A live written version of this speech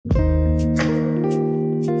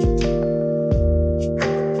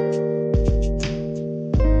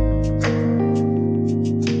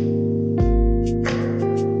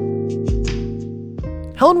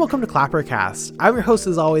Hello and welcome to Clappercast. I'm your host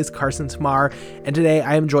as always, Carson Tamar, and today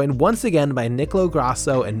I am joined once again by Niccolo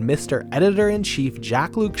Grasso and Mr. Editor-in-Chief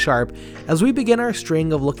Jack-Luke Sharp as we begin our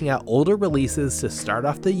string of looking at older releases to start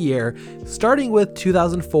off the year, starting with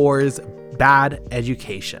 2004's Bad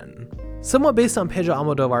Education. Somewhat based on Pedro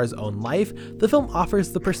Almodóvar's own life, the film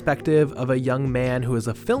offers the perspective of a young man who is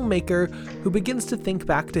a filmmaker who begins to think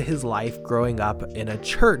back to his life growing up in a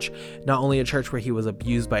church. Not only a church where he was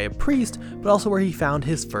abused by a priest, but also where he found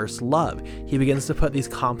his first love. He begins to put these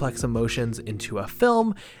complex emotions into a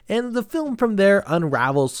film, and the film from there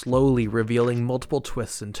unravels slowly, revealing multiple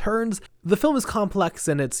twists and turns. The film is complex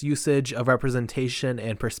in its usage of representation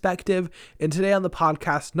and perspective, and today on the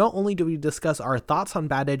podcast, not only do we discuss our thoughts on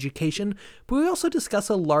Bad Education, but we also discuss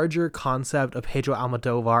a larger concept of Pedro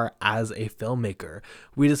Almodóvar as a filmmaker.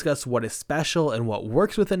 We discuss what is special and what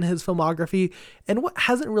works within his filmography, and what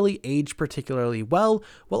hasn't really aged particularly well,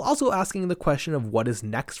 while also asking the question of what is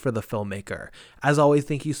next for the filmmaker. As always,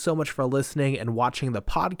 thank you so much for listening and watching the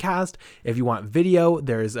podcast. If you want video,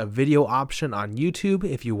 there is a video option on YouTube.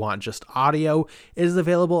 If you want just audio, it is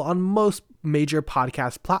available on most major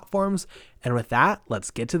podcast platforms. And with that,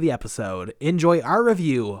 let's get to the episode. Enjoy our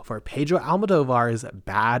review for Pedro Almodóvar's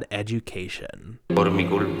Bad Education. Por mi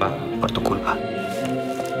culpa. Por tu culpa.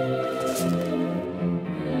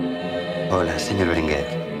 Hola, señor Berenguer.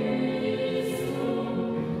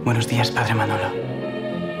 Buenos días, padre Manolo.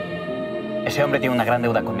 Ese hombre tiene una gran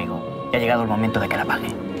deuda conmigo. Y ha llegado el momento de que la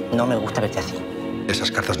pague. No me gusta verte así. Esas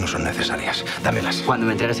cartas no son necesarias. Dámelas. Cuando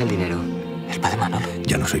me entregues el dinero. El padre Manolo.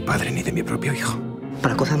 Ya no soy padre ni de mi propio hijo.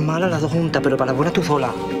 Para cosas malas las dos juntas, pero para las buenas tú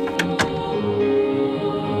sola.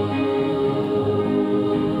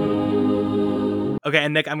 Okay,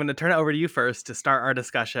 and Nick, I'm going to turn it over to you first to start our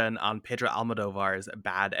discussion on Pedro Almodóvar's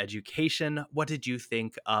Bad Education. What did you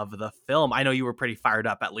think of the film? I know you were pretty fired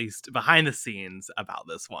up, at least behind the scenes, about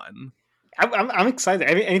this one. I'm excited.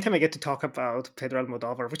 Anytime I get to talk about Pedro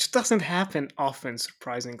Almodóvar, which doesn't happen often,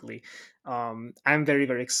 surprisingly, I'm very,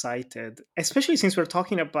 very excited, especially since we're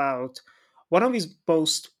talking about one of his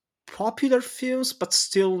most popular films, but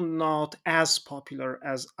still not as popular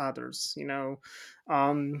as others, you know.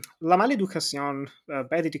 La Mala Educación,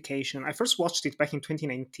 Bad Education, I first watched it back in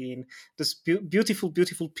 2019, this beautiful,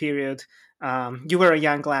 beautiful period. You were a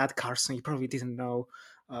young lad, Carson, you probably didn't know,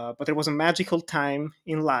 but there was a magical time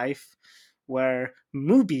in life where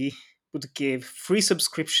Mubi would give free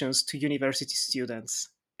subscriptions to university students,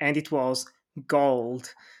 and it was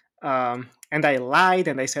gold. And I lied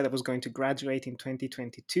and I said I was going to graduate in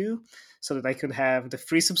 2022 so that I could have the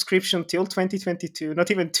free subscription till 2022.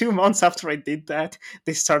 Not even 2 months after I did that,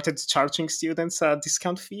 they started charging students a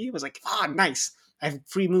discount fee. It was like, nice, I have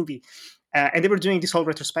free movie. And they were doing this whole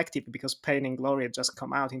retrospective because Pain and Glory had just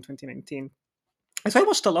come out in 2019. And so I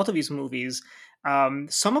watched a lot of his movies.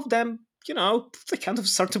 Some of them, you know, they kind of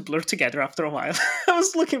start to blur together after a while. I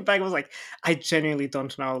was looking back, I was like, I genuinely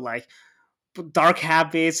don't know, like, Dark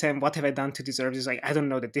Habits and What Have I Done to Deserve This? Like, I don't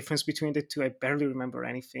know the difference between the two. I barely remember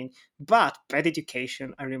anything. But Bad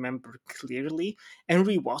Education, I remember clearly. And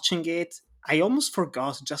rewatching it, I almost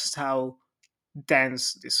forgot just how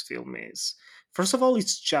dense this film is. First of all,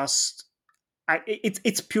 it's just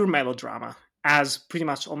it's pure melodrama, as pretty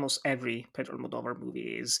much almost every Pedro Almodóvar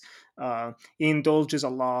movie is. He indulges a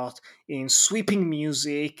lot in sweeping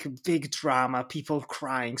music, big drama, people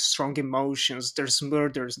crying, strong emotions. There's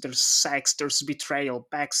murders, there's sex, there's betrayal,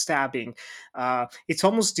 backstabbing. It's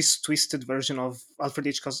almost this twisted version of Alfred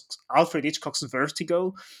Hitchcock's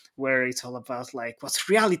Vertigo, where it's all about like what's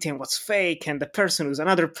reality and what's fake, and the person who's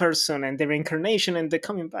another person, and their reincarnation, and they're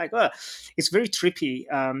coming back. It's very trippy.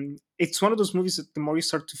 It's one of those movies that the more you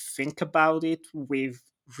start to think about it with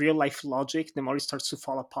real life logic, the more it starts to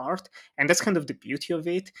fall apart. And that's kind of the beauty of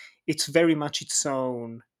it. It's very much its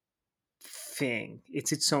own thing.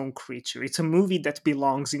 It's its own creature. It's a movie that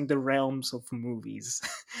belongs in the realms of movies.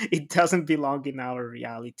 It doesn't belong in our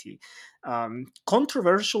reality.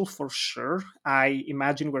 Controversial for sure. I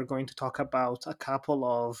imagine we're going to talk about a couple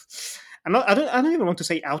of, I don't even want to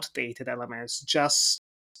say outdated elements, just,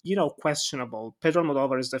 you know, questionable. Pedro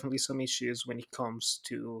Almodóvar has definitely some issues when it comes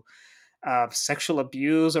to sexual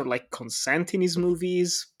abuse or like consent in his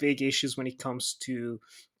movies. Big issues when it comes to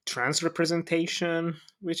trans representation,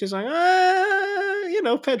 which is like, you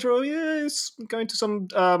know, Pedro is going to some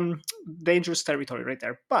dangerous territory right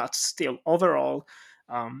there. But still, overall,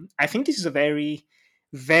 I think this is a very,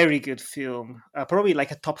 very good film. Probably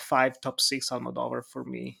like a top 5, top 6 Almodóvar for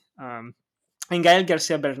me. And Gael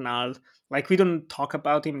Garcia Bernal, like, we don't talk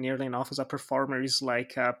about him nearly enough as a performer. He's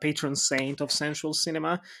like a patron saint of sensual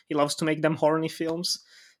cinema. He loves to make them horny films.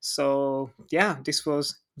 So, yeah, this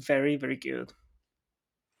was very, very good.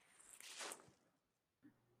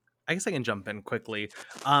 I guess I can jump in quickly.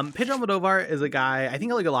 Pedro Almodóvar is a guy, I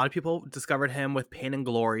think like a lot of people discovered him with Pain and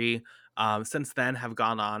Glory. Since then have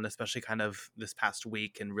gone on, especially kind of this past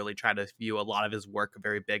week, and really try to view a lot of his work, a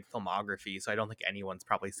very big filmography. So I don't think anyone's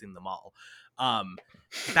probably seen them all.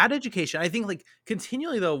 Bad Education, I think like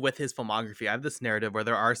continually though with his filmography, I have this narrative where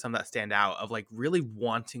there are some that stand out of like really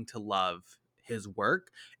wanting to love his work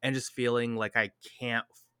and just feeling like I can't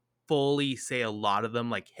fully say a lot of them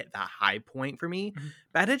like hit that high point for me. Mhm.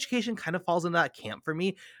 Bad Education kind of falls into that camp for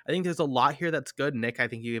me. I think there's a lot here that's good. Nick, I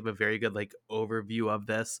think you gave a very good like overview of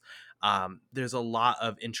this. There's a lot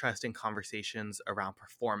of interesting conversations around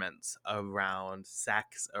performance, around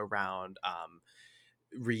sex, around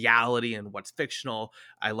reality and what's fictional.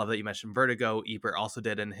 I love that you mentioned Vertigo. Ebert also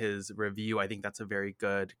did in his review. I think that's a very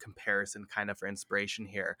good comparison kind of for inspiration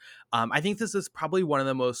here. I think this is probably one of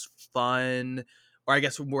the most fun, or I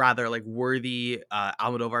guess rather like worthy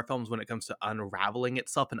Almodovar films when it comes to unraveling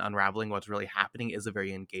itself, and unraveling what's really happening is a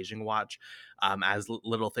very engaging watch, as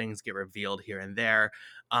little things get revealed here and there.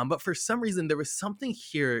 But for some reason, there was something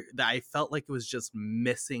here that I felt like it was just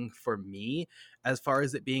missing for me, as far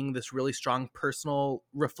as it being this really strong personal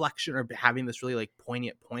reflection or having this really like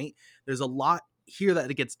poignant point. There's a lot here that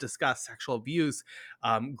it gets discussed: sexual abuse,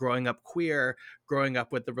 growing up queer, growing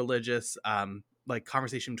up with the religious like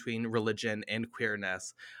conversation between religion and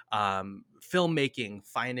queerness, filmmaking,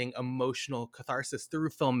 finding emotional catharsis through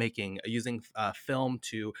filmmaking, using film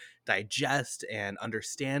to digest and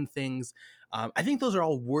understand things. I think those are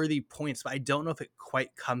all worthy points, but I don't know if it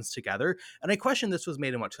quite comes together. And I question, this was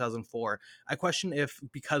made in what, 2004. I question if,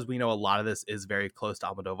 because we know a lot of this is very close to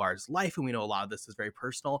Almodovar's life and we know a lot of this is very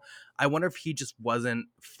personal, I wonder if he just wasn't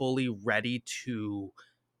fully ready to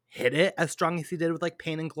hit it as strong as he did with like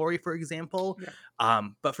Pain and Glory, for example.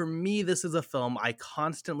 But for me, this is a film I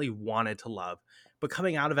constantly wanted to love. But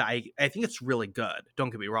coming out of it, I think it's really good. Don't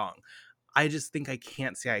get me wrong. I just think I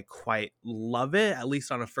can't say I quite love it, at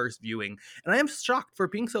least on a first viewing. And I am shocked for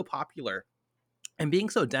being so popular and being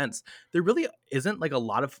so dense. There really isn't like a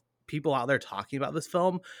lot of people out there talking about this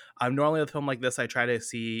film. Normally with a film like this, I try to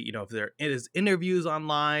see, if there is interviews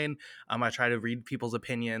online. I try to read people's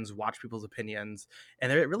opinions, watch people's opinions, and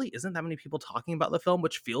there really isn't that many people talking about the film,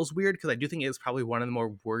 which feels weird because I do think it is probably one of the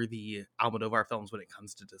more worthy Almodovar films when it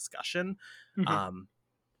comes to discussion. Mhm.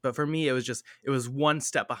 But for me, it was one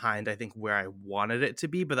step behind, I think, where I wanted it to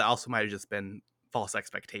be, but that also might have just been false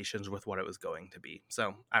expectations with what it was going to be.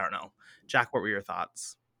 So I don't know. Jack, what were your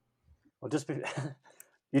thoughts? Well, just be,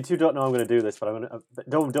 you two don't know I'm going to do this, but I'm going to.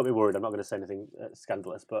 Don't be worried. I'm not going to say anything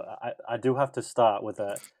scandalous, but I do have to start with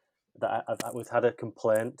that we've had a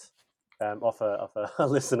complaint off a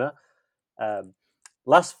listener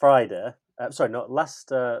last Friday. Sorry, not last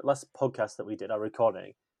podcast that we did, our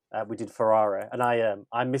recording. We did Ferrari, and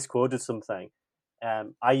I misquoted something.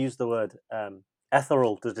 I used the word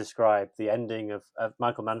ethereal to describe the ending of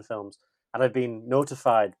Michael Mann films, and I've been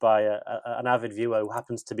notified by an avid viewer who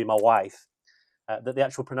happens to be my wife that the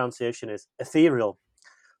actual pronunciation is ethereal.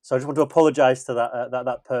 So I just want to apologise to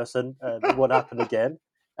that person. It won't happen again.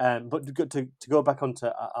 But to go back onto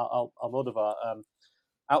Almodovar,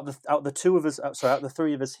 out the two of us, out of the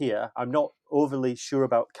three of us here, I'm not overly sure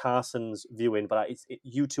about Carson's viewing, but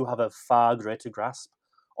you two have a far greater grasp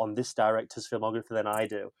on this director's filmography than I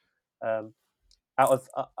do. Out of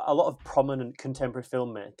a lot of prominent contemporary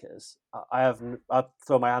filmmakers, I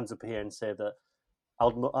throw my hands up here and say that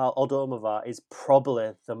Almodovar is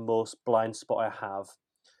probably the most blind spot I have.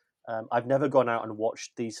 I've never gone out and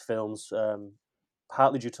watched these films,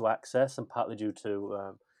 partly due to access and partly due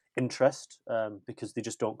to interest, because they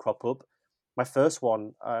just don't crop up. My first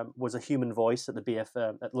one was A Human Voice at the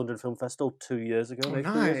at London Film Festival 2 years ago, maybe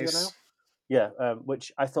 3 years ago now. Yeah,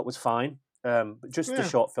 which I thought was fine. Just a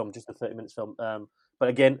short film, just a 30 minutes film. But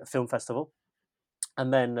again, a film festival.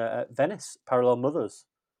 And then Venice, Parallel Mothers,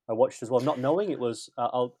 I watched as well, not knowing it was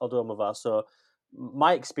Almodovar. So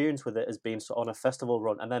my experience with it has been on a festival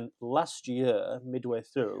run. And then last year, midway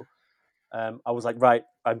through, I was like, right,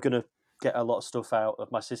 I'm going to get a lot of stuff out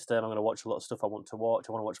of my system. I'm going to watch a lot of stuff I want to watch.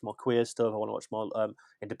 I want to watch more queer stuff. I want to watch more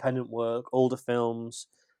independent work, older films.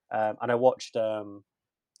 And I watched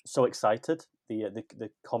So Excited, the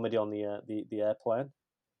comedy on the airplane,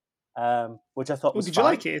 which I thought was Did fine. you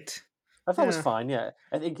like it? I thought it was fine, yeah.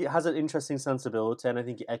 I think it has an interesting sensibility, and I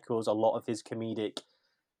think it echoes a lot of his comedic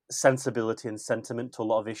sensibility and sentiment to a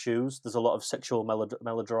lot of issues. There's a lot of sexual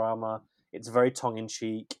melodrama. It's very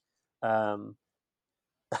tongue-in-cheek.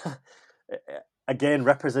 Again,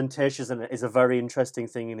 representation is a very interesting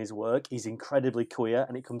thing in his work. He's incredibly queer,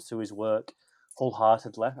 and it comes through his work.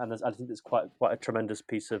 wholeheartedly, and I think it's quite a tremendous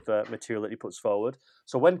piece of material that he puts forward.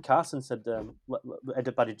 So when Carson said "Ed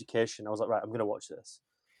a Bad Education," I was like, right, I'm going to watch this.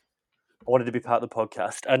 I wanted to be part of the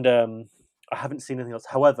podcast, and I haven't seen anything else.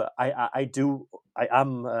 However, I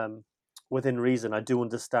am within reason. I do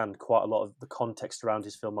understand quite a lot of the context around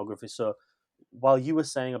his filmography. So while you were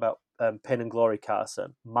saying about Pain and Glory,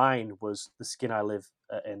 Carson, mine was The Skin I Live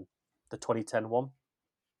In, the 2010 one.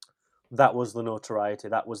 That was the notoriety.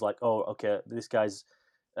 That was like, oh, okay, this guy's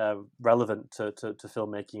relevant to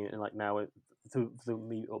filmmaking, and like now through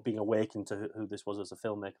me being awakened to who this was as a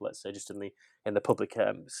filmmaker, let's say, just in the public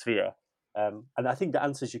sphere. And I think that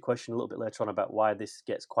answers your question a little bit later on about why this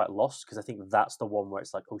gets quite lost, because I think that's the one where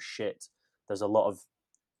it's like, oh shit, there's a lot of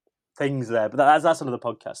things there. But that's another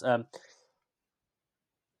podcast.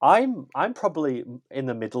 I'm probably in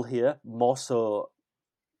the middle here, more so.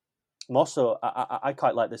 I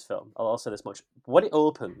quite like this film. I'll say this much: when it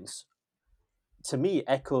opens, to me,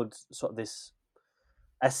 echoed sort of this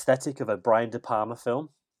aesthetic of a Brian De Palma film,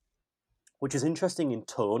 which is interesting in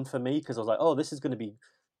tone for me, because I was like, oh, this is going to be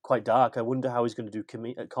quite dark. I wonder how he's going to do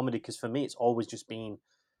comedy, because for me, it's always just been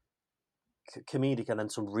comedic and then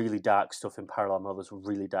some really dark stuff in parallel with some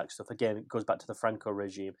really dark stuff. Again, it goes back to the Franco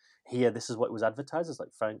regime. Here, this is what was advertised as,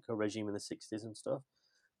 like Franco regime in the 60s and stuff.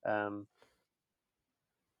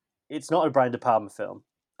 It's not a Brian De Palma film.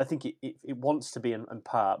 I think it wants to be in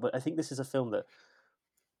part, but I think this is a film that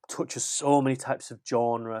touches so many types of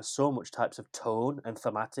genre, so much types of tone and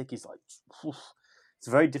thematic. It's like, it's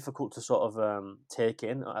very difficult to sort of take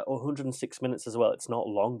in. 106 minutes as well. It's not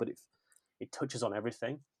long, but it touches on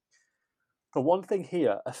everything. The one thing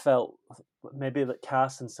here, I felt maybe that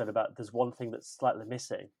Carson said about there's one thing that's slightly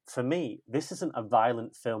missing. For me, this isn't a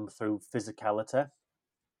violent film through physicality.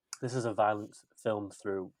 This is a violent film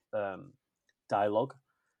through dialogue.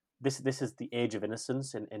 This is the age of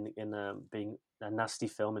innocence in being a nasty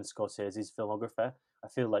film in Scorsese's filmography. I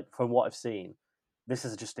feel like from what I've seen, this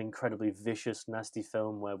is just an incredibly vicious, nasty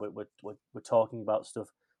film where we're talking about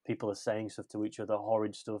stuff. People are saying stuff to each other,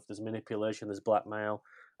 horrid stuff. There's manipulation. There's blackmail.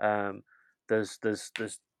 There's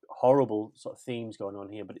horrible sort of themes going on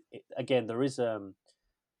here. But again, there is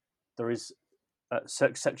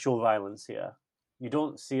sexual violence here. You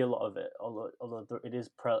don't see a lot of it, although it is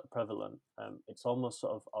prevalent. It's almost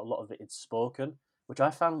sort of a lot of it is spoken, which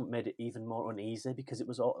I found made it even more uneasy, because it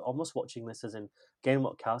was almost watching this as in, again,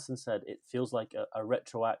 what Carson said, it feels like a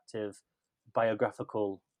retroactive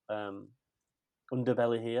biographical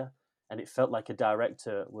underbelly here, and it felt like a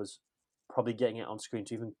director was probably getting it on screen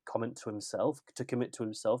to even commit to himself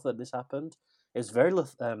that this happened. It's very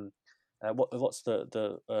what's the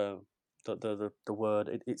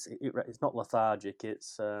word? It's not lethargic.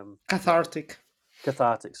 It's Cathartic.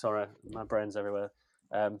 Cathartic. Sorry, my brain's everywhere.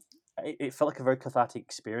 It felt like a very cathartic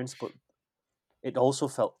experience, but it also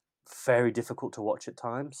felt very difficult to watch at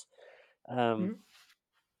times.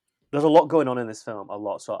 There's a lot going on in this film, a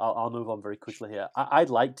lot. So I'll move on very quickly here. I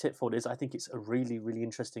liked it for what it is. I think it's a really, really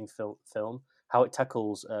interesting film. How it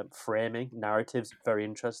tackles framing, narratives, very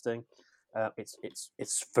interesting.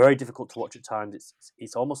 It's very difficult to watch at times.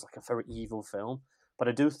 It's almost like a very evil film. But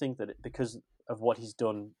I do think that because of what he's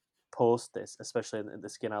done post this, especially in The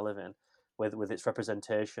Skin I Live In, with its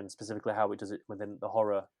representation, specifically how it does it within the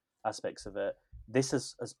horror aspects of it, this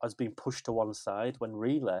has been pushed to one side, when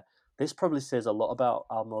really this probably says a lot about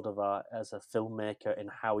Almodóvar as a filmmaker in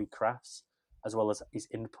how he crafts, as well as his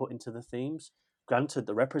input into the themes. Granted,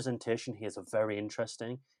 the representation here is very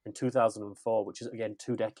interesting. In 2004, which is again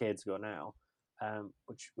 2 decades ago now,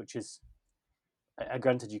 which is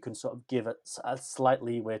granted, you can sort of give a slight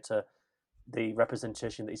leeway to the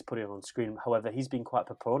representation that he's putting on screen. However, he's been quite a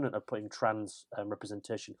proponent of putting trans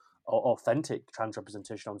representation, or authentic trans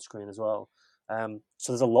representation, on screen as well.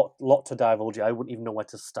 So there's a lot to divulge. I wouldn't even know where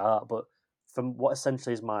to start, but from what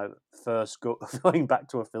essentially is my first going back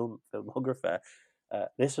to a filmography,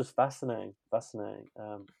 this was fascinating.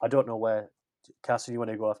 I don't know where, Cassie, you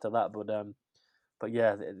want to go after that, but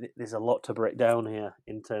yeah, there's a lot to break down here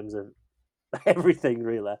in terms of everything,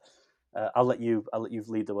 really. I'll let you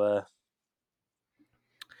lead the way.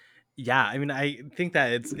 Yeah, I mean, I think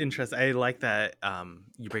that it's interesting. I like that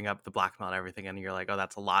you bring up the blackmail and everything, and you're like, oh,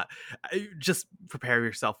 that's a lot. Just prepare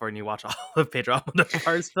yourself for when you watch all of Pedro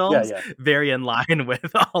Almodóvar's films. Yeah. Very in line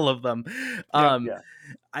with all of them. Yeah.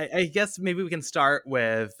 I guess maybe we can start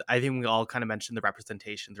with, I think we all kind of mentioned the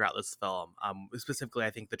representation throughout this film. Specifically, I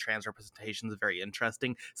think the trans representation is very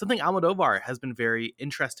interesting. Something Almodóvar has been very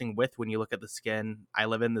interesting with when you look at The Skin I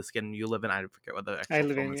Live In, The Skin You Live In. I forget what the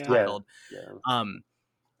actual film is titled. Yeah.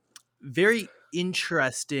 Very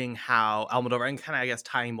interesting how Almodóvar, and kind of, I guess,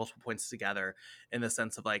 tying multiple points together in the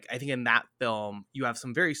sense of like, I think in that film, you have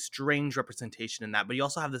some very strange representation in that, but you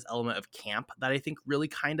also have this element of camp that I think really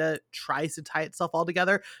kind of tries to tie itself all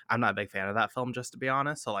together. I'm not a big fan of that film, just to be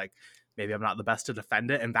honest. So like, maybe I'm not the best to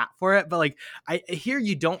defend it and bat for it, but like, I here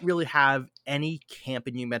you don't really have any camp,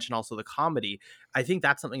 and you mentioned also the comedy. I think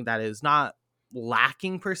that's something that is not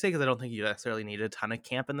lacking per se, because I don't think you necessarily need a ton of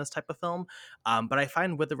camp in this type of film. But I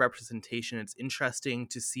find with the representation, it's interesting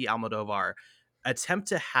to see Almodovar attempt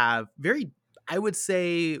to have very, I would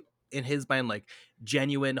say, in his mind, like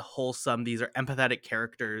genuine, wholesome. These are empathetic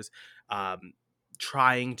characters, um,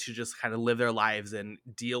 trying to just kind of live their lives and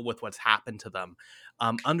deal with what's happened to them.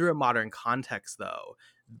 Under a modern context, though,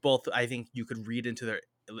 both I think you could read into their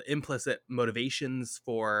implicit motivations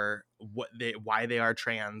for why they are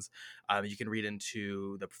trans. You can read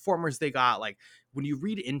into the performers they got. Like when you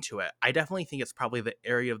read into it, I definitely think it's probably the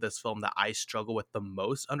area of this film that I struggle with the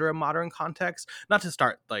most under a modern context. Not to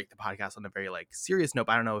start like the podcast on a very like serious note,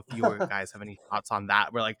 but I don't know if you guys have any thoughts on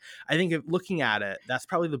that. Where like I think if looking at it, that's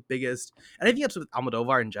probably the biggest, and I think that's with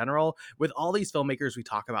Almodovar in general. With all these filmmakers we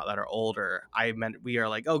talk about that are older, I meant we are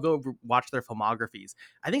like, oh, go watch their filmographies.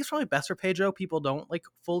 I think it's probably best for Pedro. People don't like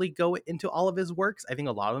fully go into all of his works. I think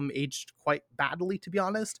a lot of them aged quite badly, to be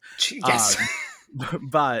honest. Yes.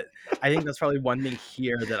 But I think that's probably one thing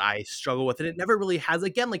here that I struggle with. And it never really has,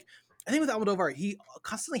 again, like, I think with Almodovar, he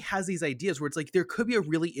constantly has these ideas where it's like there could be a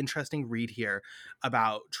really interesting read here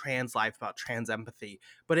about trans life, about trans empathy,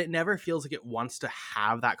 but it never feels like it wants to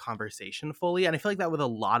have that conversation fully. And I feel like that with a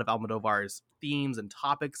lot of Almodovar's themes and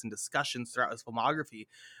topics and discussions throughout his filmography,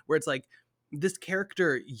 where it's like this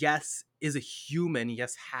character, yes, is a human,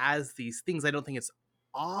 yes, has these things. I don't think it's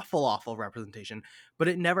awful representation, but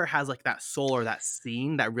it never has like that soul or that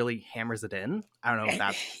scene that really hammers it in. I don't know if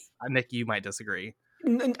that's, Nick, you might disagree.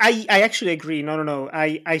 I actually agree. No.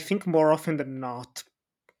 I think more often than not,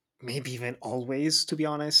 maybe even always, to be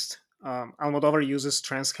honest, Almodovar uses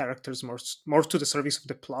trans characters more to the service of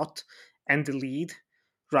the plot and the lead,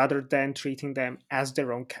 rather than treating them as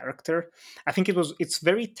their own character. I think it's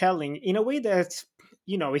very telling in a way that,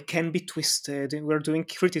 it can be twisted. And we're doing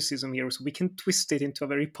criticism here, so we can twist it into a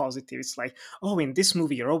very positive. It's like, oh, in this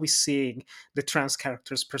movie, you're always seeing the trans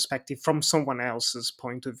character's perspective from someone else's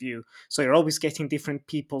point of view. So you're always getting different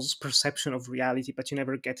people's perception of reality, but you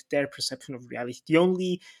never get their perception of reality. The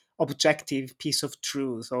only objective piece of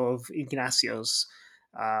truth of Ignacio's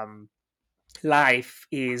life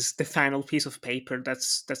is the final piece of paper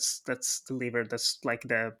that's delivered. That's like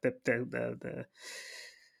the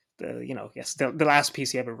last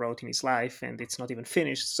piece he ever wrote in his life, and it's not even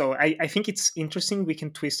finished. So I think it's interesting. We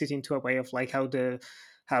can twist it into a way of like how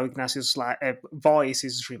Ignacio's voice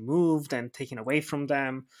is removed and taken away from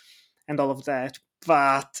them, and all of that.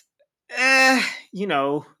 But the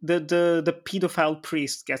pedophile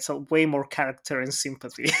priest gets a way more character and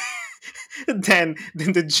sympathy than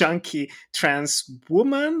the junkie trans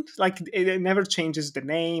woman. Like it never changes the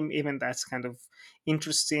name. Even that's kind of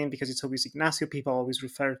interesting because it's always Ignacio. People always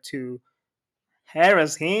refer to her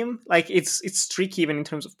as him. Like it's tricky even in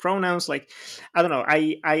terms of pronouns. Like I don't know.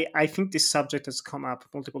 I think this subject has come up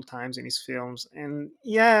multiple times in his films, and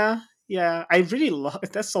yeah, I really love.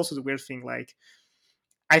 That's also the weird thing. Like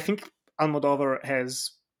I think Almodovar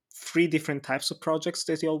has three different types of projects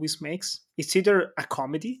that he always makes. It's either a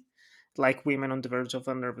comedy, like Women on the Verge of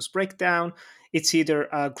a Nervous Breakdown. It's either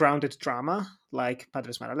a grounded drama, like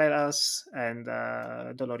Padres Paralelas and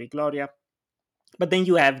Dolor y Gloria. But then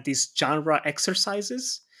you have these genre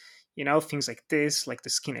exercises, things like this, like The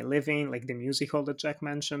Skin I Live In, like the musical that Jack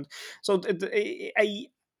mentioned. So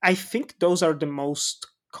I think those are the most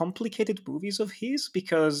complicated movies of his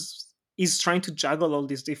because he's trying to juggle all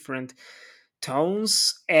these different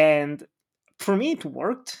tones, and for me it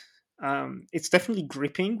worked. It's definitely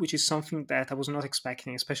gripping, which is something that I was not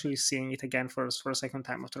expecting, especially seeing it again for a second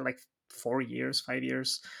time after like 4 years, 5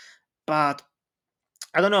 years. But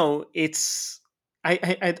I don't know.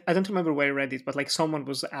 I don't remember where I read it, but like someone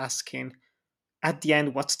was asking at the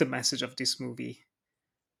end, what's the message of this movie?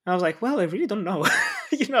 And I was like, well, I really don't know.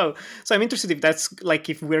 So I'm interested if that's like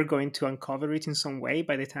if we're going to uncover it in some way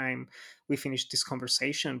by the time we finish this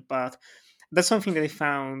conversation. But that's something that I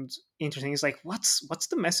found interesting. Is like, what's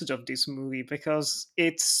the message of this movie? Because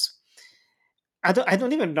I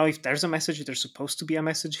don't even know if there's a message. If there's supposed to be a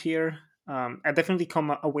message here. I definitely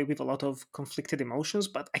come away with a lot of conflicted emotions,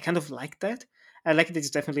 but I kind of like that. I like that it's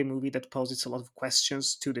definitely a movie that poses a lot of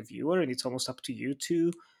questions to the viewer, and it's almost up to you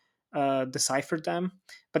to decipher them.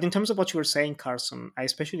 But in terms of what you were saying, Carson, I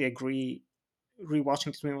especially agree. Rewatching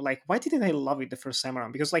this movie, like, why didn't I love it the first time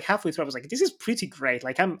around? Because like halfway through, I was like, this is pretty great.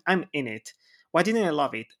 Like I'm in it. Why didn't I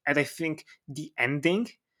love it? And I think the ending,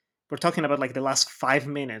 we're talking about like the last 5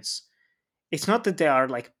 minutes. It's not that they are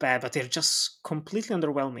like bad, but they're just completely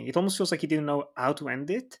underwhelming. It almost feels like he didn't know how to end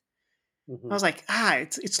it. I Hmm. was like,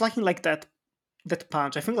 it's lacking like that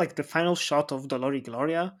punch. I think like the final shot of Dolori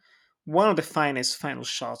Gloria, one of the finest final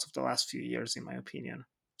shots of the last few years, in my opinion.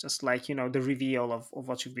 Just like, the reveal of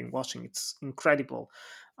what you've been watching, it's incredible.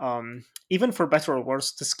 Even for better or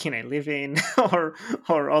worse, The Skin I Live In, or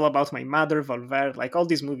All About My Mother, Volver, like all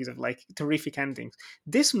these movies have like terrific endings.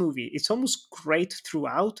 This movie, it's almost great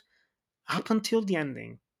throughout up until the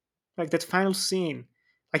ending, like that final scene.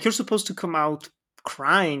 Like you're supposed to come out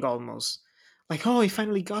crying almost. Like, oh, he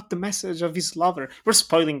finally got the message of his lover. We're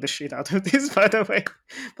spoiling the shit out of this, by the way.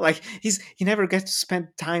 But like he never gets to spend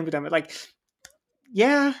time with them. Like,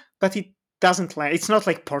 yeah, but it doesn't land. It's not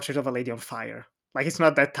like Portrait of a Lady on Fire. Like it's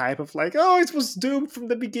not that type of like, oh, it was doomed from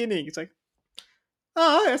the beginning. It's like,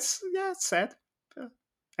 oh, it's sad. Yeah.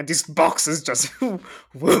 And this box is just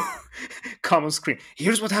woo, common screen.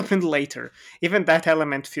 Here's what happened later. Even that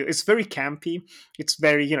element feel it's very campy. It's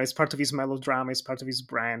very, it's part of his melodrama, it's part of his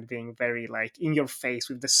brand being very like in your face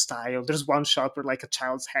with the style. There's one shot where like a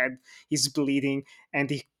child's head is bleeding and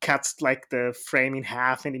he cuts like the frame in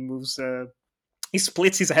half and he moves he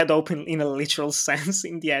splits his head open in a literal sense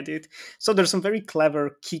in the edit. So there's some very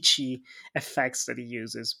clever kitschy effects that he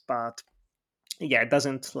uses, but yeah, it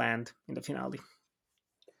doesn't land in the finale.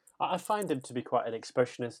 I find him to be quite an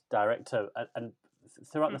expressionist director, and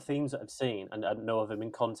throughout the Mm. themes that I've seen, and I know of him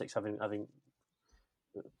in context, having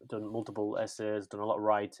done multiple essays, done a lot of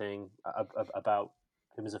writing about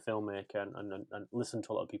him as a filmmaker, and listened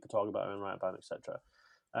to a lot of people talk about him and write about him, etc.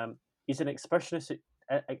 He's an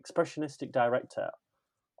expressionistic director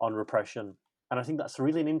on repression, and I think that's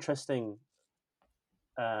really an interesting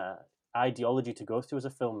uh, ideology to go through as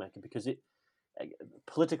a filmmaker, because it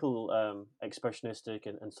political expressionistic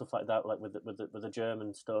and stuff like that, like with the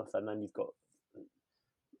German stuff, and then you've got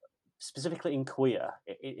specifically in queer.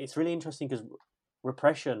 It's really interesting because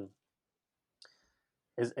repression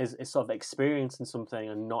is sort of experiencing something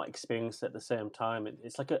and not experiencing it at the same time.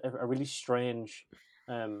 It's like a really strange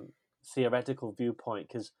um, theoretical viewpoint,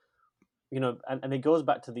 because and it goes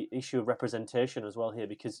back to the issue of representation as well here,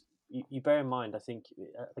 because you bear in mind, I think,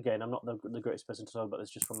 again, I'm not the greatest person to talk about this,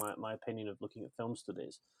 just from my opinion of looking at film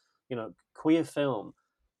studies. Queer film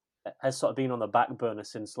has sort of been on the back burner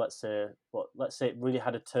since, let's say it really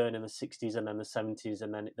had a turn in the 60s and then the 70s,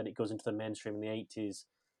 and then it goes into the mainstream in the 80s,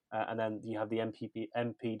 and then you have the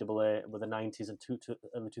MPAA with the 90s and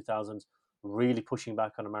early 2000s really pushing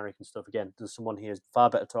back on American stuff. Again, there's someone here who's far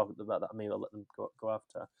better talking about that than me. I'll let them go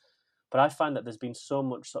after. But I find that there's been so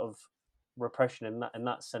much sort of repression in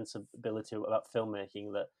that sensibility about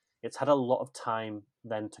filmmaking, that it's had a lot of time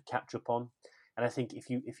then to catch up on. And I think if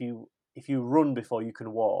you run before you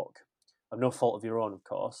can walk, of no fault of your own, of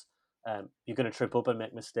course, you're going to trip up and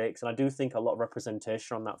make mistakes. And I do think a lot of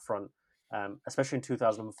representation on that front, especially in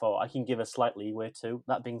 2004, I can give a slight leeway to.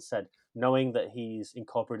 That being said, knowing that he's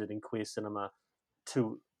incorporated in queer cinema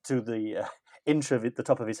to the inch of the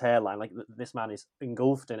top of his hairline, like this man is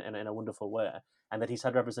engulfed in a wonderful way, and that he's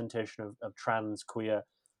had representation of trans, queer,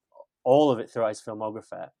 all of it throughout his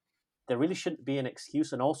filmography, there really shouldn't be an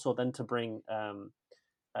excuse. And also then to bring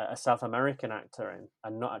a South American actor in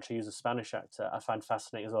and not actually use a Spanish actor, I find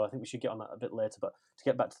fascinating as well. I think we should get on that a bit later, but to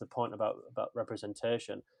get back to the point about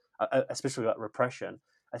representation, especially about repression,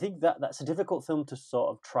 I think that's a difficult film to sort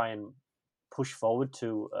of try and push forward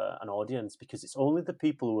to an audience, because it's only the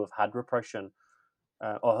people who have had repression,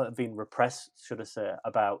 or have been repressed, should I say,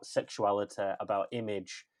 about sexuality, about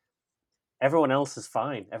image. Everyone else is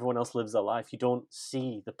fine. Everyone else lives their life. You don't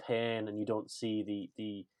see the pain, and you don't see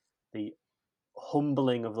the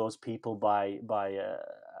humbling of those people by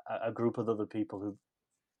a group of other people who,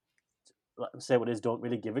 say what it is, don't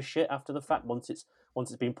really give a shit after the fact. Once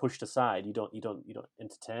it's been pushed aside, you don't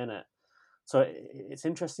entertain it. So it's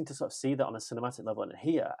interesting to sort of see that on a cinematic level. And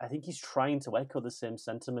here, I think he's trying to echo the same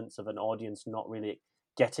sentiments of an audience not really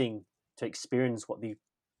getting to experience what they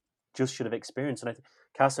just should have experienced. And I think,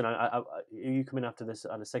 Carson, you come in after this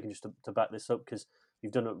in a second just to back this up, because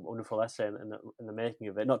you've done a wonderful essay in the making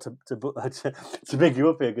of it. Not to big you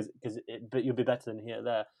up here, but you'll be better than here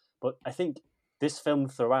there. But I think this film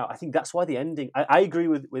throughout, I think that's why the ending. I agree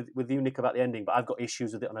with you, Nick, about the ending, but I've got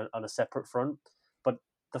issues with it on a separate front. But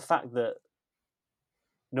the fact that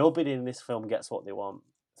nobody in this film gets what they want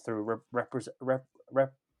through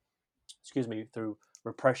through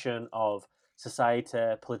repression of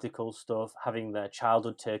society, political stuff, having their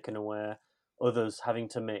childhood taken away, others having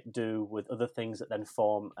to make do with other things that then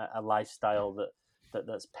form a lifestyle that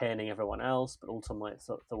that's paining everyone else, but ultimately it's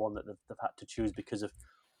the one that they've had to choose because of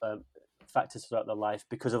factors throughout their life,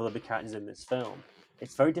 because of other characters in this film.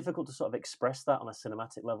 It's very difficult to sort of express that on a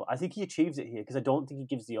cinematic level. I think he achieves it here because I don't think he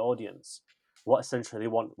gives the audience what essentially they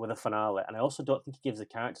want with a finale, and I also don't think he gives the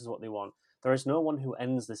characters what they want. There is no one who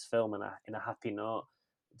ends this film in a happy note.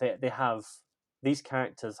 These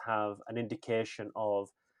characters have an indication of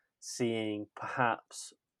seeing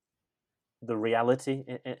perhaps the reality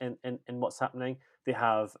in what's happening. They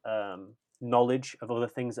have knowledge of other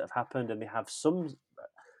things that have happened, and they have some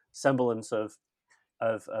semblance of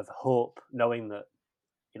hope, knowing that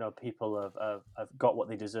people have got what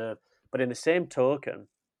they deserve. But in the same token,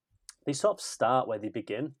 they sort of start where they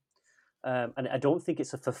begin. And I don't think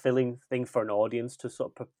it's a fulfilling thing for an audience to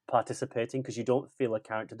sort of participate in, because you don't feel a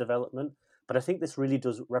character development. But I think this really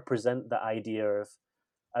does represent the idea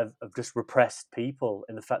of just repressed people,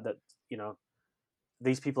 in the fact that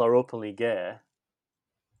these people are openly gay,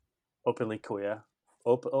 openly queer,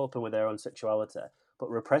 open with their own sexuality, but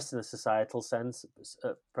repressed in a societal sense,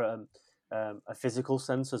 a physical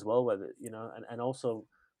sense as well, whether and also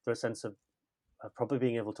for a sense of probably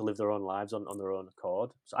being able to live their own lives on their own accord.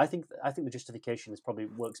 So I think the justification is probably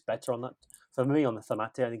works better on that. For me, on the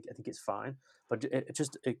thematic, I think it's fine. But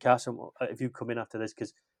Carson, if you come in after this,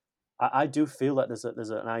 because I do feel that there's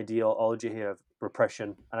an ideology here of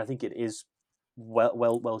repression, and I think it is well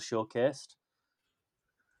showcased.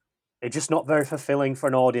 It's just not very fulfilling for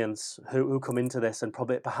an audience who come into this and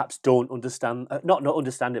probably perhaps don't understand, not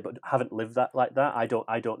understand it, but haven't lived that like that. I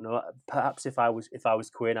don't know. Perhaps if I was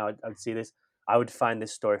queer now, I'd see this. I would find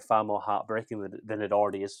this story far more heartbreaking than it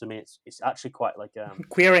already is for me. It's actually quite like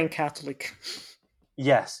queer and Catholic.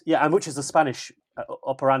 Yes, yeah, and which is the Spanish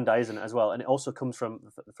operandi, isn't it, as well? And it also comes from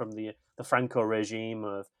the Franco regime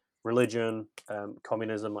of religion,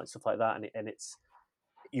 communism, like stuff like that, and it's.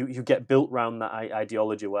 You get built around that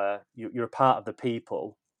ideology where you're a part of the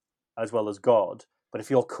people as well as God. But if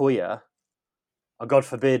you're queer, or God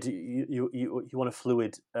forbid, you want a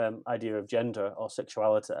fluid idea of gender or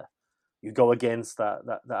sexuality, you go against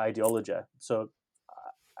that ideology. So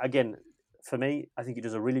again, for me, I think it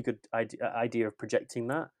does a really good idea of projecting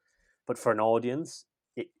that. But for an audience,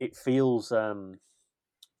 it feels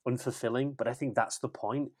unfulfilling. But I think that's the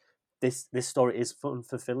point. This story is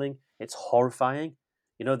unfulfilling. It's horrifying.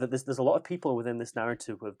 That there's a lot of people within this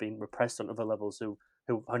narrative who have been repressed on other levels who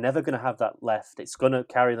are never going to have that left. It's going to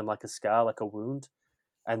carry them like a scar, like a wound.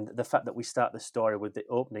 And the fact that we start the story with the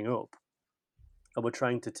opening up, and we're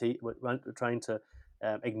trying to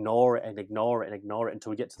ignore it and ignore it and ignore it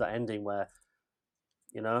until we get to that ending where,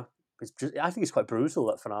 it's just, I think it's quite brutal,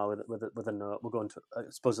 that finale with a note. We'll go into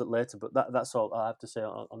expose it later, but that's all I have to say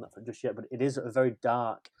on that for just yet. But it is a very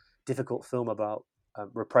dark, difficult film about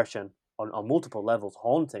repression. On multiple levels,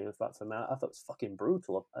 haunting. In fact, for me, I thought it was fucking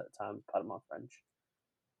brutal at the time. Pardon my French.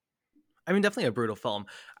 I mean, definitely a brutal film.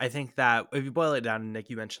 I think that if you boil it down,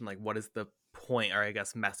 Nick, you mentioned like what is the point, or I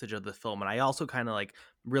guess message of the film, and I also kind of like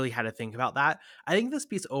really had to think about that. I think this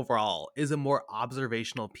piece overall is a more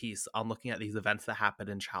observational piece on looking at these events that happened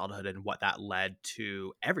in childhood and what that led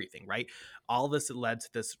to everything, right? All this led to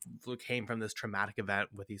this, came from this traumatic event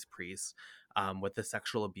with these priests, with the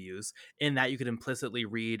sexual abuse, in that you could implicitly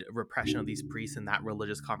read repression of these priests in that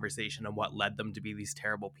religious conversation and what led them to be these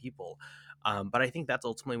terrible people. But I think that's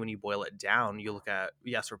ultimately, when you boil it down, you look at,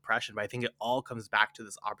 yes, repression, but I think it all comes back to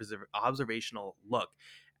this observational look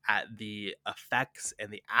at the effects and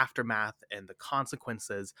the aftermath and the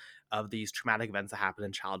consequences of these traumatic events that happen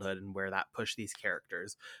in childhood, and where that pushed these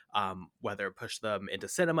characters, whether it pushed them into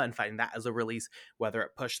cinema and finding that as a release, whether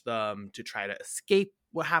it pushed them to try to escape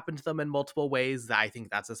what happened to them in multiple ways. I think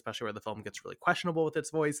that's especially where the film gets really questionable with its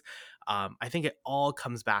voice. I think it all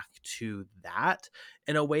comes back to that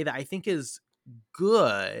in a way that I think is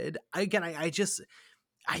good. Again, I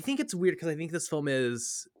think it's weird because I think this film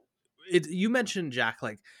is, you mentioned, Jack,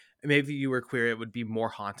 like maybe you were queer, it would be more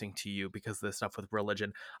haunting to you because of the stuff with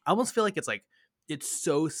religion. I almost feel like it's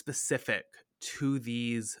so specific to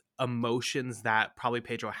these emotions that probably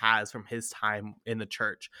Pedro has from his time in the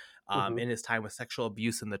church, in his time with sexual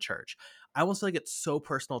abuse in the church. I almost feel like it's so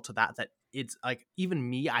personal to that it's like, even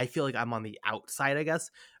me, I feel like I'm on the outside, I guess,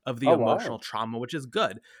 of the emotional trauma, which is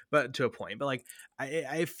good, but to a point. But like,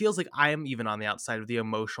 it feels like I am even on the outside of the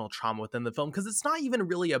emotional trauma within the film, because it's not even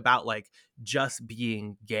really about like just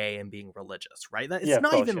being gay and being religious, right? It's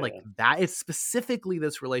not even like that. It's specifically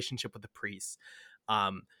this relationship with the priests,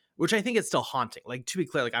 which I think is still haunting. Like, to be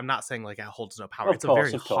clear, like I'm not saying like it holds no power. It's a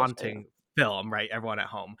very haunting film, right? Everyone at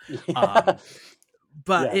home.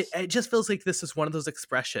 But Yes. it just feels like this is one of those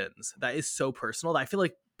expressions that is so personal that I feel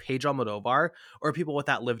like Pedro Almodóvar or people with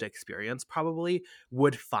that lived experience probably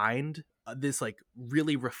would find this like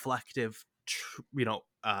really reflective,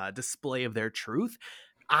 display of their truth.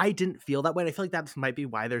 I didn't feel that way. And I feel like that might be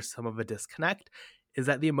why there's some of a disconnect. Is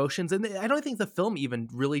that the emotions? And I don't think the film even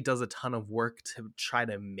really does a ton of work to try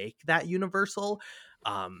to make that universal.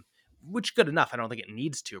 Which good enough. I don't think it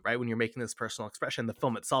needs to, right? When you're making this personal expression, the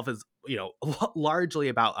film itself is, largely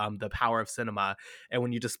about the power of cinema. And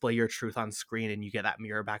when you display your truth on screen and you get that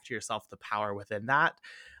mirror back to yourself, the power within that.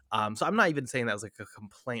 So I'm not even saying that was like a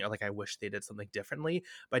complaint or like I wish they did something differently,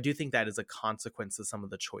 but I do think that is a consequence of some of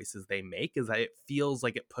the choices they make, is that it feels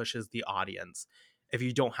like it pushes the audience, if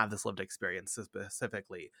you don't have this lived experience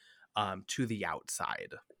specifically, to the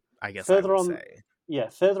outside, I guess I Further would on, say.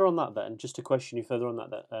 further on that then, just to question you further on that,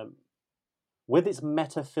 with its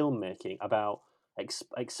meta filmmaking about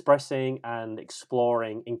expressing and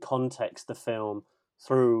exploring in context the film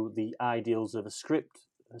through the ideals of a script,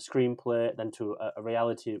 a screenplay, then to a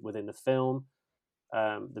reality within the film,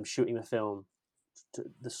 them shooting the film,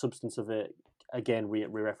 the substance of it, again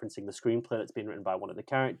re-referencing the screenplay that's been written by one of the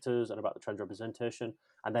characters and about the trans representation,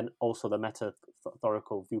 and then also the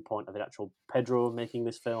metaphorical viewpoint of the actual Pedro making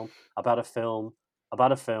this film about a film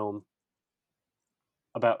about a film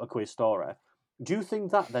about a queer story. Do you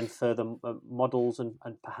think that then further models and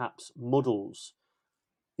perhaps muddles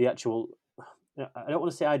the actual? I don't want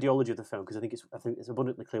to say ideology of the film because I think it's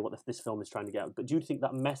abundantly clear what this film is trying to get at. But do you think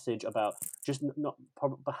that message about just not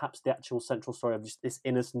perhaps the actual central story of just this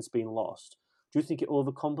innocence being lost? Do you think it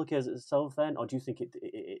overcomplicates itself then, or do you think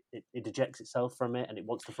it ejects itself from it and it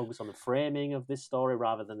wants to focus on the framing of this story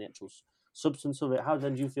rather than the actual substance of it? How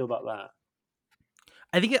then do you feel about that?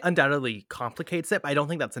 I think it undoubtedly complicates it, but I don't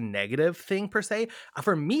think that's a negative thing per se.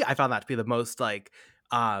 For me, I found that to be the most like,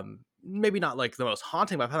 maybe not like the most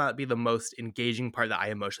haunting, but I found that to be the most engaging part that I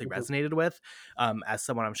emotionally Mhm. resonated with. As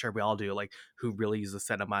someone I'm sure we all do, like who really uses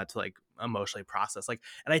cinema to like emotionally process. Like,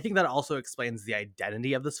 and I think that also explains the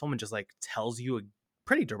identity of this film and just like tells you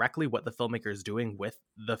pretty directly what the filmmaker is doing with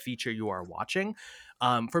the feature you are watching.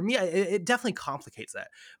 For me, it definitely complicates it,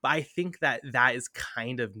 but I think that that is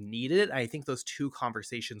kind of needed. I think those two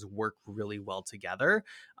conversations work really well together.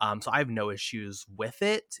 So I have no issues with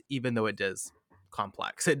it, even though it does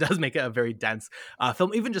complex. It does make it a very dense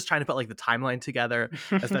film. Even just trying to put like the timeline together,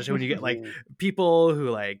 especially when you get like people who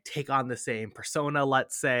like take on the same persona,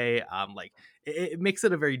 let's say, like it makes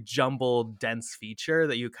it a very jumbled, dense feature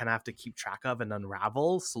that you kind of have to keep track of and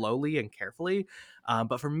unravel slowly and carefully.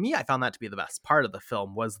 But for me, I found that to be the best part of the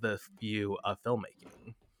film was the view of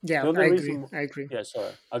filmmaking. Yeah, The only I agree. reason, I agree. yeah,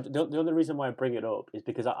 sorry. The only reason why I bring it up is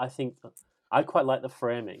because I think I quite like the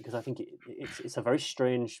framing because I think it's a very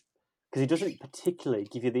strange because he doesn't particularly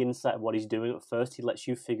give you the insight of what he's doing at first. He lets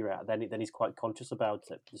you figure it out. Then he's quite conscious about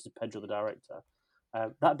it. This is Pedro, the director.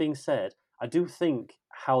 That being said, I do think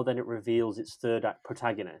how then it reveals its third act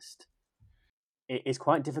protagonist is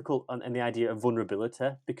quite difficult in the idea of vulnerability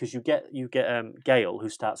because you get Gail who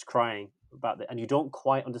starts crying about it, and you don't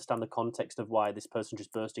quite understand the context of why this person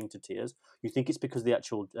just bursting into tears. You think it's because of the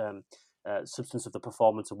actual substance of the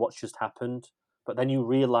performance of what's just happened, but then you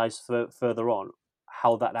realize further on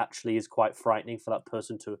how that actually is quite frightening for that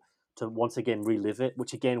person to once again relive it,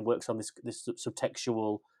 which again works on this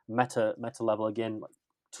subtextual meta level again,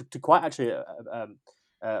 to quite actually a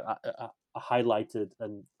highlighted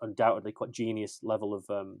and undoubtedly quite genius level of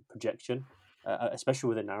projection, especially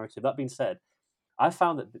with a narrative. That being said, I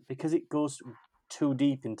found that because it goes too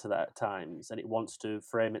deep into that at times and it wants to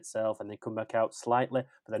frame itself and then come back out slightly,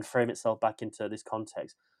 but then frame itself back into this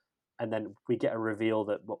context, and then we get a reveal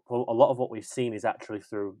that a lot of what we've seen is actually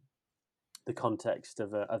through the context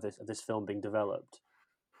of this film being developed.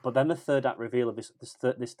 But then the third act reveal of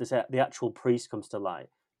the actual priest comes to light.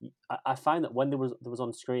 I find that when there was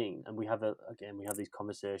on screen and we have these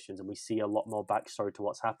conversations and we see a lot more backstory to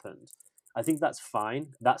what's happened. I think that's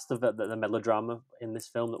fine. That's the melodrama in this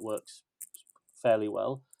film that works fairly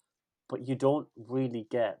well. But you don't really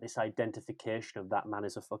get this identification of that man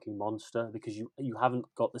as a fucking monster because you haven't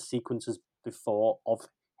got the sequences before of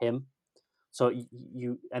him. So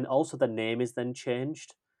you and also the name is then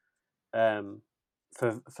changed um,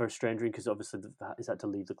 for a stranger because obviously he's had to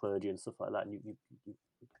leave the clergy and stuff like that, and it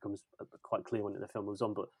becomes quite clear when the film moves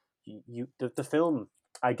on. But the film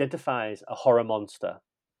identifies a horror monster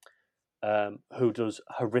who does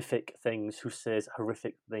horrific things, who says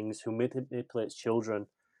horrific things, who manipulates children,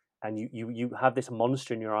 and you have this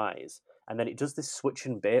monster in your eyes, and then it does this switch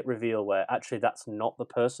and bait reveal where actually that's not the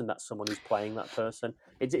person, that's someone who's playing that person.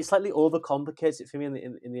 It slightly overcomplicates it for me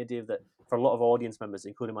in the idea of that for a lot of audience members,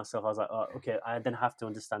 including myself, I was like, oh, okay, I then have to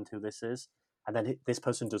understand who this is, and then this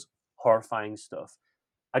person does horrifying stuff.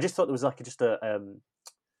 I just thought there was like just a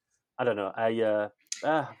I don't know,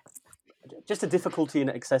 just a difficulty in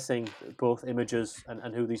accessing both images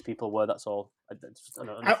and who these people were. That's all.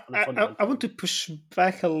 I want to push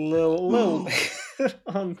back a little bit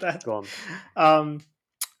on that. Go on.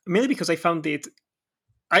 Mainly because I found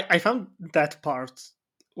that part,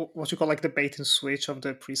 what you call like the bait and switch of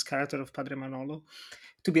the priest character of Padre Manolo,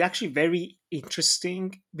 to be actually very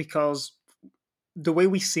interesting, because the way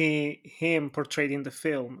we see him portrayed in the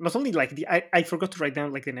film, not only like I forgot to write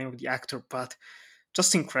down like the name of the actor, but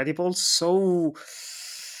just incredible. So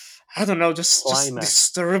I don't know, just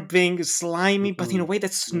disturbing, slimy, but in a way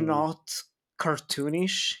that's not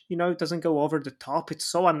cartoonish. It doesn't go over the top. It's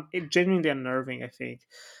so it genuinely unnerving, I think,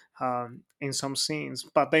 in some scenes.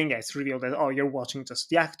 But then it's revealed that you're watching just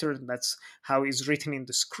the actor, and that's how it's written in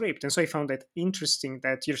the script. And so I found that interesting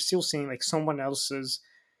that you're still seeing like someone else's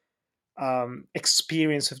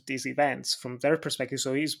experience of these events from their perspective.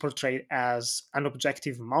 So he's portrayed as an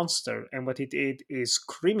objective monster, and what he did is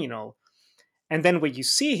criminal. And then when you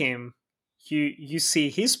see him, you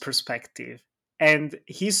see his perspective, and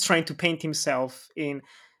he's trying to paint himself in,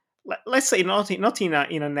 let's say, not in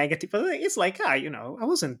a negative, but it's like, I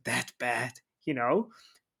wasn't that bad,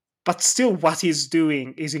 but still what he's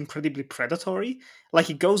doing is incredibly predatory. Like,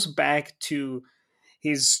 he goes back to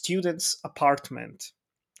his student's apartment,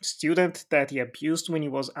 student that he abused when he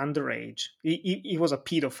was underage. He was a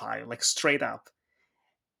pedophile, like, straight up.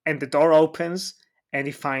 And the door opens, and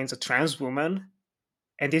he finds a trans woman,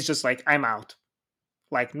 and he's just like, I'm out.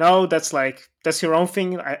 Like, no, that's your own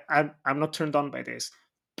thing. I'm not turned on by this.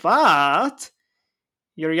 But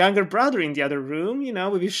your younger brother in the other room,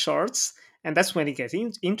 with his shorts, and that's when he gets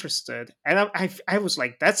interested. And I was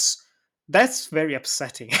like, that's very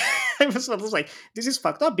upsetting. I was like, this is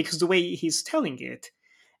fucked up, because the way he's telling it,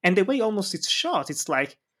 and the way almost it's shot, it's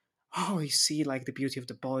like, you see like the beauty of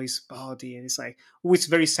the boy's body, and it's like, it's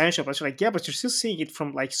very sensual, but you're like, yeah, but you're still seeing it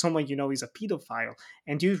from like someone is a pedophile,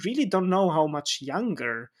 and you really don't know how much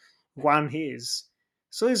younger one is.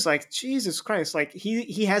 So it's like, Jesus Christ, like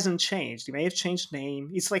he hasn't changed. He may have changed name.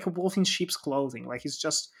 It's like a wolf in sheep's clothing. Like, he's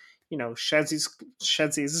just sheds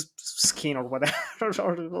his skin or whatever,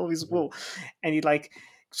 or all his wool, and he like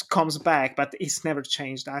comes back, but it's never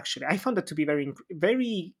changed. Actually, I found that to be very,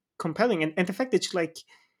 very compelling, and the fact that you like,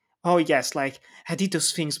 oh yes, like, I did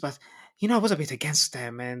those things, but I was a bit against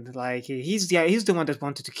them, and like he's the one that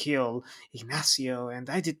wanted to kill Ignacio, and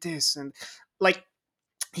I did this, and like,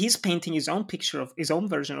 he's painting his own picture of his own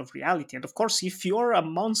version of reality. And of course, if you're a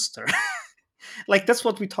monster, like, that's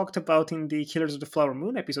what we talked about in the Killers of the Flower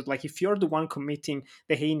Moon episode. Like, if you're the one committing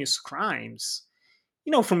the heinous crimes,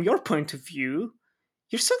 from your point of view,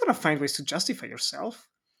 you're still gonna find ways to justify yourself.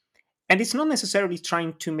 And it's not necessarily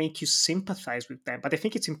trying to make you sympathize with them, but I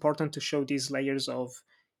think it's important to show these layers of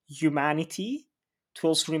humanity, to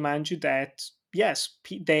also remind you that, yes,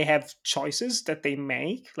 they have choices that they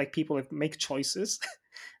make, like, people make choices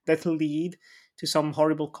that lead to some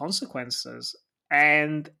horrible consequences.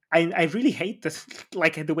 And I really hate that,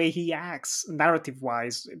 like, the way he acts,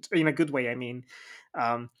 narrative-wise, in a good way, I mean,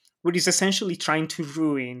 where he's essentially trying to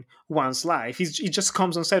ruin one's life. He just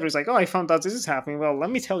comes on set where he's like, I found out this is happening. Well,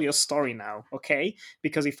 let me tell you a story now, okay?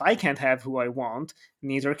 Because if I can't have who I want,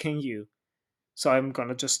 neither can you. So I'm going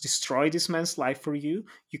to just destroy this man's life for you.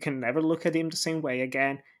 You can never look at him the same way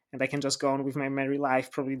again. And I can just go on with my merry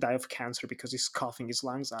life, probably die of cancer because he's coughing his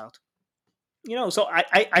lungs out. So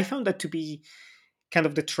I found that to be kind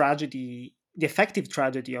of the tragedy, the effective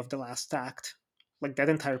tragedy of the last act. Like, that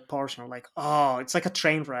entire portion, like, it's like a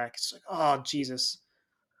train wreck. It's like, Jesus.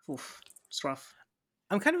 Oof, it's rough.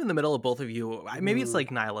 I'm kind of in the middle of both of you. Maybe it's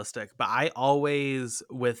like nihilistic, but I always,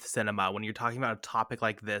 with cinema, when you're talking about a topic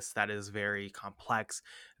like this that is very complex,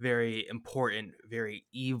 very important, very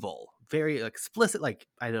evil, very explicit, like,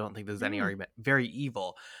 I don't think there's any argument, very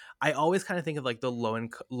evil, I always kind of think of like the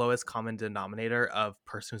lowest common denominator of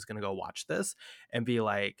person who's going to go watch this and be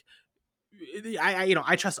like,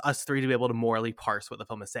 I trust us three to be able to morally parse what the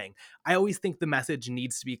film is saying. I always think the message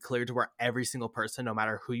needs to be clear to where every single person, no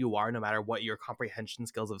matter who you are, no matter what your comprehension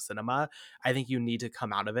skills of cinema, I think you need to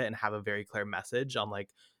come out of it and have a very clear message on, like,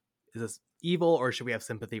 is this evil or should we have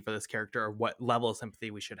sympathy for this character, or what level of sympathy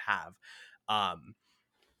we should have.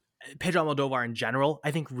 Pedro Almodóvar in general,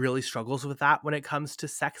 I think, really struggles with that when it comes to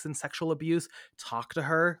sex and sexual abuse. Talk to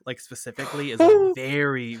Her, like, specifically, is a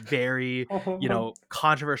very, very,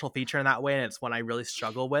 controversial feature in that way, and it's one I really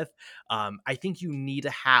struggle with. I think you need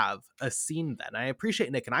to have a scene then. I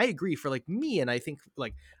appreciate Nick, and I agree for, like, me, and I think,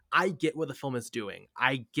 like, I get what the film is doing.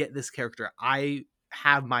 I get this character. I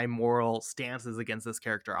have my moral stances against this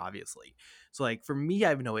character, obviously. So like for me, I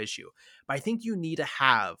have no issue. But I think you need to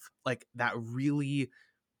have like that really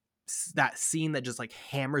that scene that just like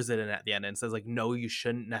hammers it in at the end and says like, no, you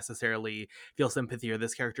shouldn't necessarily feel sympathy, or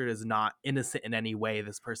this character is not innocent in any way,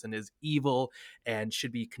 this person is evil and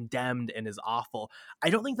should be condemned and is awful. I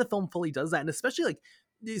don't think the film fully does that. And especially like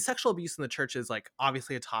the sexual abuse in the church is like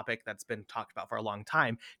obviously a topic that's been talked about for a long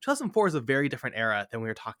time. 2004 is a very different era than we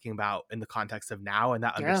were talking about in the context of now, and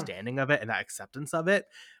that Yeah. understanding of it and that acceptance of it.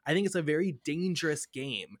 I think it's a very dangerous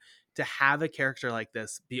game to have a character like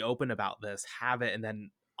this be open about this, have it, and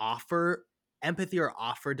then offer empathy or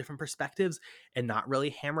offer different perspectives and not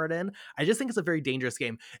really hammer it in. I just think it's a very dangerous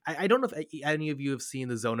game. I don't know if any of you have seen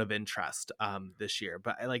The Zone of Interest this year,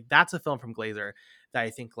 but like that's a film from Glazer that I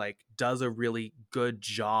think like does a really good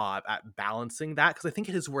job at balancing that, because I think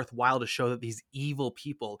it is worthwhile to show that these evil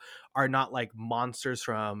people are not like monsters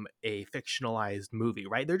from a fictionalized movie,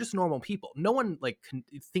 right? They're just normal people. No one like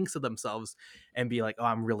thinks of themselves and be like, oh,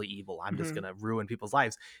 I'm really evil, I'm just gonna ruin people's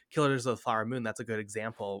lives. Killers of the Flower Moon, that's a good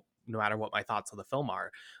example. No matter what my thoughts of the film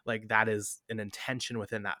are, like that is an intention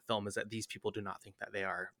within that film, is that these people do not think that they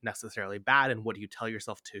are necessarily bad. And what do you tell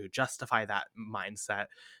yourself to justify that mindset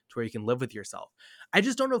to where you can live with yourself? I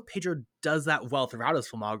just don't know if Pedro does that well throughout his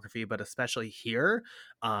filmography, but especially here.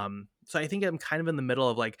 So I think I'm kind of in the middle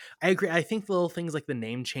of like, I agree. I think little things like the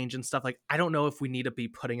name change and stuff, like I don't know if we need to be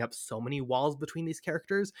putting up so many walls between these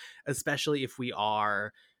characters, especially if we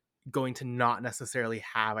are going to not necessarily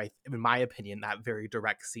have, in my opinion, that very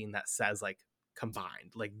direct scene that says like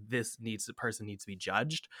combined, like the person needs to be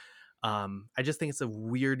judged. I just think it's a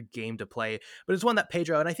weird game to play, but it's one that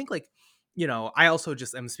Pedro, and I think like, you know, I also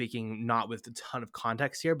just am speaking not with a ton of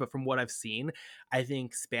context here, but from what I've seen, I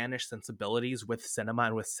think Spanish sensibilities with cinema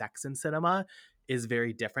and with sex in cinema is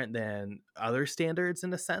very different than other standards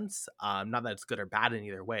in a sense. Not that it's good or bad in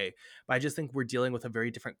either way, but I just think we're dealing with a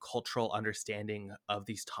very different cultural understanding of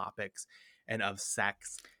these topics and of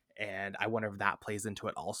sex. And I wonder if that plays into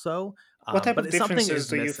it also. What type But of it's something differences is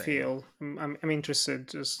do you missing. feel? I'm interested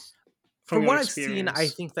just from From your what I've seen, I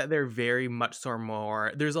experience. think that they're very much so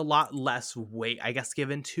more. There's a lot less weight, I guess,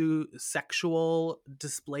 given to sexual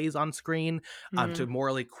displays on screen, to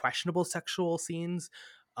morally questionable sexual scenes.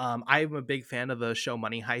 I'm a big fan of the show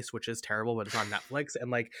Money Heist, which is terrible, but it's on Netflix. And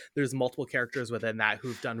like, there's multiple characters within that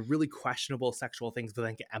who've done really questionable sexual things, but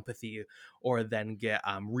then get empathy or then get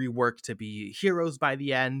reworked to be heroes by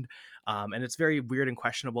the end. And it's very weird and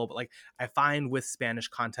questionable. But like, I find with Spanish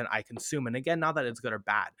content I consume, and again, not that it's good or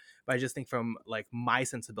bad, but I just think from like my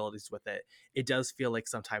sensibilities with it, it does feel like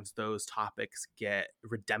sometimes those topics get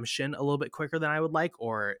redemption a little bit quicker than I would like,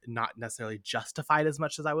 or not necessarily justified as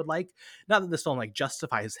much as I would like. Not that this film like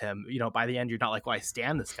justifies him, you know, by the end you're not like, well, I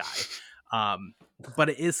stand this guy. But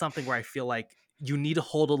it is something where I feel like you need to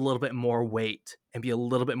hold a little bit more weight and be a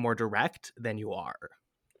little bit more direct than you are.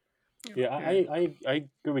 Yeah, I agree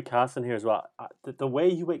with Carson here as well. The way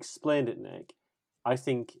you explained it, Nick, I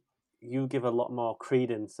think you give a lot more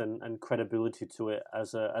credence and credibility to it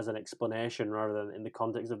as an explanation rather than in the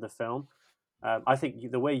context of the film. I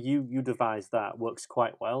think the way you devise that works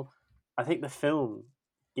quite well. I think the film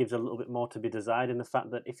gives a little bit more to be desired in the fact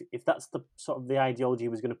that if that's the sort of the ideology he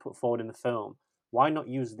was going to put forward in the film, why not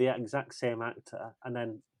use the exact same actor and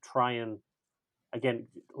then try and again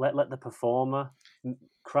let the performer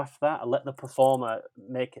craft that, and let the performer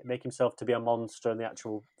make himself to be a monster in the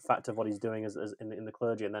actual fact of what he's doing as in the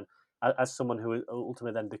clergy, and then as someone who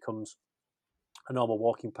ultimately then becomes a normal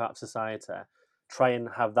walking part of society, try and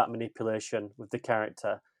have that manipulation with the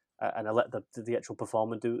character, and I let the actual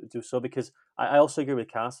performer do so. Because I also agree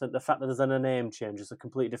with Carson, the fact that there's then a name change, is a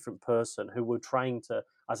completely different person who we're trying to,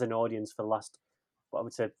 as an audience, for the last, what I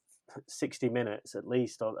would say, 60 minutes at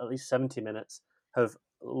least, or at least 70 minutes, have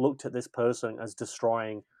looked at this person as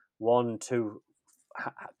destroying one, two,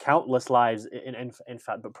 countless lives in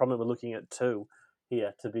fact, but probably we're looking at two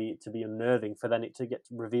here to be unnerving, for then it to get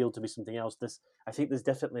revealed to be something else. This, I think there's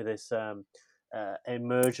definitely this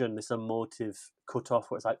immersion, this emotive cut off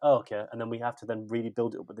where it's like, oh, okay, and then we have to then really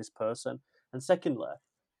build it up with this person. And secondly,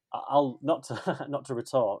 I'll not to not to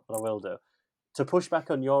retort, but I will do, to push back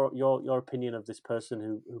on your opinion of this person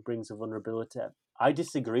who brings a vulnerability. I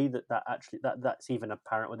disagree that actually that's even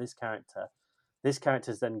apparent with this character. This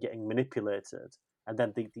character is then getting manipulated, and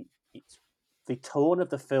then the tone of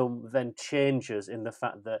the film then changes in the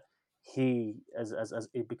fact that he, as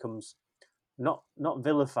it becomes not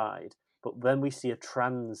vilified, but then we see a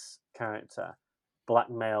trans character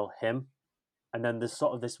blackmail him, and then there's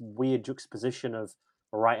sort of this weird juxtaposition of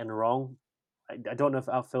right and wrong, I don't know if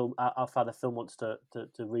how far the film wants to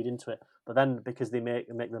read into it, but then because they make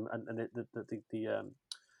them and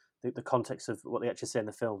the context of what they actually say in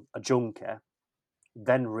the film a junkie,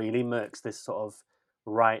 then really makes this sort of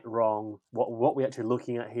right wrong what we're actually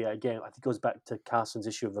looking at here. Again, I think it goes back to Carson's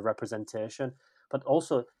issue of the representation, but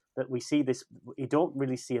also that we see this. You don't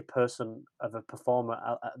really see a person of a performer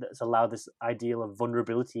that's allowed this ideal of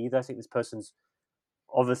vulnerability either. I think this person's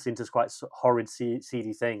obviously into quite horrid,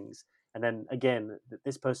 seedy things. And then again,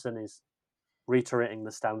 this person is reiterating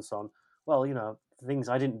the stance on, well, things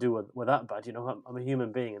I didn't do were that bad. I'm a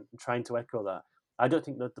human being and trying to echo that. I don't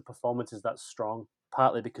think that the performance is that strong,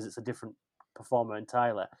 partly because it's a different performer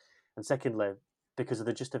entirely. And secondly, because of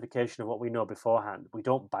the justification of what we know beforehand. We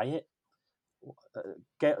don't buy it.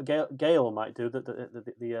 Gail might do,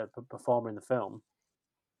 the performer in the film.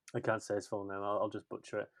 I can't say his full name. I'll just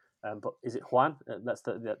butcher it. But is it Juan? That's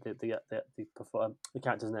the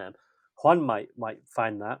character's name. Juan might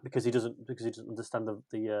find that because he doesn't understand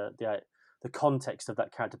the context of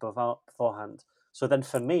that character beforehand. So then,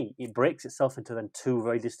 for me, it breaks itself into then two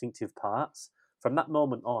very distinctive parts. From that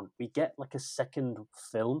moment on, we get like a second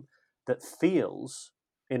film that feels,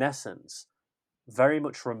 in essence, very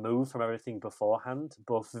much removed from everything beforehand,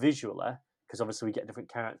 both visually, because obviously we get a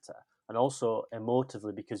different character, and also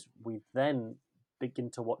emotively, because we then begin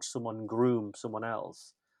to watch someone groom someone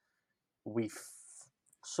else. We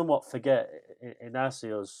somewhat forget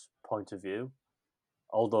Inacio's point of view,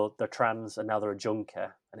 although they're trans and now they're a junkie,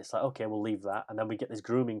 and it's like, okay, we'll leave that, and then we get this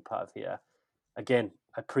grooming part of here. Again,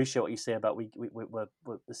 I appreciate what you say about we're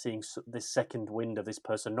seeing this second wind of this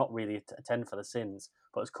person not really attend for the sins,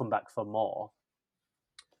 but has come back for more.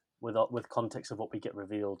 With context of what we get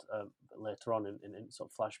revealed later on in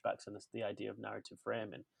sort of flashbacks and the idea of narrative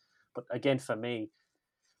framing. But again, for me,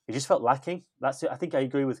 it just felt lacking. That's it. I think I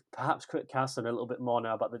agree with perhaps Carson a little bit more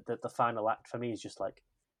now about the final act. For me is just like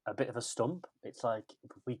a bit of a stump. It's like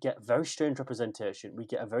we get very strange representation, we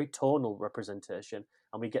get a very tonal representation,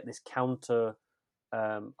 and we get this counter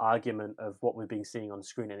argument of what we've been seeing on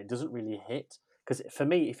screen, and it doesn't really hit. Because for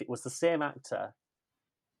me, if it was the same actor,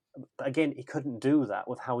 but again, he couldn't do that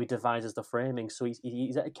with how he devises the framing. So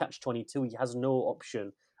he's at a catch-22. He has no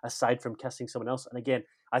option aside from casting someone else. And again,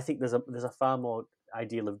 I think there's a far more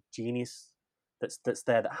ideal of genius that's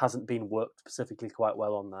there that hasn't been worked specifically quite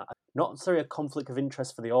well on that. Not necessarily a conflict of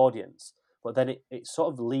interest for the audience, but then it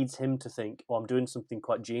sort of leads him to think, oh, I'm doing something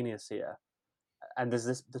quite genius here. And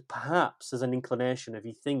perhaps there's an inclination if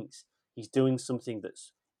he thinks he's doing something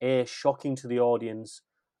that's shocking to the audience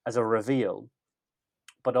as a reveal,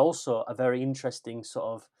 but also a very interesting sort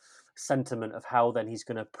of sentiment of how then he's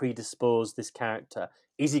going to predispose this character.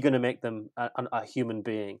 Is he going to make them a human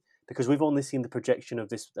being? Because we've only seen the projection of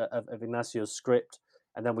this of Ignacio's script,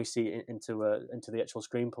 and then we see into the actual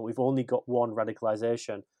screenplay. We've only got one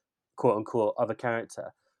radicalization, quote unquote, of a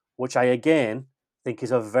character, which I again think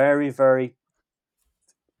is a very, very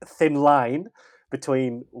thin line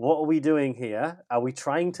between what are we doing here? Are we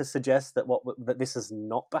trying to suggest that that this has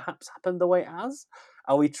not perhaps happened the way it has?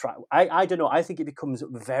 Are we trying? I don't know. I think it becomes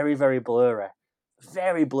very, very blurry,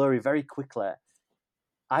 very quickly.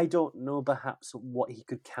 I don't know perhaps what he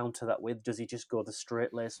could counter that with. Does he just go the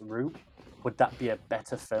straight lace route? Would that be a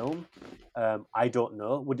better film? I don't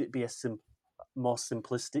know. Would it be a more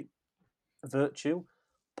simplistic virtue?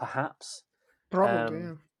 Perhaps. Probably,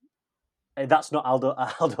 yeah. That's not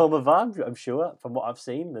Almodóvar, I'm sure. From what I've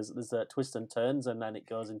seen, there's twists and turns, and then it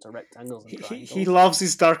goes into rectangles and triangles. He loves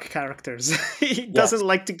his dark characters. He doesn't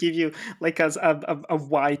like to give you like a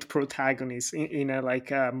white protagonist in a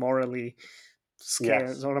like a morally scale,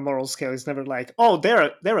 Yes. on a moral scale. It's never like, oh,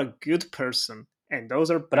 they're a good person and those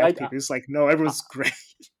are bad people. It's like, no, everyone's great.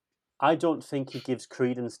 I don't think he gives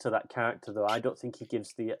credence to that character, though. I don't think he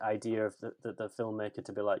gives the idea of the filmmaker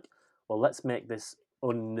to be like, well, let's make this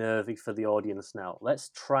unnerving for the audience now. Let's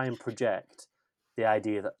try and project the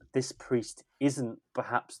idea that this priest isn't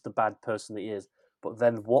perhaps the bad person that he is, but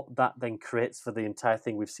then what that then creates for the entire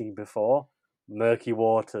thing we've seen before, murky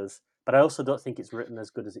waters. But I also don't think it's written as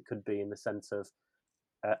good as it could be in the sense of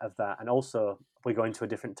that. And also, we go into a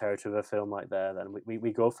different territory of a film like that. Then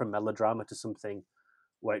we go from melodrama to something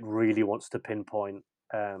where it really wants to pinpoint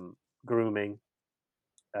grooming,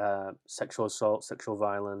 sexual assault, sexual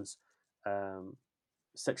violence,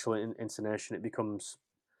 sexual insinuation. It becomes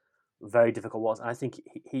very difficult. I think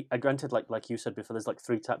he granted, like you said before, there's like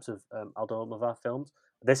three types of Almodóvar films.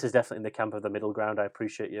 This is definitely in the camp of the middle ground. I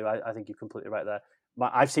appreciate you. I think you're completely right there.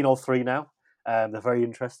 I've seen all three now. They're very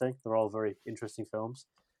interesting. They're all very interesting films.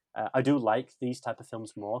 I do like these type of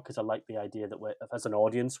films more because I like the idea that as an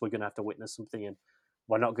audience, we're going to have to witness something and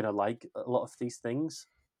we're not going to like a lot of these things.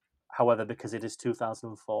 However, because it is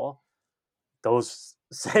 2004, those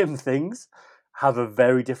same things have a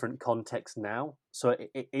very different context now. So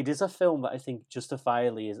it is a film that I think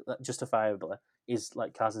justifiably is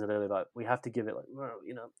like Carson said earlier, like we have to give it, like, well,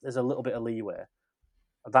 there's a little bit of leeway.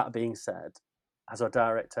 That being said, as a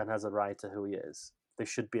director and as a writer who he is, there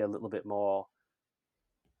should be a little bit more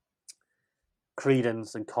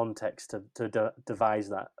credence and context to devise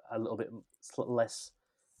that a little bit less,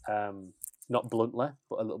 not bluntly,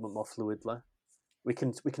 but a little bit more fluidly. We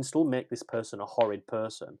can still make this person a horrid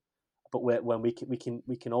person, but when we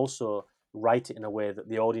can also write it in a way that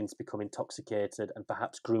the audience become intoxicated and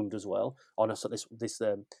perhaps groomed as well. On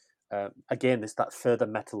again, that further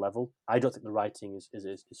meta level. I don't think the writing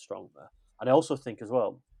is strong there, and I also think as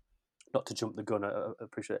well, not to jump the gun, I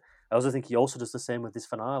appreciate it. I also think he also does the same with this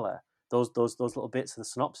finale. Those little bits of the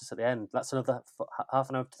synopsis at the end. That's another half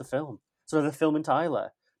an hour to the film. It's another film entirely.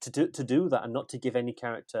 To do that and not to give any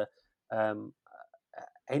character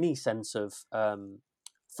any sense of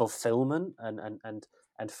fulfillment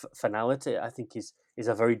and finality, I think is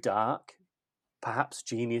a very dark, perhaps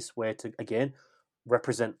genius way to again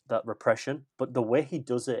represent that repression. But the way he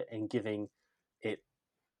does it in giving it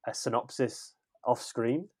a synopsis off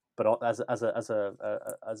screen, but as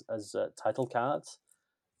title cards,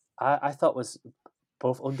 I thought was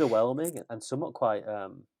both underwhelming and somewhat quite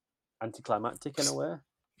anticlimactic in a way.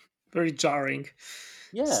 Very jarring.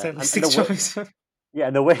 Yeah, stylistic and choice. Yeah,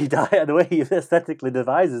 and the way he and the way he aesthetically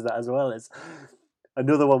devises that as well is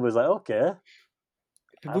another one was like, okay,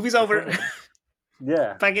 The movie's over.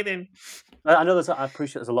 Yeah, Pack it in. I know I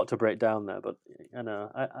appreciate there's a lot to break down there, but I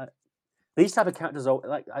know these type of characters are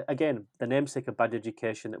like again the namesake of Bad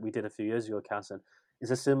Education that we did a few years ago, Carson,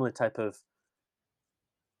 is a similar type of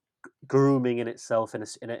grooming in itself in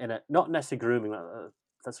a not necessarily grooming,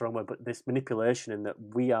 that's the wrong word, but this manipulation in that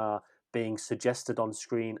we are being suggested on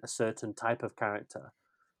screen a certain type of character,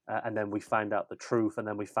 and then we find out the truth, and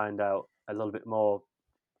then we find out a little bit more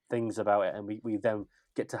things about it, and we then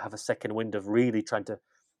get to have a second wind of really trying to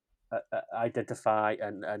identify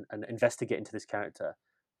and investigate into this character.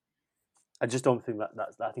 I just don't think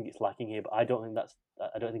that's I think it's lacking here, but I don't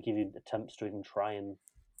think he even attempts to even try and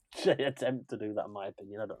attempt to do that, in my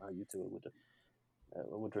opinion. I don't know how you two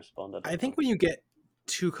would respond. I think when you get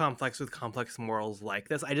too complex with complex morals like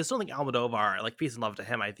this, I just don't think Almodóvar, like, peace and love to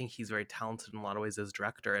him, I think he's very talented in a lot of ways as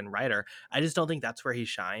director and writer. I just don't think that's where he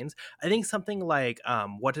shines. I think something like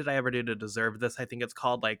What Did I Ever Do to Deserve This, I think it's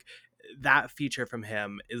called, like, that feature from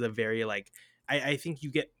him is a very, like, I think you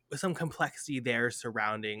get some complexity there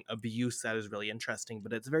surrounding abuse that is really interesting,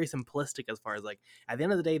 but it's very simplistic as far as, like, at the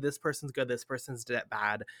end of the day, this person's good, this person's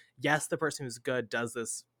bad. Yes, the person who's good does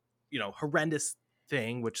this, horrendous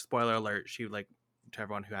thing, which, spoiler alert, she, like, to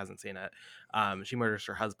everyone who hasn't seen it, she murders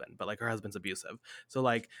her husband, but, like, her husband's abusive. So,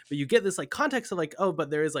 like, but you get this, like, context of, like, oh, but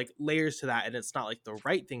there is, like, layers to that, and it's not, like, the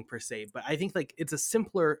right thing per se. But I think, like, it's a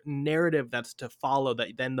simpler narrative that's to follow, that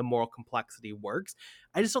then the moral complexity works.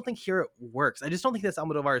 I just don't think here it works. I just don't think that's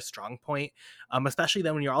Almodóvar's strong point, especially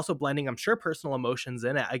then when you're also blending, I'm sure, personal emotions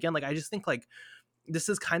in it. Again, like, I just think, like, this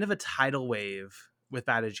is kind of a tidal wave with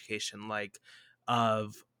Bad Education, like,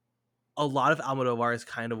 of a lot of Almodóvar's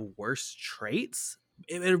kind of worst traits.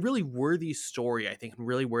 A really worthy story, I think, and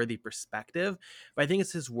really worthy perspective. But I think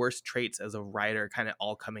it's his worst traits as a writer kind of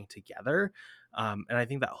all coming together. And I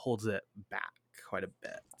think that holds it back quite a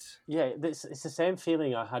bit. Yeah, it's the same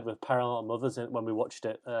feeling I had with Parallel Mothers when we watched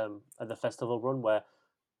it at the festival run, where,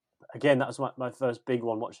 again, that was my first big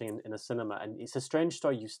one watching in a cinema. And it's a strange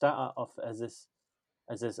story. You start off as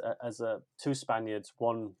two Spaniards,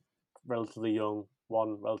 one relatively young,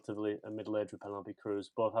 one relatively middle-aged with Penelope Cruz,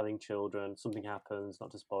 both having children. Something happens, not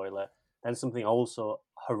to spoil it. Then something also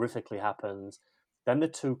horrifically happens. Then the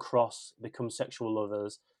two cross, become sexual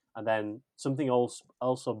lovers, and then something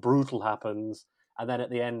also brutal happens. And then at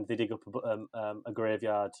the end, they dig up a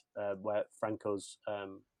graveyard where Franco's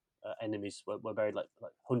enemies were buried, like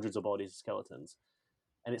hundreds of bodies, skeletons.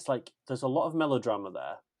 And it's like there's a lot of melodrama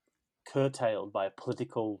there, curtailed by a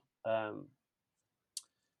political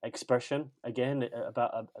expression, again,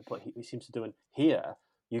 about what he seems to do. And here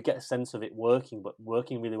you get a sense of it working, but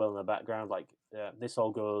working really well in the background. Like this all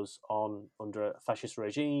goes on under a fascist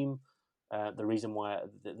regime. The reason why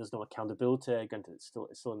there's no accountability, again, it's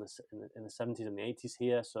still in the 70s and the 80s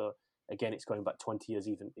here. So again, it's going back 20 years,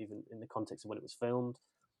 even in the context of when it was filmed.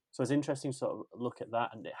 So it's interesting to sort of look at that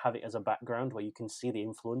and have it as a background where you can see the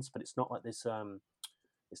influence, but it's not like this.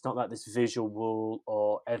 It's not like this visual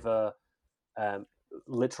or ever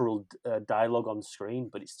literal dialogue on screen,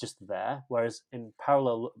 but it's just there. Whereas in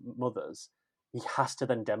Parallel Mothers, he has to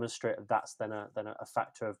then demonstrate that's then a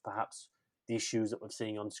factor of perhaps the issues that we're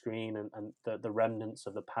seeing on screen and the remnants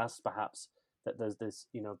of the past, perhaps, that there's this,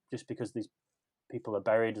 just because these people are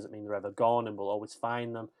buried doesn't mean they're ever gone, and we'll always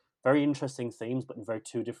find them. Very interesting themes, but in very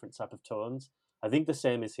two different type of tones. I think the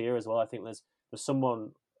same is here as well. I think there's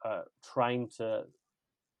someone trying to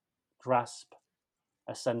grasp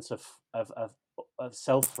a sense of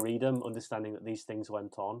self-freedom, understanding that these things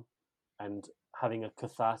went on, and having a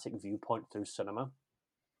cathartic viewpoint through cinema,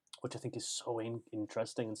 which I think is so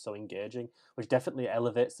interesting and so engaging, which definitely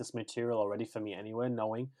elevates this material already for me anyway,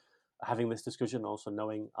 having this discussion, also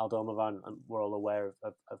knowing Almodóvar, and we're all aware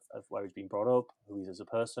of where he's been brought up, who he is as a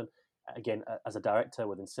person. Again, as a director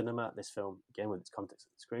within cinema, this film, again, with its context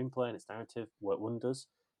of the screenplay and its narrative, worked wonders.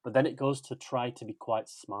 But then it goes to try to be quite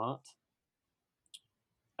smart.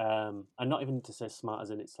 And not even to say smart as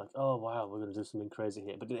in it's like, oh, wow, we're going to do something crazy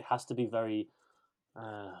here. But it has to be very,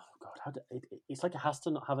 it's like it has to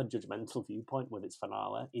not have a judgmental viewpoint with its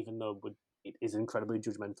finale, even though it is an incredibly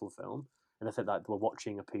judgmental film. And I think that we're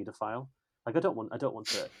watching a paedophile. Like, I don't want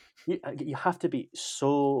to. You have to be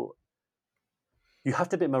so. You have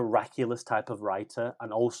to be a miraculous type of writer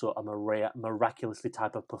and also a miraculously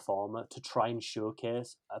type of performer to try and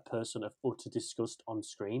showcase a person of utter disgust on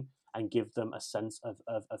screen and give them a sense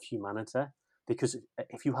of humanity. Because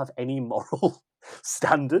if you have any moral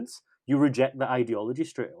standards, you reject the ideology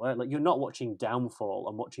straight away. Like, you're not watching Downfall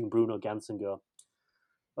and watching Bruno Ganz and go,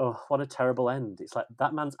 oh, what a terrible end. It's like,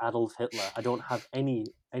 that man's Adolf Hitler. I don't have any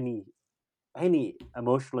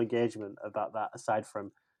emotional engagement about that aside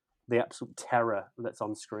from the absolute terror that's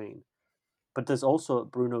on screen. But there's also,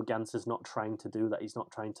 Bruno Ganz is not trying to do that. He's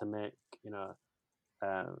not trying to make,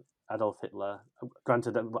 Adolf Hitler.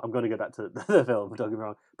 Granted, I'm going to go back to the film, don't get me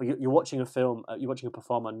wrong. But you're watching a film, you're watching a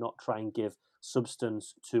performer not try and give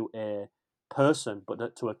substance to a person,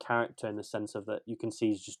 but to a character, in the sense of that you can see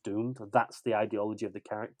he's just doomed. That's the ideology of the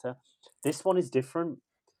character. This one is different.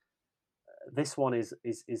 This one is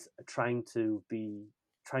trying to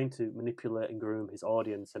manipulate and groom his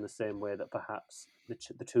audience in the same way that perhaps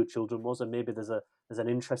the two children was, and maybe there's an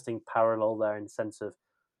interesting parallel there in the sense of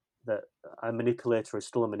that a manipulator is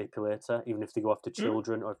still a manipulator, even if they go after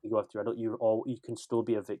children or if they go after adult. You can still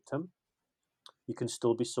be a victim. You can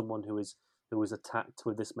still be someone who is attacked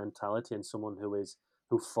with this mentality, and someone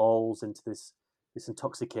who falls into this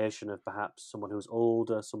intoxication of perhaps someone who's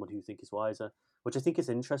older, someone who you think is wiser, which I think is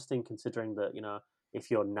interesting, considering that,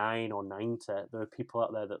 if you're 9 or 90, there are people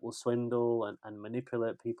out there that will swindle and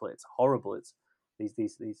manipulate people. It's horrible. It's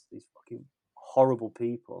these fucking horrible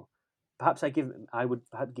people. Perhaps I would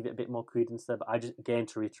perhaps give it a bit more credence there, but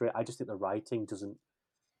to reiterate, I just think the writing doesn't.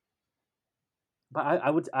 But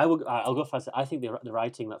I'll go fast. I think the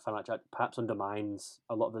writing that Fan perhaps undermines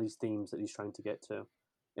a lot of these themes that he's trying to get to.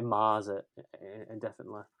 It mars it, and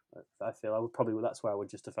definitely, I feel that's where I would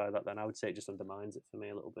justify that. Then I would say it just undermines it for me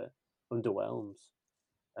a little bit, underwhelms.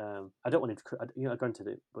 I don't want him to, granted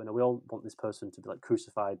it, but we all want this person to be like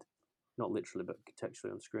crucified, not literally, but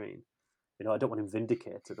contextually on screen. I don't want him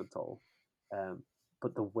vindicated at all.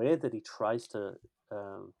 But the way that he tries to,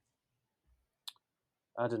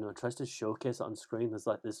 tries to showcase it on screen, there's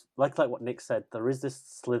like this, like what Nick said, there is this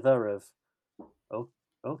slither of, oh,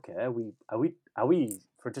 okay, are we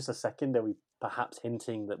for just a second, are we perhaps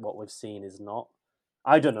hinting that what we've seen is not?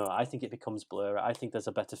 I don't know. I think it becomes blurry. I think there's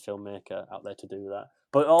a better filmmaker out there to do that.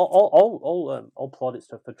 But all plaudits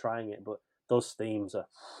for trying it. But those themes are.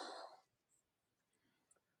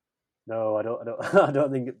 No, I don't. I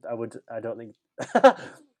don't think I would. I don't think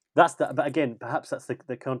that's that. But again, perhaps that's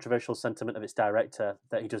the controversial sentiment of its director,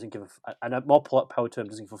 that he doesn't give and more power to him,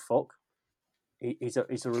 doesn't give a fuck. He's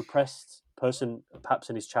a repressed person, perhaps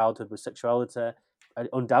in his childhood with sexuality,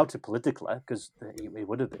 undoubted politically, because he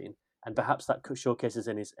would have been, and perhaps that showcases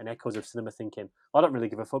in echoes of cinema thinking, I don't really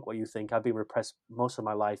give a fuck what you think. I've been repressed most of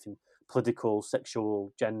my life in political,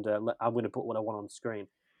 sexual, gender. I'm going to put what I want on screen.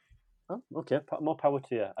 Oh, okay, more power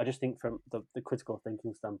to you. I just think from the critical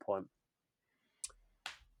thinking standpoint,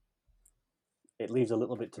 it leaves a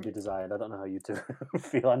little bit to be desired. I don't know how you two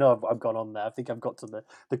feel. I know I've gone on there. I think I've got to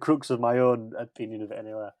the crux of my own opinion of it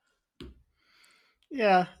anyway.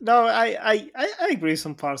 Yeah, no, I agree with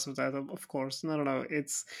some parts of that, of course. No,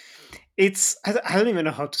 it's I don't even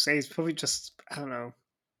know how to say it. It's probably just, I don't know.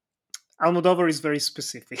 Almodóvar is very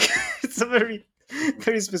specific. It's a very,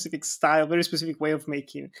 very specific style, very specific way of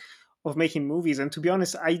making movies. And to be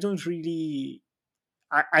honest, I don't really.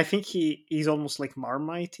 I think he's almost like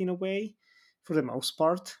Marmite in a way, for the most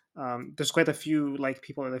part. There's quite a few like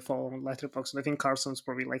people that I follow on Letterboxd, and I think Carson's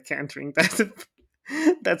probably like entering that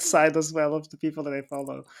that side as well of the people that I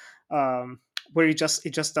follow. where it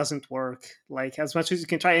just doesn't work, like, as much as you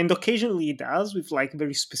can try, and occasionally it does with like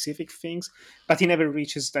very specific things, but he never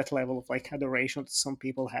reaches that level of like adoration that some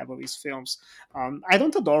people have of his films. I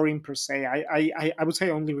don't adore him per se. I would say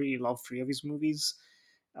I only really love three of his movies.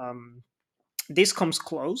 um this comes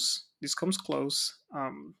close.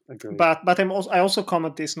 Agreed. But I also come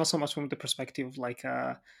at this not so much from the perspective of like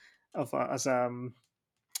of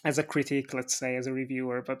as a critic, let's say, as a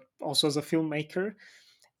reviewer, but also as a filmmaker.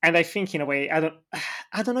 And I think in a way, I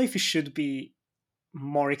don't know if it should be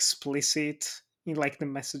more explicit in like the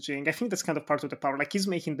messaging. I think that's kind of part of the power. Like, he's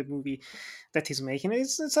making the movie that he's making.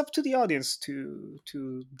 It's up to the audience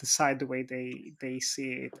to decide the way they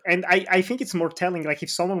see it. And I think it's more telling. Like, if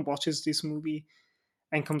someone watches this movie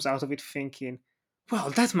and comes out of it thinking, well,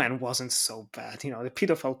 that man wasn't so bad. The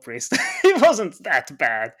pedophile priest, he wasn't that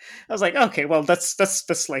bad. I was like, okay, well, that's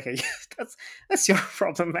like a that's your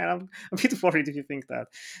problem, man. I'm a bit worried if you think that.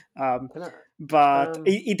 Can I, But um,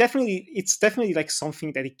 it's definitely like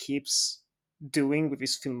something that he keeps doing with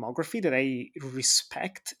his filmography that I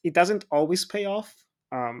respect. It doesn't always pay off.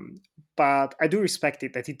 But I do respect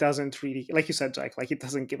it that he doesn't really, like you said, Jack, like, he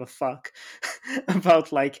doesn't give a fuck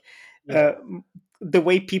about like uh, yeah, the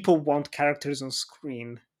way people want characters on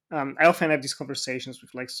screen. I often have these conversations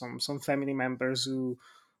with like some family members who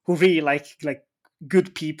really like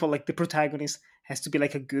good people. Like, the protagonist has to be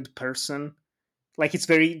like a good person. Like, it's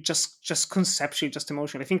very just conceptually, just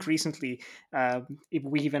emotional. I think recently,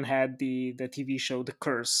 we even had the TV show The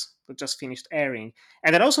Curse that just finished airing,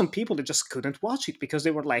 and there are some people that just couldn't watch it because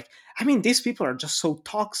they were like, I mean, these people are just so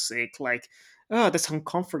toxic. Like, oh, that's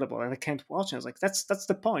uncomfortable, and I can't watch it. I was like, that's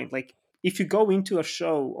the point. Like, if you go into a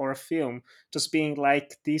show or a film just being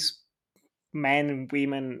like, these men and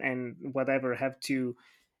women and whatever have to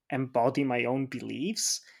embody my own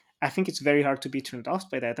beliefs, I think it's very hard to be turned off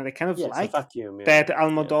by that. And I kind of yeah, it's a like vacuum. Yeah, that yeah,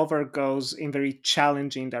 Almodovar goes in very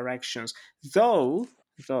challenging directions. Though,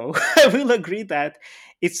 I will agree that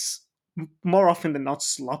it's more often than not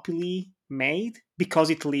sloppily made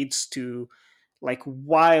because it leads to like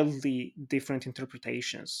wildly different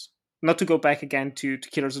interpretations. Not to go back again to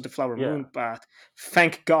Killers of the Flower yeah, Moon, but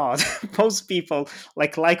thank God, most people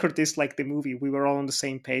like or dislike the movie. We were all on the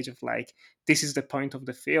same page of like, this is the point of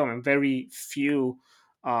the film, and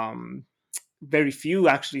um, very few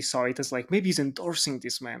actually saw it as like, maybe he's endorsing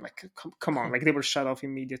this man. Like, come on, like, they were shut off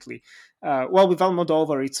immediately. Well, with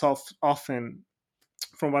Almodovar, it's often,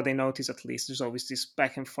 from what I notice at least, there's always this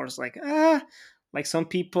back and forth, like some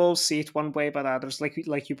people see it one way, but others,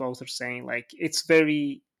 like you both are saying, like, it's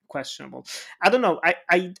very questionable. I don't know.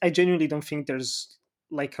 I genuinely don't think there's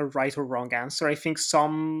like a right or wrong answer. I think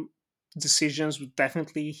some decisions would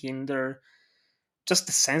definitely hinder just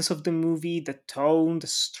the sense of the movie, the tone, the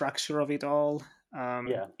structure of it all.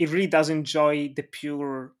 yeah, It really does enjoy the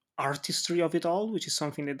pure artistry of it all, which is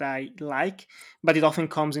something that I like, but it often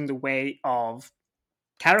comes in the way of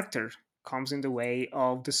character, comes in the way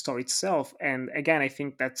of the story itself. And again, I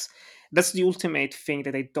think that's the ultimate thing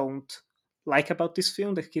that I don't like about this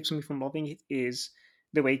film that keeps me from loving it, is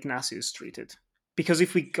the way Ignacio is treated. Because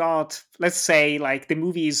if we got, let's say, like, the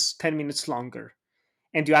movie is 10 minutes longer,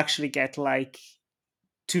 and you actually get like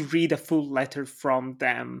to read a full letter from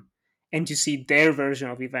them and you see their version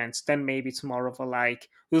of events, then maybe it's more of a like,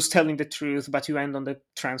 who's telling the truth, but you end on the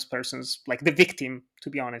trans person's, like, the victim, to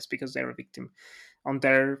be honest, because they're a victim, on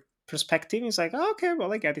their perspective. It's like, oh, okay,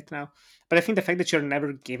 well, I get it now. But I think the fact that you're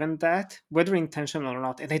never given that, whether intentional or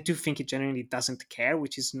not, and I do think it genuinely doesn't care,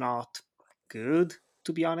 which is not good,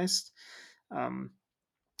 to be honest. Um,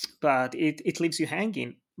 but it leaves you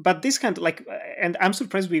hanging. But this kind of like, and I'm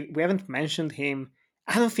surprised we haven't mentioned him.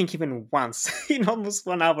 I don't think even once in almost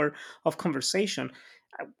 1 hour of conversation.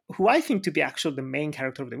 Who I think to be actually the main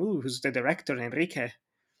character of the movie, who's the director, Enrique.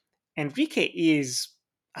 Enrique is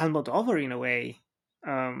Almodovar in a way.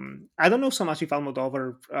 I don't know so much if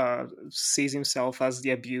Almodovar sees himself as the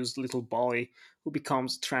abused little boy who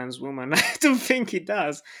becomes a trans woman. I don't think he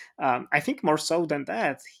does. I think more so than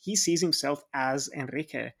that, he sees himself as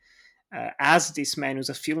Enrique, as this man who's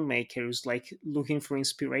a filmmaker who's like looking for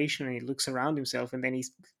inspiration, and he looks around himself, and then he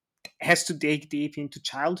has to dig deep into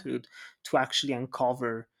childhood to actually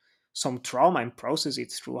uncover some trauma and process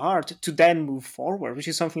it through art to then move forward, which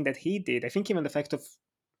is something that he did. I think even the fact of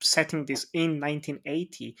setting this in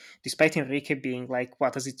 1980, despite Enrique being like,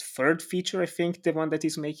 what is it, third feature, I think, the one that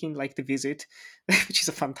he's making, like The Visit, which is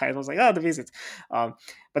a fun title. I was like, oh, The Visit. But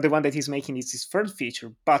the one that he's making is his third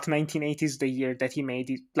feature. But 1980 is the year that he made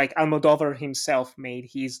it, like Almodovar himself made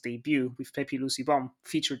his debut with Pepe Lucy Bomb,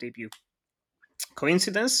 feature debut.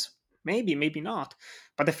 Coincidence? Maybe, maybe not.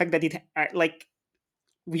 But the fact that it, like,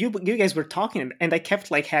 you guys were talking, and I kept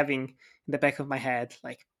like having in the back of my head,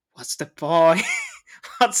 like, what's the point?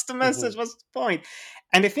 What's the message? What's the point?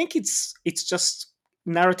 And I think it's just,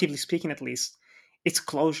 narratively speaking, at least, it's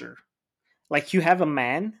closure. Like, you have a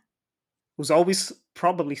man who's always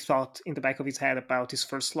probably thought in the back of his head about his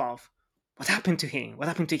first love. What happened to him? What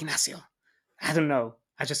happened to Ignacio? I don't know.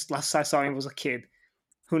 I just, last I saw him was a kid.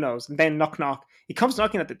 Who knows? And then knock knock. He comes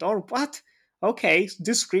knocking at the door. What? Okay,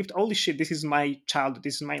 this script. Holy shit! This is my childhood.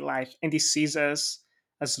 This is my life. And he sees us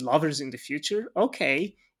as lovers in the future.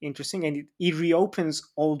 Okay, interesting. And it reopens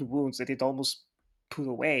old wounds that it almost put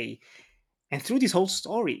away. And through this whole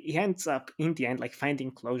story, he ends up in the end like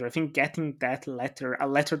finding closure. I think getting that letter, a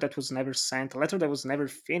letter that was never sent, a letter that was never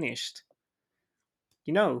finished.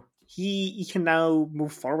 You know, he can now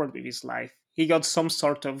move forward with his life. He got some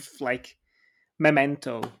sort of like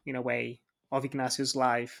memento in a way of Ignacio's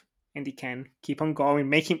life, and he can keep on going,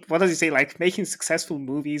 making, what does he say, like making successful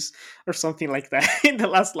movies or something like that in the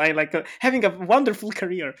last line, like having a wonderful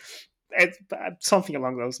career, something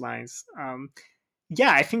along those lines.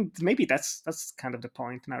 Yeah, I think maybe that's kind of the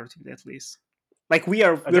point, narratively at least. Like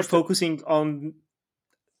we're focusing on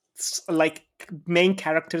like main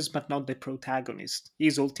characters, but not the protagonist.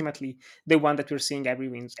 He's ultimately the one that we're seeing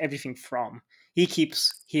everything from. He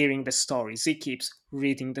keeps hearing the stories. He keeps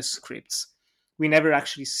reading the scripts. We never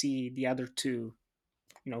actually see the other two,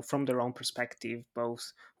 from their own perspective.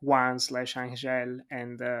 Both Juan / Angel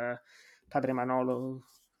and Padre Manolo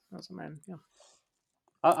as a man. Yeah.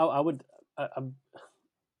 I would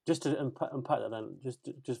just to unpack that then,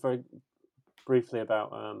 just very briefly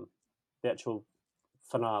about the actual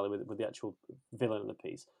finale with the actual villain of the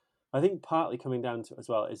piece. I think partly coming down to it as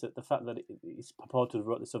well is that the fact that he's purported to have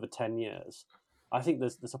wrote this over 10 years. I think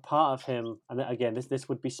there's a part of him, and again, this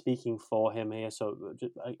would be speaking for him here. So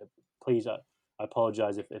please, I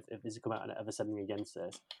apologise if this has come out and ever said anything against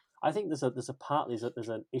this. I think there's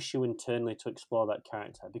an issue internally to explore that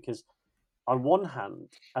character, because on one hand,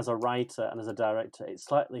 as a writer and as a director, it's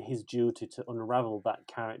slightly his duty to unravel that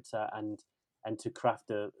character and to craft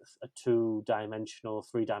a 2-dimensional,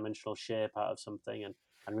 3-dimensional shape out of something,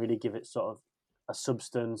 and really give it sort of a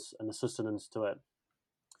substance and a sustenance to it.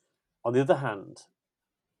 On the other hand,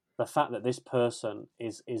 the fact that this person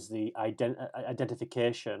is the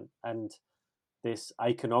identification and this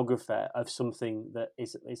iconography of something that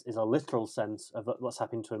is a literal sense of what's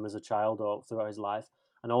happened to him as a child or throughout his life,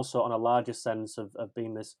 and also on a larger sense of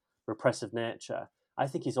being this repressive nature, I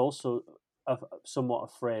think he's also somewhat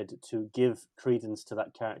afraid to give credence to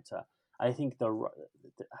that character. I think the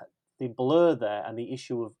blur there and the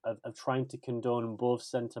issue of trying to condone both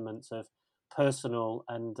sentiments of personal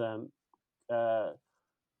and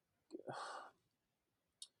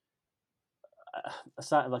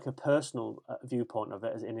like a personal viewpoint of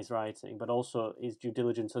it in his writing, but also his due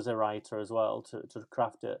diligence as a writer as well to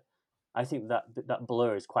craft it. I think that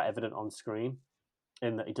blur is quite evident on screen,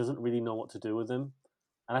 in that he doesn't really know what to do with him.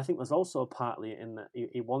 And I think there's also partly in that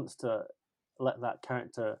he wants to let that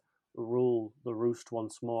character rule the roost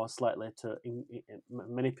once more, slightly to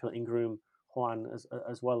manipulate and groom Juan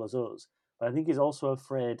as well as us. But I think he's also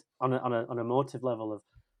afraid on an emotive level of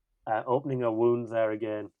opening a wound there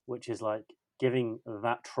again, which is like giving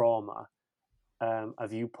that trauma a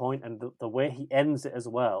viewpoint, and the way he ends it as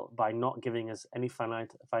well, by not giving us any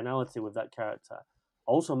finality with that character,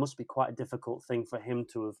 also must be quite a difficult thing for him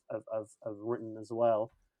to have written as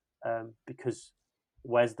well, because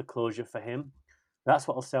where's the closure for him? That's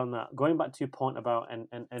what I'll say on that. Going back to your point about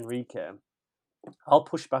Enrique, I'll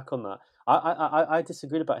push back on that. I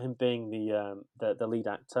disagreed about him being the lead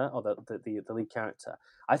actor or the lead character.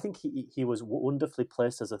 I think he was wonderfully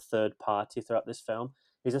placed as a third party throughout this film.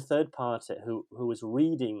 He's a third party who was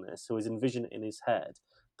reading this, who was envisioning it in his head,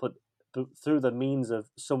 but through the means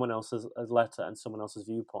of someone else's letter and someone else's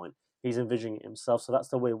viewpoint, he's envisioning it himself. So that's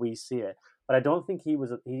the way we see it. But I don't think he's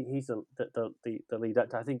the lead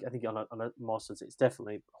actor. I think on a more sense, it's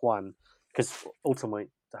definitely Juan, because ultimately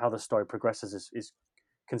how the story progresses is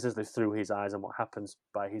consistently through his eyes and what happens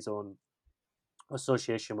by his own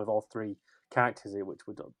association with all three characters here,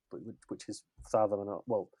 which is father and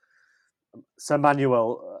Sir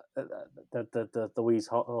Manuel, the Louise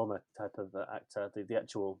Homer type of actor, the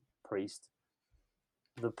actual priest,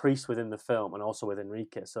 the priest within the film, and also with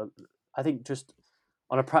Enrique. So I think just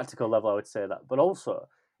on a practical level, I would say that. But also,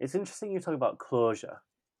 it's interesting you talk about closure,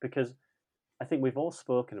 because I think we've all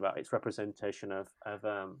spoken about its representation of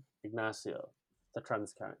Ignacio, the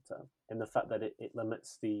trans character, in the fact that it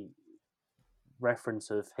limits the reference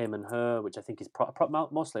of him and her, which I think is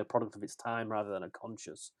mostly a product of its time rather than a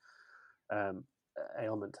conscious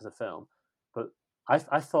ailment to the film. But I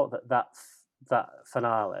thought that that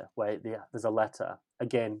finale where there's a letter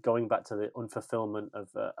again going back to the unfulfillment of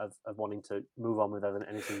wanting to move on with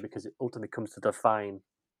anything, because it ultimately comes to define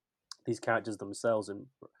these characters themselves, and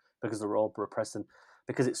because they're all repressed, and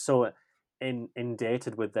because it's so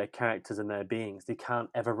inundated with their characters and their beings, they can't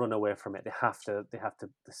ever run away from it. They have to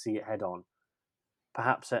see it head on.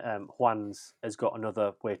 Perhaps Juan's has got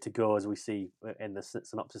another way to go, as we see in the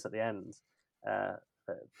synopsis at the end.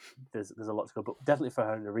 There's a lot to go, but definitely for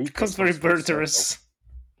her and Enrique, Because very murderous.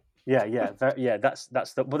 Yeah. That's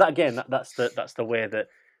the. But that's the way that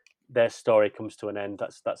their story comes to an end.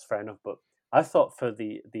 That's fair enough. But I thought for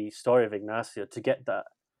the story of Ignacio, to get that,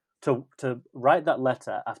 to write that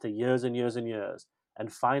letter after years and years and years,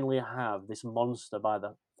 and finally have this monster by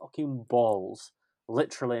the fucking balls,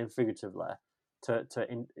 literally and figuratively, to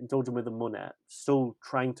indulge them with the money, still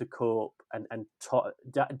trying to cope and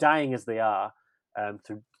dying as they are,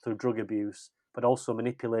 through drug abuse, but also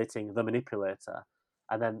manipulating the manipulator,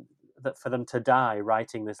 and then for them to die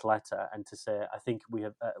writing this letter and to say, I think we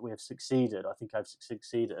have succeeded. I think I've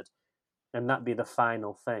succeeded, and that be the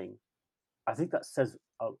final thing. I think that says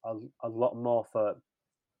a lot more for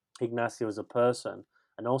Ignacio as a person,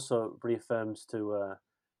 and also reaffirms to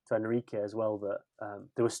Enrique as well that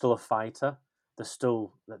they were still a fighter. They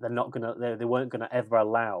weren't gonna ever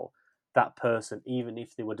allow that person, even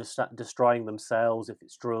if they were destroying themselves, if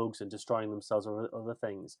it's drugs, and destroying themselves or other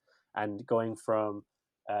things, and going from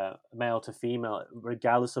male to female,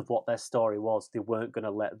 regardless of what their story was, they weren't going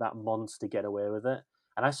to let that monster get away with it.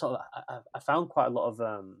 And I found quite a lot of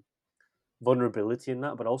vulnerability in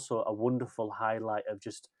that, but also a wonderful highlight of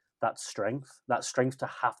just that strength to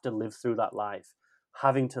have to live through that life,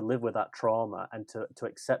 having to live with that trauma, and to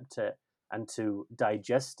accept it and to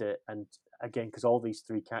digest it. And again, because all these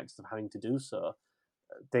three characters are having to do so,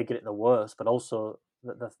 they get it the worst, but also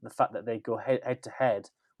the fact that they go head to head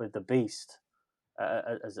with the beast,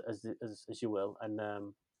 as you will,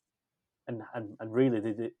 and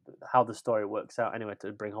really how the story works out anyway,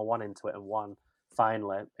 to bring Juan into it, and Juan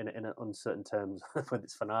finally, in uncertain terms with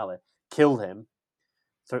its finale, kill him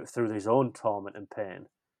through his own torment and pain,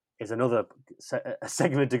 is another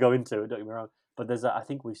segment to go into. Don't get me wrong, but I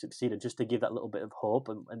think we succeeded, just to give that little bit of hope,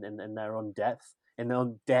 and in their own depth, in their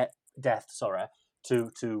own death. Sorry,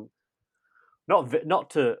 to not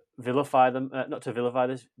to vilify them, not to vilify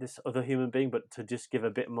this other human being, but to just give a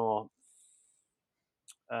bit more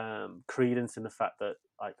credence in the fact that,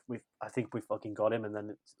 like, I think we fucking got him, and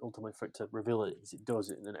then it's ultimately for it to reveal it as it does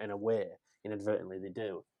in a way, inadvertently they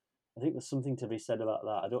do. I think there's something to be said about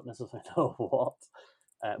that. I don't necessarily know what,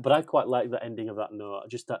 but I quite like the ending of that note.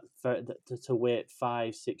 Just that to wait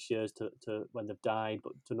 5-6 years to when they've died,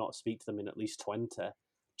 but to not speak to them in at least 20,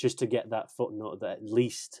 just to get that footnote that at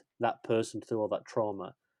least that person, through all that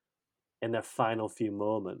trauma, in their final few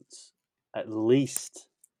moments, at least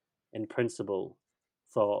in principle,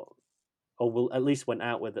 thought, or will at least went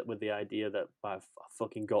out with it, with the idea that I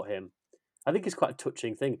fucking got him. I think it's quite a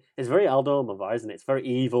touching thing. It's very Almodóvar, isn't it? It's very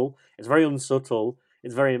evil. It's very unsubtle.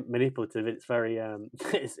 It's very manipulative. It's very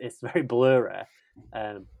it's very blurry.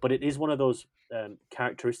 But it is one of those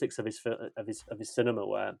characteristics of his cinema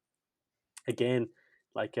where, again,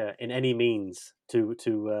 like in any means to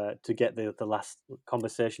get the last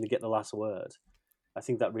conversation, to get the last word. I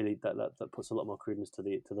think that really that puts a lot more credence to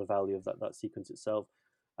the value of that sequence itself.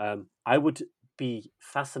 I would be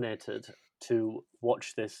fascinated to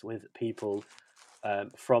watch this with people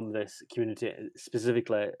from this community,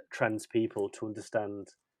 specifically trans people, to understand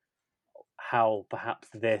how perhaps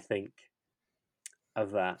they think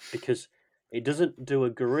of that, because it doesn't do a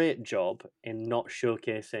great job in not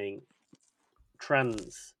showcasing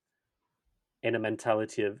trans in a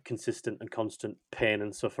mentality of consistent and constant pain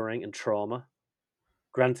and suffering and trauma.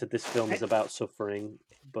 Granted, this film is about suffering,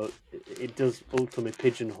 but it does ultimately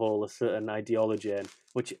pigeonhole a certain ideology,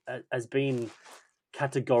 which has been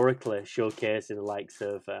categorically showcased in the likes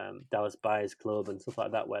of Dallas Buyers Club and stuff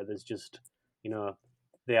like that, where there's just,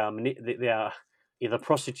 they are either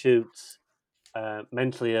prostitutes,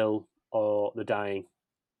 mentally ill, or they're dying.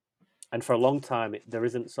 And for a long time, there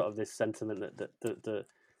isn't sort of this sentiment that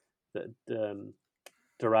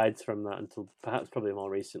derides from that, until perhaps probably more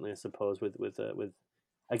recently, I suppose, with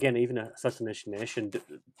again, even Assassination Nation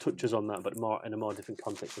touches on that, but more in a more different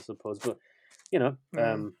context, I suppose. But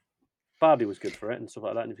Barbie was good for it and stuff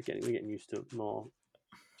like that, and we're getting used to more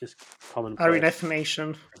just commonplace Ari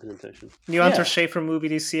Definition representation. New Hunter Schafer movie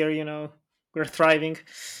this year. We're thriving.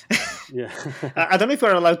 Yeah. I don't know if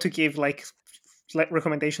we're allowed to give like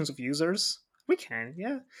recommendations of users. We can,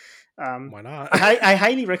 yeah. Why not? I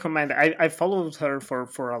highly recommend. I followed her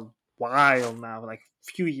for a while now, like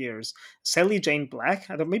a few years. Sally Jane Black,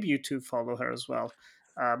 I don't, maybe you two follow her as well,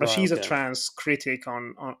 but Right, she's a okay. trans critic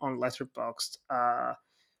on Letterboxd.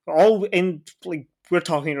 All in, like, we're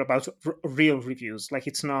talking about real reviews. Like,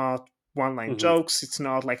 it's not one line jokes. It's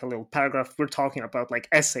not like a little paragraph. We're talking about like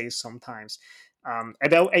essays sometimes.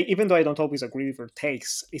 Even though I don't always agree with her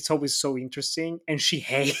takes, it's always so interesting. And she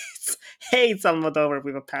hates Almodóvar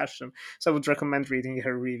with a passion. So I would recommend reading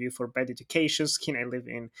her review for Bad Education, Skin I Live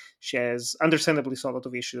In. She has understandably a lot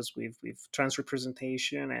of issues with trans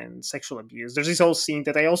representation and sexual abuse. There's this whole scene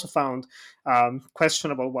that I also found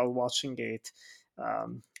questionable while watching it.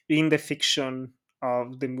 In the fiction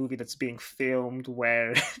of the movie that's being filmed,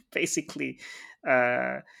 where basically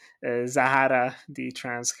Zahara, the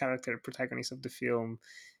trans character protagonist of the film,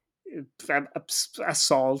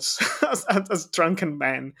 assaults a drunken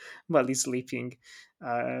man while he's sleeping,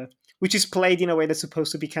 which is played in a way that's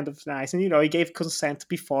supposed to be kind of nice. And, he gave consent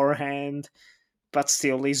beforehand, but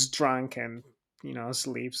still he's drunk and,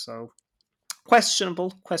 asleep. So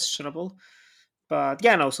questionable. But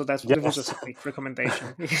yeah, no. So that was just a quick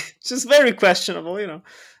recommendation. Just very questionable.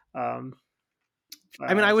 Um,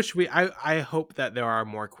 I mean, but I hope that there are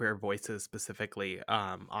more queer voices specifically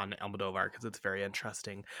on Almodovar, because it's very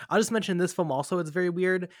interesting. I'll just mention this film also. It's very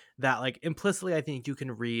weird that, like, implicitly, I think you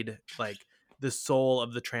can read like the soul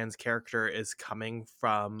of the trans character is coming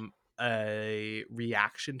from a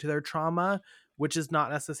reaction to their trauma, which is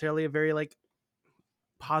not necessarily a very like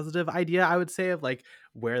positive idea, I would say, of like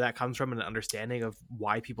where that comes from and an understanding of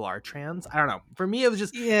why people are trans. I don't know. For me, it was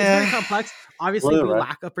just, it's very complex. Obviously, we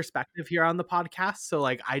lack a perspective here on the podcast. So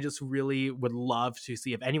like, I just really would love to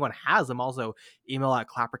see if anyone has them. Also, email at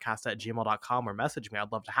clappercast@gmail.com or message me.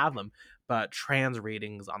 I'd love to have them. But trans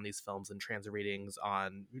ratings on these films and trans ratings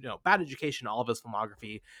on, Bad Education, all of his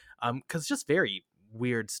filmography, because just very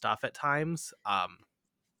weird stuff at times.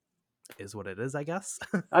 Is what it is, I guess.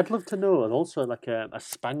 I'd love to know, and also like a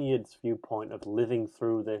Spaniard's viewpoint of living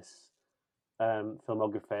through this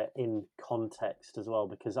filmography in context as well,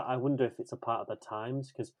 because I wonder if it's a part of the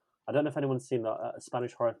times. Because I don't know if anyone's seen a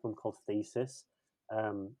Spanish horror film called Thesis,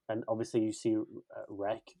 and obviously you see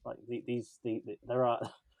Rec. Like there are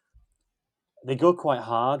they go quite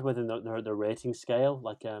hard within the rating scale.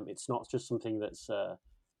 Like it's not just something that's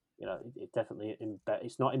it definitely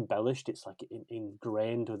it's not embellished. It's like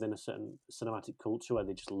ingrained within a certain cinematic culture where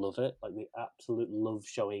they just love it. Like they absolutely love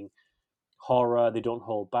showing horror. They don't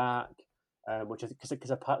hold back, which I think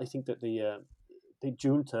because I partly think that the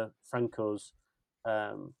junta Franco's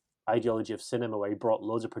ideology of cinema, where he brought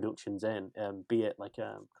loads of productions in, be it like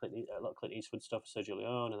a lot of Clint Eastwood stuff, Sergio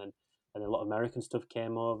Leone, and a lot of American stuff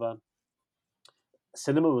came over.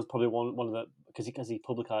 Cinema was probably one of the because he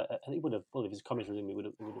publicized. I think he would have, well, if his comments were in, he would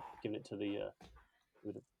have given it to the.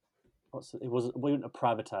 It wasn't. We wouldn't have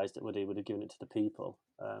privatized it, would he? Would have given it to the people.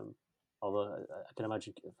 Although I can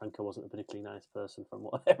imagine Franco wasn't a particularly nice person from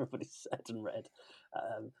what everybody said and read.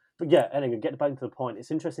 But yeah, anyway, get back to the point.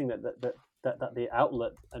 It's interesting that the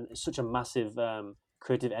outlet, and it's such a massive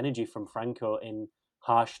creative energy from Franco in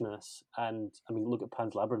harshness, and I mean, look at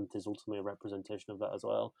Pan's Labyrinth is ultimately a representation of that as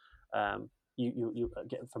well. You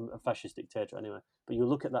get from a fascist dictator anyway, but you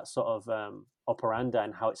look at that sort of operandi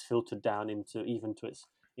and how it's filtered down into even to its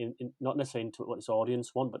not necessarily into what its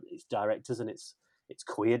audience want, but its directors and its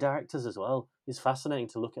queer directors as well. It's fascinating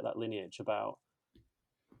to look at that lineage about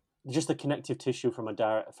just the connective tissue from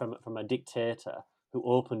a dictator who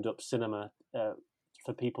opened up cinema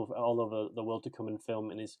for people all over the world to come and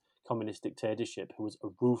film in his communist dictatorship, who was a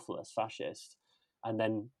ruthless fascist, and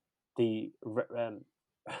then the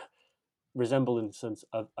resemblance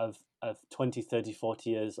of 20, 30, 40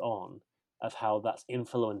 years on of how that's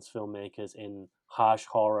influenced filmmakers in harsh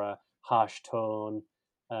horror, harsh tone.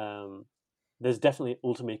 There's definitely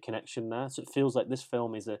ultimately a connection there. So it feels like this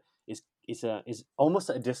film is almost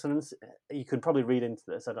at a dissonance. You could probably read into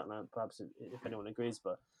this. I don't know, perhaps if anyone agrees,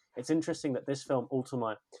 but it's interesting that this film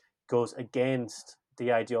ultimately goes against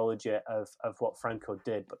the ideology of what Franco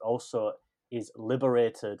did, but also is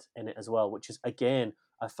liberated in it as well, which is again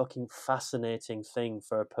a fucking fascinating thing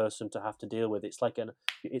for a person to have to deal with. It's like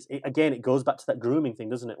it goes back to that grooming thing,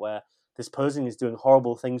 doesn't it? Where this person is doing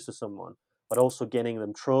horrible things to someone, but also gaining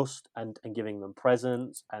them trust and giving them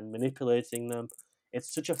presents and manipulating them.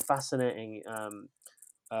 It's such a fascinating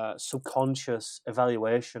subconscious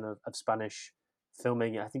evaluation of Spanish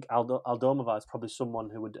filmmaking. I think Almodóvar is probably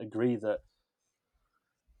someone who would agree that,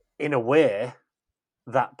 in a way,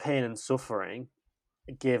 that pain and suffering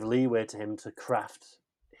gave leeway to him to craft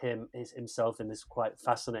himself in this quite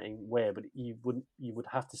fascinating way. But you would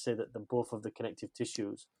have to say that both of the connective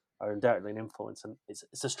tissues are indirectly an influence, and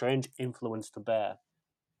it's a strange influence to bear.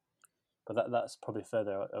 But that's probably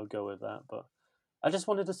further. I'll go with that. But I just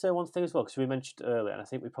wanted to say one thing as well, because we mentioned earlier, and I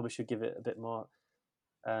think we probably should give it a bit more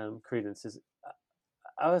credence. Is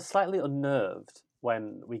I was slightly unnerved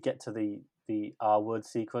when we get to the R word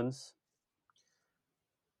sequence,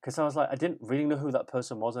 because I was like, I didn't really know who that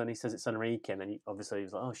person was, and he says it's Enrique, and then obviously he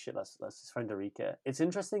was like, oh shit, that's his friend Enrique. It's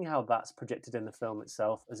interesting how that's projected in the film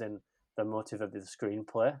itself, as in the motive of the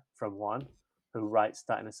screenplay from Juan, who writes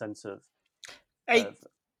that in a sense of.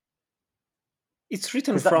 It's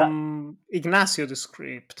written 'Cause that- from Ignacio, the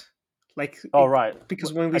script. Oh, right.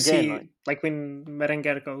 Because when we Again, see, like when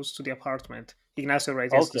Berenguer goes to the apartment, Ignacio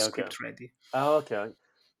writes the script ready. Oh, okay.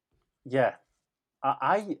 Yeah.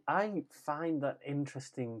 I find that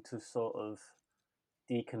interesting to sort of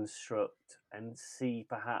deconstruct and see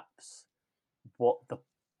perhaps what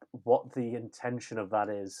the intention of that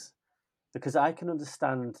is, because I can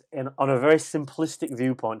understand on a very simplistic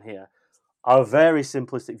viewpoint here,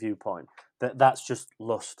 that's just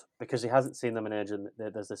lust, because he hasn't seen them in age, and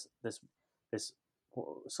there's this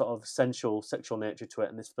sort of sensual sexual nature to it,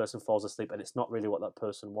 and this person falls asleep, and it's not really what that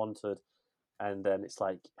person wanted. And then it's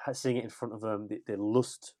like seeing it in front of them, they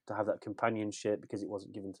lust to have that companionship because it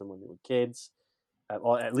wasn't given to them when they were kids,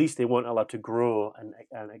 or at least they weren't allowed to grow and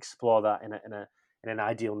explore that in an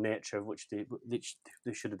ideal nature of which they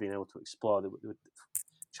should have been able to explore.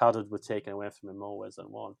 Childhood were taken away from them more ways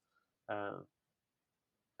than one.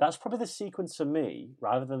 That's probably the sequence for me,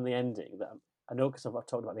 rather than the ending. That I know, because I've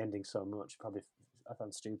talked about the ending so much, probably I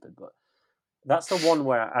found stupid, but that's the one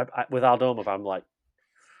where I with Almodóvar, I'm like,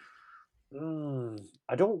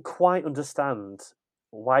 I don't quite understand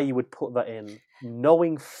why you would put that in,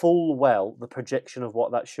 knowing full well the projection of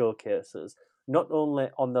what that showcases, not only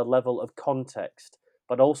on the level of context,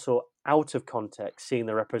 but also out of context, seeing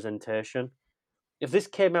the representation. If this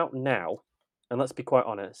came out now, and let's be quite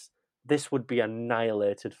honest, this would be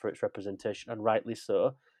annihilated for its representation, and rightly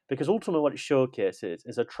so, because ultimately what it showcases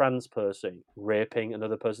is a trans person raping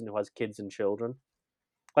another person who has kids and children,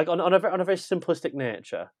 like on a very simplistic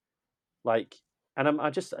nature. Like, and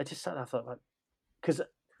I just sat there and thought, like, because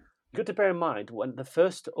you got to bear in mind when the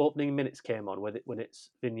first opening minutes came on, when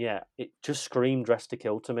it's vignette, it just screamed "Dressed to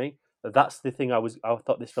Kill" to me. That's the thing I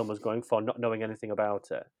thought this film was going for, not knowing anything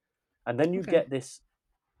about it. And then you get this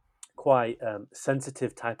quite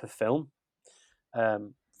sensitive type of film,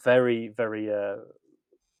 very very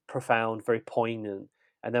profound, very poignant,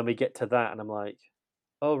 and then we get to that, and I'm like,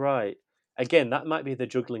 oh right, again, that might be the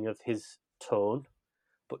juggling of his tone.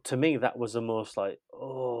 But to me, that was the most like,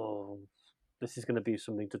 oh, this is going to be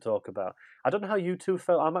something to talk about. I don't know how you two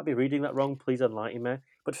felt. I might be reading that wrong. Please enlighten me.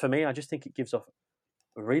 But for me, I just think it gives off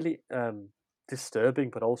really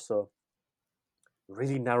disturbing, but also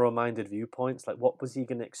really narrow-minded viewpoints. Like, what was he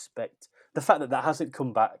going to expect? The fact that hasn't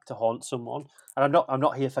come back to haunt someone. And I'm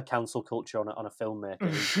not here for cancel culture on a filmmaker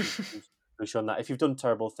who's shown that. If you've done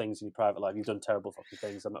terrible things in your private life, you've done terrible fucking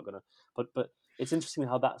things. I'm not going to. But it's interesting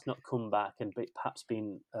how that's not come back and perhaps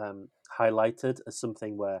been highlighted as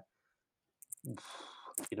something where,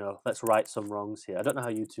 let's right some wrongs here. I don't know how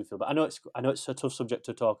you two feel, but I know it's a tough subject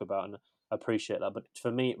to talk about, and I appreciate that. But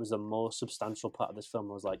for me, it was the most substantial part of this film.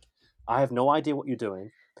 I was like, I have no idea what you're doing.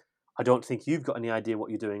 I don't think you've got any idea what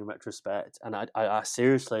you're doing in retrospect, and I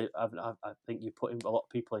seriously, I think you're putting a lot of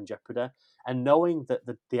people in jeopardy. And knowing that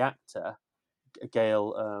the actor,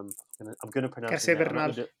 Gail, I'm going to pronounce García it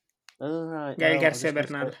Bernal. Right, Gail García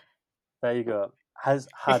Bernal. There you go. Has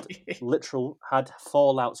had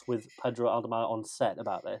fallouts with Pedro Almodóvar on set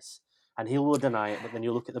about this, and he will deny it. But then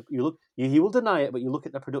you look at he will deny it. But you look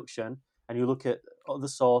at the production, and you look at other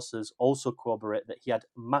sources also corroborate that he had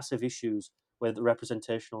massive issues with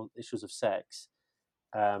representational issues of sex,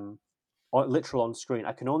 or literal on screen.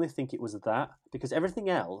 I can only think it was that, because everything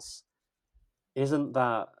else isn't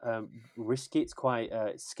that risky. It's quite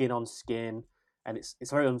skin on skin, and it's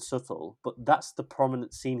very unsubtle. But that's the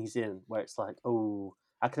prominent scene he's in, where it's like, oh,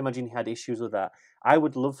 I can imagine he had issues with that. I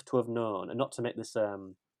would love to have known, and not to make this a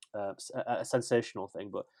sensational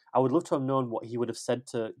thing, but I would love to have known what he would have said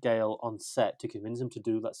to Gail on set to convince him to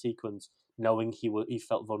do that sequence, knowing he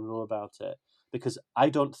felt vulnerable about it. Because I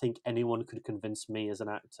don't think anyone could convince me as an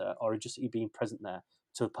actor, or just being present there,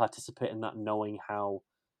 to participate in that, knowing how.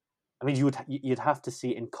 I mean, you'd have to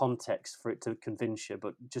see it in context for it to convince you,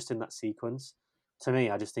 but just in that sequence, to me,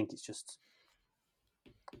 I just think it's just.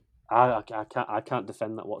 I can't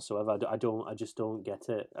defend that whatsoever. I just don't get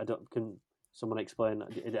it. Can someone explain?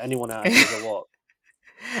 Did anyone else or what?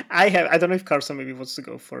 I don't know if Carson maybe wants to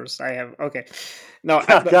go first. I have. Okay. No,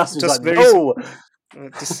 Carson just like, very. no!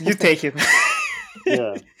 Just you take it.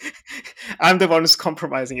 Yeah. I'm the one who's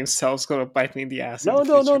compromising himself, going to bite me in the ass in No, the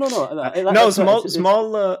no, no, future. no, no. No, That's not.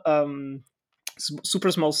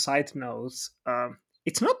 super small side notes.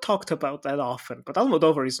 It's not talked about that often, but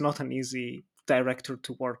Almodóvar is not an easy director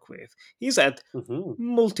to work with. He's had Mhm.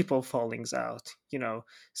 multiple fallings out.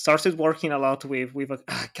 Started working a lot with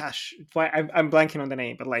gosh, why I'm blanking on the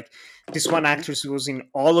name, but like this one actress who was in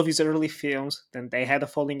all of his early films. Then they had a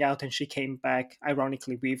falling out, and she came back,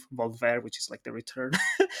 ironically, with Volver, which is like the return.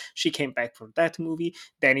 She came back for that movie.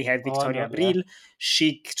 Then he had Oh Victoria no, yeah. Abril.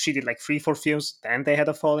 She did like 3-4 films. Then they had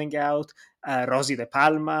a falling out. Rosie De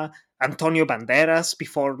Palma, Antonio Banderas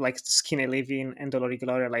before like the Skinny Living and Dolor y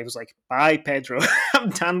Gloria. I was like, bye, Pedro, I'm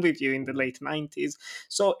done with you in the late 90s.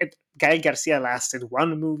 So Gael Garcia lasted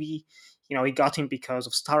one movie. He got in because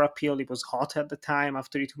of star appeal. He was hot at the time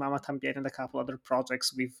after Y Tu Mama También and a couple other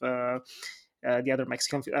projects with the other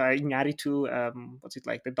Mexican, Iñárritu, what's it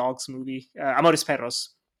like, the dogs movie, Amores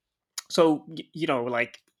Perros. So,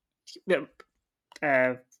 like,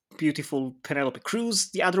 uh, beautiful Penelope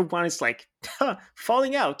Cruz. The other one is like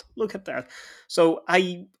falling out. Look at that. So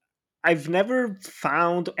I've never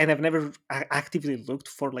found, and I've never actively looked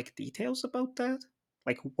for like details about that.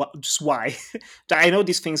 Like what, just why? I know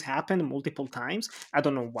these things happen multiple times. I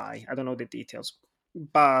don't know why. I don't know the details.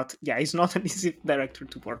 But yeah, he's not an easy director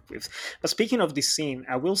to work with. But speaking of this scene,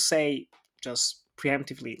 I will say just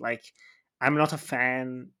preemptively, like I'm not a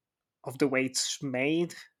fan of the way it's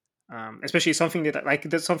made. Especially something that like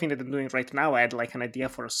that's something that I'm doing right now. I had like an idea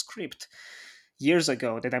for a script years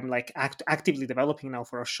ago that I'm like actively developing now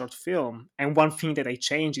for a short film. And one thing that I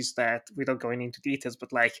changed is that, without going into details,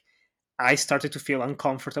 but like I started to feel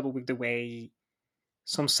uncomfortable with the way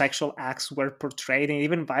some sexual acts were portrayed, and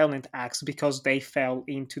even violent acts, because they fell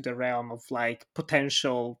into the realm of like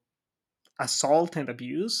potential assault and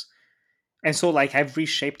abuse. And so like I've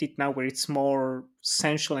reshaped it now where it's more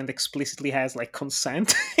sensual and explicitly has like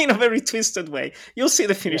consent in a very twisted way. You'll see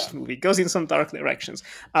the finished Yeah. movie. It goes in some dark directions,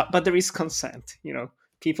 but there is consent.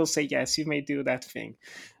 People say yes, you may do that thing.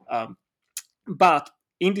 But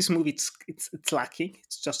in this movie, it's lacking.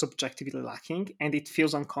 It's just objectively lacking, and it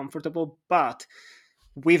feels uncomfortable. But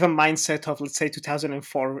with a mindset of, let's say,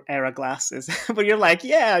 2004 era glasses, where you're like,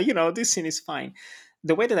 yeah, this scene is fine.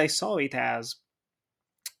 The way that I saw it as,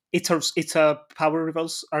 it's a power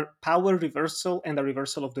reversal and a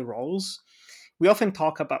reversal of the roles. We often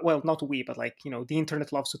talk about, well, not we, but like the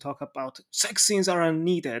internet loves to talk about sex scenes are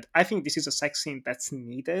unneeded. I think this is a sex scene that's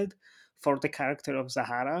needed for the character of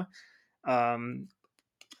Zahara. um,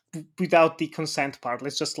 Without the consent part,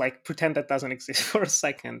 let's just like pretend that doesn't exist for a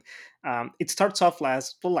second. It starts off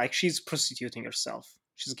as, well, like she's prostituting herself.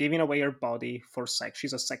 She's giving away her body for sex.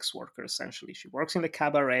 She's a sex worker, essentially. She works in the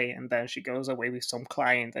cabaret, and then she goes away with some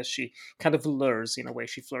client that she kind of lures, in a way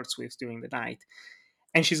she flirts with during the night.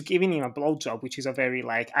 And she's giving him a blowjob, which is a very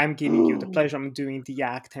like, I'm giving you the pleasure, I'm doing the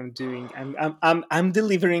act, I'm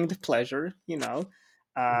delivering the pleasure, Hmm.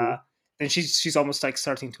 uh then she's almost like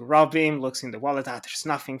starting to rob him, looks in the wallet, there's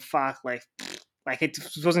nothing, fuck, like it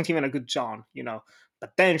wasn't even a good John,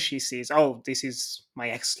 but then she sees, oh, this is my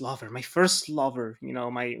ex-lover, my first lover,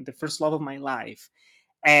 the first love of my life.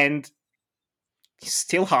 And it's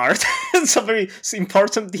still hard. It's a very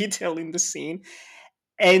important detail in the scene.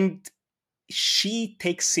 And she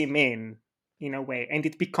takes him in a way, and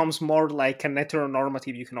it becomes more like an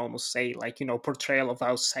heteronormative, you can almost say, like portrayal of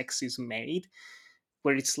how sex is made,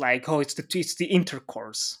 where it's like, oh, it's the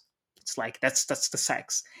intercourse, it's like that's the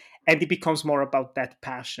sex. And it becomes more about that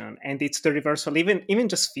passion, and it's the reversal, even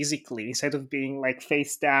just physically. Instead of being like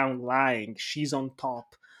face down lying, she's on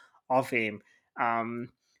top of him. Um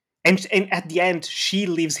and at the end she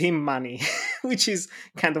leaves him money, which is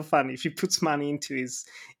kind of funny. She puts money into his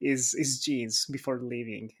jeans before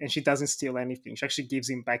leaving, and she doesn't steal anything. She actually gives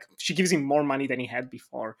him back. She gives him more money than he had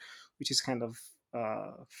before, which is kind of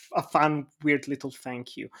a fun, weird little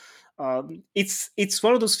thank you. It's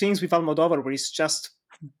one of those things with Almodovar where it's just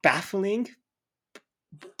baffling,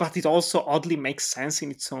 but it also oddly makes sense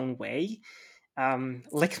in its own way.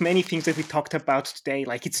 Like many things that we talked about today,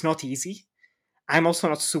 like it's not easy. I'm also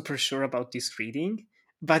not super sure about this reading,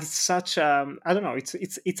 but it's such I don't know.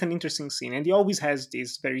 It's an interesting scene, and he always has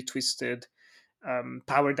these very twisted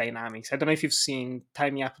power dynamics. I don't know if you've seen "Tie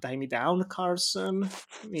Me Up, Tie Me Down," Carson.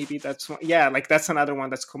 Maybe that's one. Yeah, like that's another one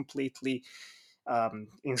that's completely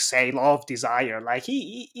insane. Law of Desire. Like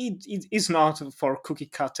he's not for cookie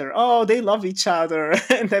cutter. Oh, they love each other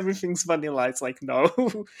and everything's vanilla. It's like, no,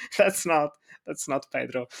 that's not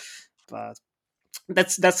Pedro. But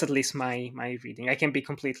that's at least my reading. I can be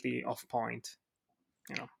completely off point,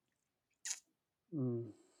 you know. Mm.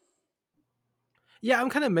 Yeah,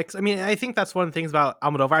 I'm kind of mixed. I mean, I think that's one of the things about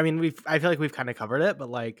Almodóvar. I mean, I feel like we've kind of covered it, but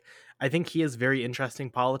like, I think he has very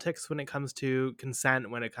interesting politics when it comes to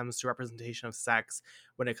consent, when it comes to representation of sex,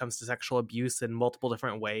 when it comes to sexual abuse in multiple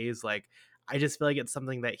different ways. Like, I just feel like it's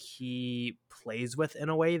something that he plays with in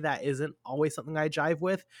a way that isn't always something I jive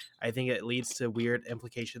with. I think it leads to weird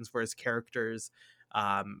implications for his characters.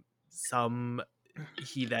 Some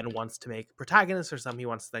he then wants to make protagonists, or some he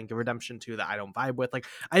wants to then give redemption to, that I don't vibe with. Like,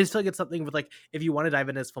 I just feel like it's something with, like, if you want to dive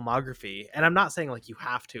into his filmography, and I'm not saying like you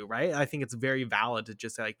have to, right? I think it's very valid to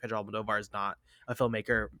just say like Pedro Almodóvar is not a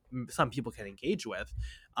filmmaker some people can engage with.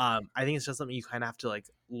 I think it's just something you kind of have to like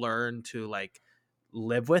learn to like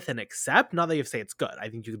live with and accept. Not that you say it's good. I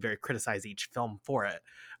think you could very criticize each film for it.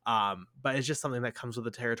 But it's just something that comes with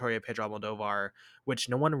the territory of Pedro Almodóvar, which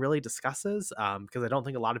no one really discusses, because I don't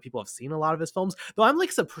think a lot of people have seen a lot of his films. Though I'm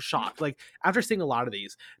like so shocked. Like, after seeing a lot of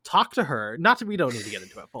these, talk to her. Not to, we don't need to get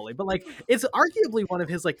into it fully, but like, it's arguably one of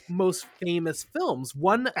his like most famous films.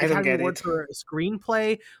 Won I don't Academy get Award it. for a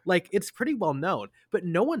screenplay. Like, it's pretty well known, but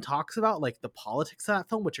no one talks about like the politics of that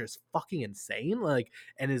film, which is fucking insane. Like,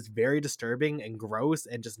 and is very disturbing and gross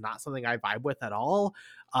and just not something I vibe with at all.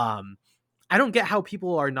 I don't get how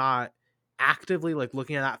people are not actively like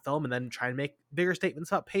looking at that film and then trying to make bigger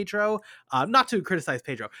statements about Pedro. Not to criticize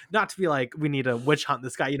Pedro, not to be like we need to witch hunt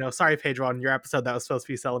this guy. You know, sorry Pedro, on your episode that was supposed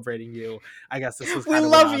to be celebrating you. I guess this was We kind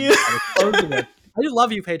of what love you. I was closing with. I do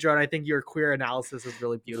love you, Pedro, and I think your queer analysis is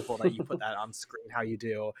really beautiful that you put that on screen how you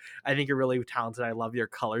do. I think you're really talented. I love your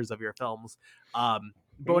colors of your films. But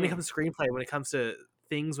when it comes to screenplay, when it comes to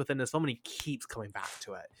things within this film, and he keeps coming back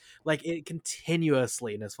to it, like it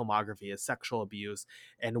continuously in his filmography is sexual abuse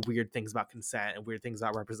and weird things about consent and weird things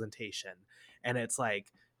about representation, and it's like,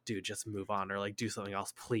 dude, just move on, or like do something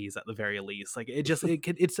else please, at the very least. Like,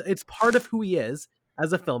 it's part of who he is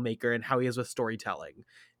as a filmmaker and how he is with storytelling,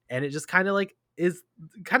 and it just kind of like is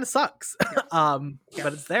kind of sucks. Yeah.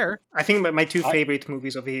 But it's there. I think my two I- favorite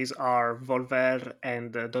movies of his are Volver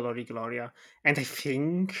and Dolor y Gloria, and I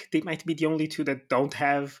think they might be the only two that don't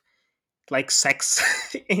have like sex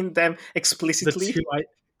in them the explicitly. two i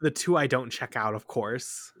the two I don't check out, of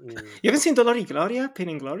course. mm, You haven't seen Dolor y Gloria, Pain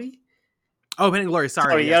and Glory? Oh, Pain and Glory.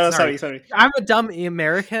 Sorry, Sorry, yes, yeah, sorry. sorry. I'm a dumb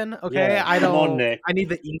American. Okay, yeah, I come on, don't. Nick. I need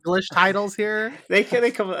the English titles here. They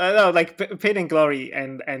come no, like Pain and Glory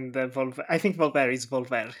and Volver. I think Volver is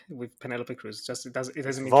Volver with Penelope Cruz. Just it It's hasn't been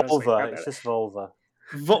translated. vulva. It's just vulva.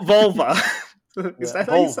 Volva. Is Yeah, that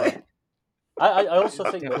how you vulva. say it? I also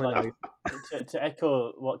think that, Definitely like, to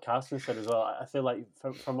echo what Carson said as well, I feel like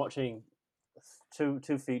from watching two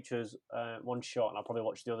features, one short, and I'll probably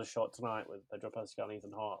watch the other short tonight with Pedro Pascal and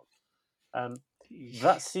Ethan Hawke.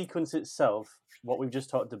 That sequence itself, what we've just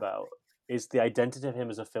talked about, is the identity of him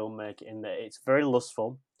as a filmmaker. In that it's very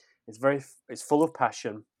lustful, it's full of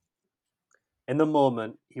passion. In the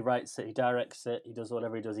moment, he writes it, he directs it, he does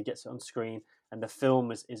whatever he does, he gets it on screen, and the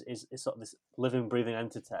film is sort of this living, breathing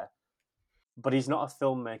entity. But he's not a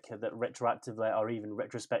filmmaker that retroactively or even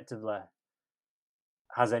retrospectively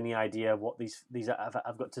has any idea what these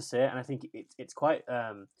I've got to say, and I think it's quite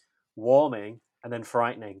warming and then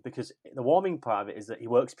frightening, because the warming part of it is that he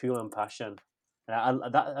works purely on passion, and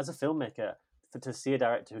that as a filmmaker, to see a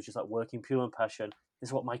director who's just like working purely on passion, this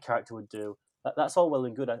is what my character would do. That's all well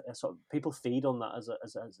and good. Sort of, people feed on that as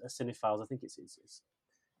cinephiles. I think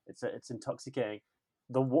it's intoxicating.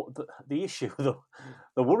 The issue,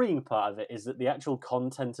 the worrying part of it is that the actual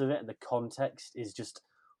content of it and the context is just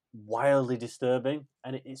wildly disturbing.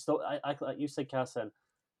 And it's not, like you said, Carson,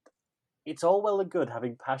 it's all well and good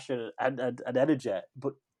having passion and energy,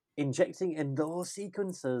 but injecting in those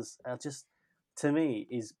sequences are just, to me,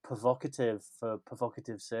 is provocative for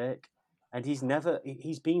provocative sake. And he's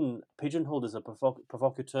been pigeonholed as a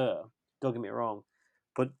provocateur. Don't get me wrong,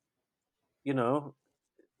 but you know,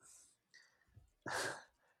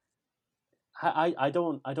 I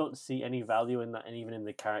don't see any value in that, and even in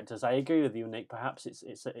the characters. I agree with you, Nick. Perhaps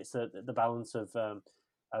it's the balance of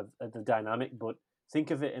the dynamic, but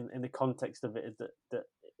think of it in the context of it that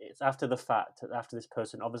it's after the fact, after this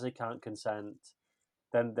person obviously can't consent,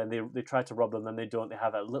 then they try to rob them, then they don't. They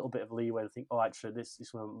have a little bit of leeway and think, oh, actually, this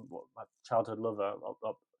is my childhood lover, or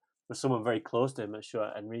was someone very close to him,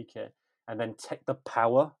 sure, Enrique, and then take the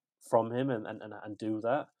power from him and do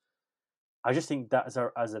that. I just think that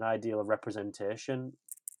as an ideal of representation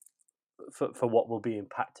for what will be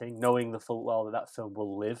impacting, knowing the full well that film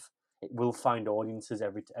will live, it will find audiences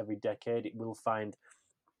every decade. It will find,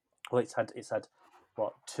 well, it's had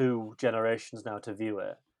what, 2 generations now to view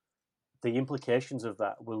it. The implications of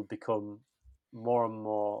that will become more and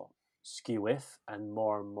more skew-if and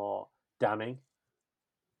more damning.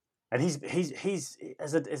 And he's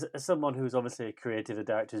as someone who's obviously a creative, a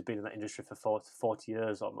director who's been in that industry for 40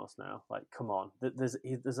 years almost now. Like, come on,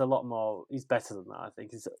 there's a lot more. He's better than that, I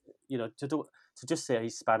think. He's, to just say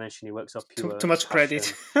he's Spanish and he works off pure Too much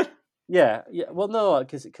passion. credit. Yeah. Well, no,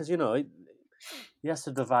 because he has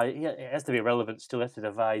to devise. It has to be relevant. Still has to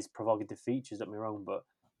devise provocative features. Don't get me wrong, but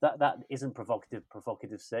that isn't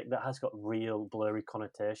provocative sake. That has got real blurry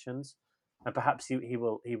connotations, and perhaps he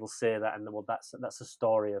will say that, and well, that's a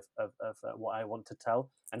story of what I want to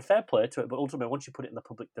tell. And fair play to it, but ultimately, once you put it in the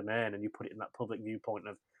public domain and you put it in that public viewpoint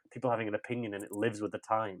of people having an opinion and it lives with the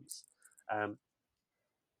times, I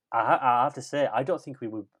have to say I don't think we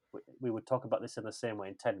would talk about this in the same way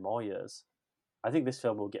in 10 more years. I think this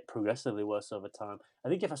film will get progressively worse over time. I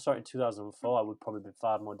think if I started in 2004, I would probably be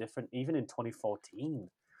far more different. Even in 2014,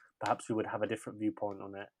 perhaps we would have a different viewpoint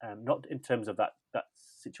on it. Not in terms of that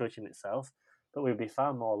situation itself, but we'd be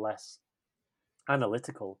far more or less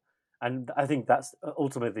analytical. And I think that's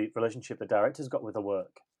ultimately the relationship the director's got with the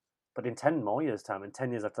work. But in 10 more years' time, and 10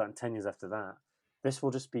 years after that, and 10 years after that, this will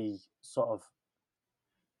just be sort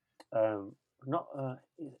of not...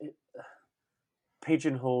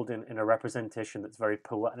 pigeonholed in a representation that's very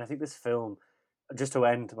poor. And I think this film, just to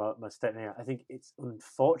end my statement here, I think it's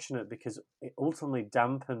unfortunate because it ultimately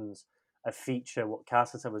dampens a feature, what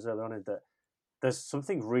Carson said was earlier on, is that there's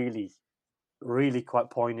something really, really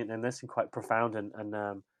quite poignant in this and quite profound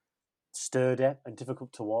and sturdy and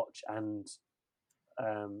difficult to watch and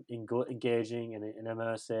engaging and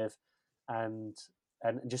immersive and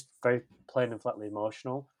just very plain and flatly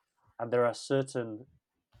emotional. And there are certain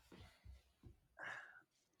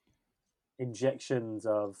injections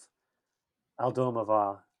of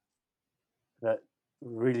Almodóvar that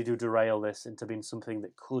really do derail this into being something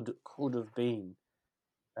that could have been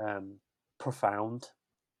profound.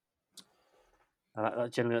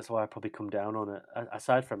 And generally, that's why I probably come down on it.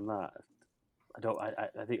 Aside from that,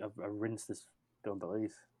 I think I've rinsed this Don't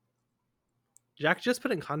Believe. Jack, just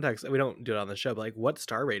put in context, we don't do it on the show, but like, what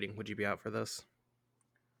star rating would you be out for this?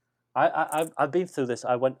 I've been through this.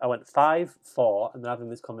 I went 5, 4, and then having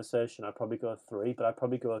this conversation, I'd probably go 3, but I'd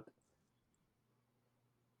probably go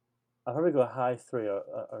a high 3 or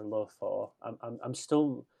low 4. I'm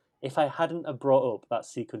still. If I hadn't have brought up that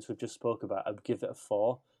sequence we've just spoke about, I'd give it a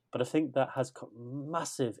 4. But I think that has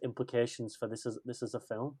massive implications for this as a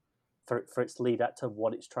film, for its lead actor,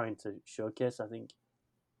 what it's trying to showcase. I think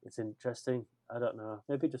it's interesting. I don't know.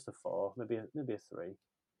 Maybe just a 4. Maybe a 3.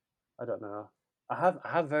 I don't know. I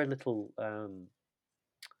have very little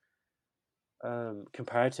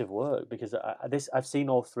comparative work because I've seen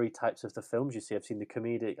all 3 types of the films. You see, I've seen the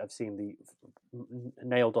comedic, I've seen the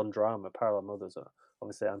nailed on drama, Parallel Mothers.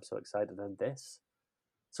 Obviously, I'm so excited, and this.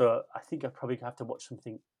 So I think I probably have to watch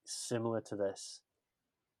something similar to this,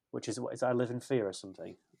 which is what is I Live in Fear or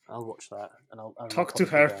something. I'll watch that and I'll talk to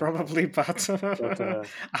her probably, but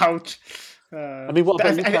ouch. I mean, what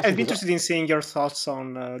about you? I'd be interested in seeing your thoughts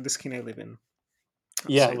on The Skin I Live In.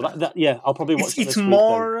 Yeah, I'll probably watch it it's this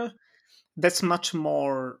more. Week, that's much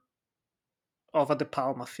more of a De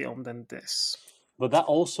Palma film than this. But that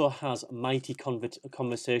also has mighty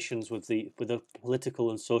conversations with the political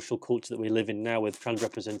and social culture that we live in now, with trans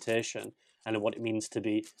representation and what it means to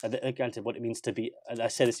be. Granted, what it means to be. And I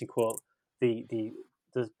say this in quote: the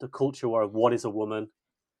culture war of what is a woman.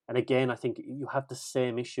 And again, I think you have the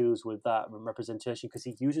same issues with that representation because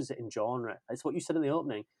he uses it in genre. It's what you said in the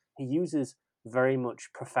opening. He uses very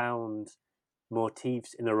much profound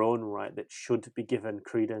motifs in their own right that should be given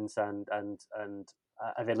credence and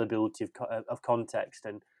availability of context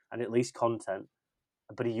and at least content,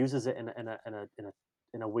 but he uses it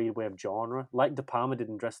in a weird way of genre, like De Palma did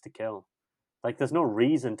in Dress to Kill. Like, there's no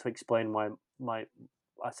reason to explain why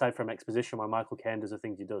aside from exposition, why Michael Caine does the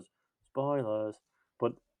things he does. Spoilers,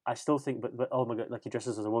 but I still think, but oh my god, like he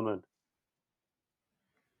dresses as a woman.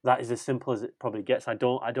 That is as simple as it probably gets. As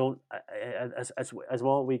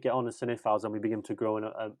more we get on as cinephiles and we begin to grow and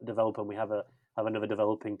develop, and we have another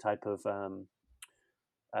developing type of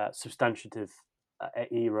substantive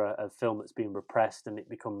era of film that's being repressed, and it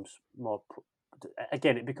becomes more.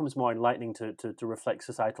 Again, it becomes more enlightening to reflect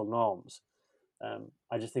societal norms.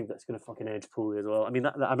 I just think that's going to fucking age poorly as well. I mean,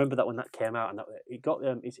 I remember that when that came out, and it got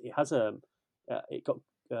it got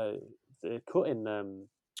cut in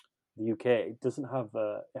the UK. It doesn't have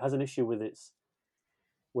it has an issue with its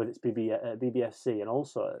BBFC, and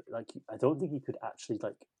also like I don't think you could actually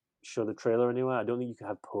like show the trailer anywhere. I don't think you could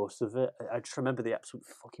have posts of it. I just remember the absolute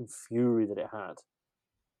fucking fury that it had.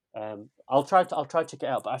 I'll try to check it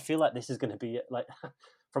out, but I feel like this is going to be like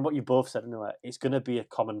from what you both said anyway. It's going to be a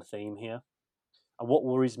common theme here. And what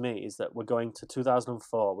worries me is that we're going to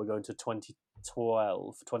 2004, we're going to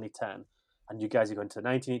 2012, 2010, and you guys are going to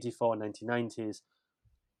 1984, 1990s.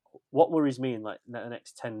 What worries me in like the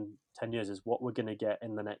next 10 years is what we're going to get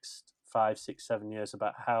in the next 5, 6, 7 years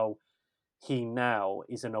about how he now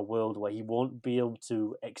is in a world where he won't be able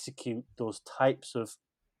to execute those types of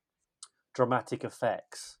dramatic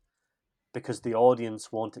effects because the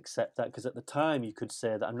audience won't accept that. Because at the time, you could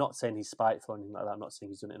say that, I'm not saying he's spiteful or anything like that, I'm not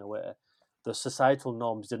saying he's done it in a way. The societal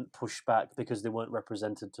norms didn't push back because they weren't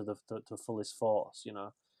represented to the fullest force, you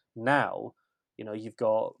know. Now, you know, you've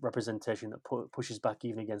got representation that pushes back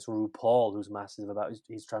even against RuPaul, who's massive about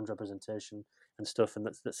his trans representation and stuff, and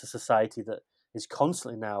that's a society that is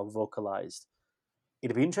constantly now vocalized.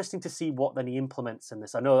 It'd be interesting to see what then he implements in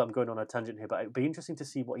this. I know I'm going on a tangent here, but it'd be interesting to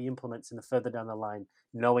see what he implements in the further down the line,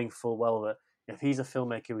 knowing full well that if he's a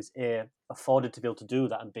filmmaker who's A, afforded to be able to do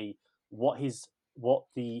that, and B, what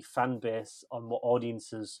the fan base and what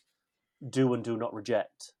audiences do and do not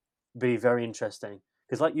reject, be very interesting.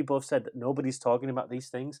 Because like you both said, that nobody's talking about these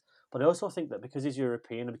things, but I also think that because he's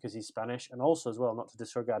European and because he's Spanish, and also as well, not to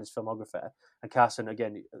disregard his filmography, and Carson,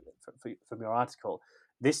 again, from your article,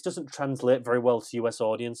 this doesn't translate very well to US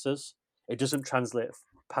audiences. It doesn't translate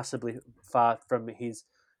passably far from his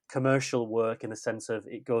commercial work in the sense of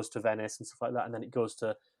it goes to Venice and stuff like that, and then it goes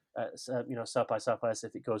to South by Southwest,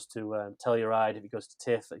 if it goes to Telluride, if it goes to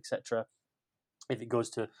TIFF, etc. If it goes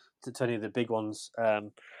to any of the big ones,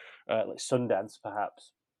 like Sundance,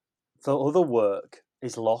 perhaps. The other work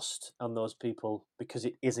is lost on those people because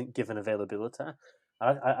it isn't given availability.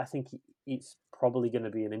 I think it's probably going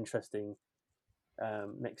to be an interesting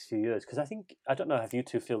next few years, because I don't know if you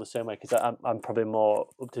two feel the same way, because I'm probably more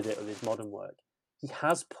up to date with his modern work. He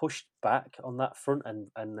has pushed back on that front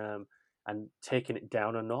and taken it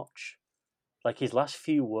down a notch. Like his last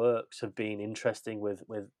few works have been interesting with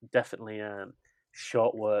definitely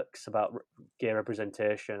short works about gay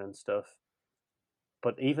representation and stuff.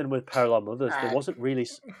 But even with Parallel Mothers, there wasn't really.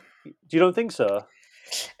 You don't think so?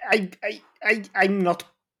 I'm not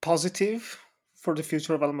positive for the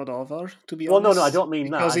future of Almodóvar, to be Well, honest. no, I don't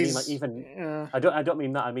mean that. Because I mean like even. I don't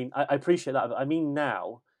mean that. I mean I appreciate that, but I mean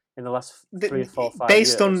now in the last 3 or 4, 5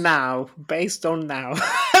 years. Based on now,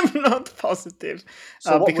 I'm not positive.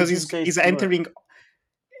 So what because would you say?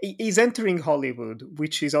 He's entering Hollywood,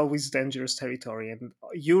 which is always dangerous territory. And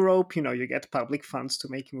Europe, you get public funds to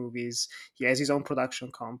make movies. He has his own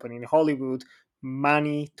production company. In Hollywood,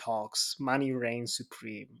 money talks, money reigns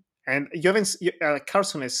supreme. And you haven't,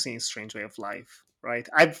 Carson has seen Strange Way of Life, right?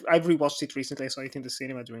 I've rewatched it recently. I saw it in the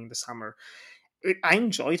cinema during the summer. I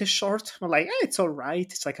enjoyed the short. I'm like, it's all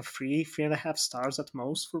right. It's like a 3.5 stars at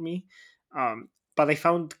most for me. But I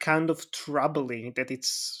found kind of troubling that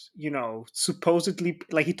it's, supposedly,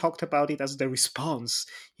 like he talked about it as the response,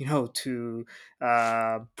 to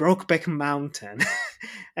Brokeback Mountain.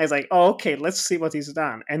 I was like, oh, okay, let's see what he's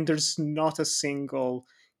done. And there's not a single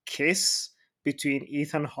kiss between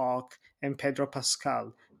Ethan Hawke and Pedro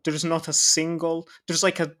Pascal. There's not a single, there's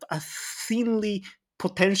like a thinly,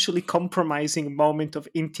 potentially compromising moment of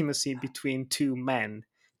intimacy between two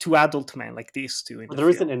adult men like these two in the There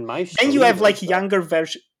film. isn't in Maestro. And you have like younger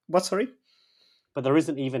version. What? Sorry. But there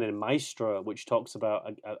isn't even in Maestro, which talks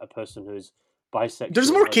about a person who's bisexual.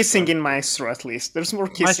 There's more kissing in Maestro, at least. There's more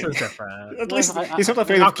kissing. Maestro's different. At least he's not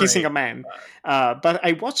afraid of kissing a man. But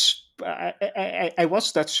I watched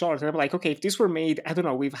that short, and I'm like, okay, if this were made, I don't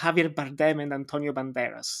know, with Javier Bardem and Antonio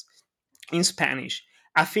Banderas in Spanish,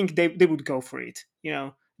 I think they would go for it.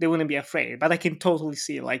 They wouldn't be afraid. But I can totally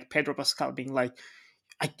see like Pedro Pascal being like,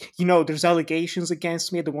 there's allegations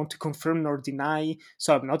against me. I don't want to confirm nor deny,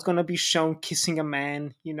 so I'm not going to be shown kissing a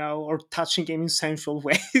man, or touching him in sensual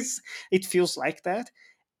ways. It feels like that.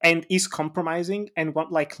 And he's compromising. And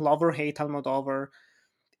what, like, love or hate Almodóvar,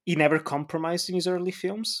 he never compromised in his early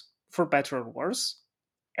films, for better or worse.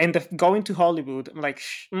 And going to Hollywood, I'm like,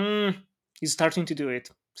 he's starting to do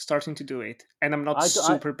it. And I'm not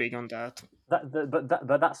super big on that.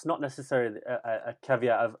 But that's not necessarily a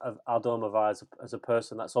caveat of Almodóvar as a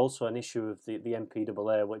person. That's also an issue of the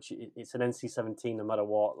MPAA, which it's an NC-17 no matter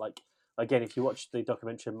what. Like, again, if you watch the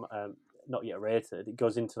documentary, not yet rated, it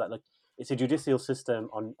goes into that. Like, it's a judicial system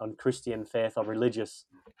on Christian faith or religious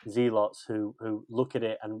zealots who look at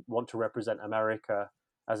it and want to represent America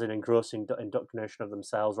as an engrossing indoctrination of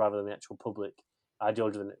themselves rather than the actual public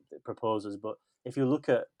ideology that it proposes. But if you look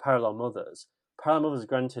at Parallel Mothers,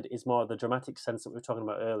 granted, is more the dramatic sense that we were talking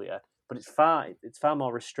about earlier, but it's far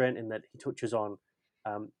more restrained in that he touches on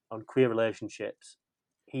queer relationships.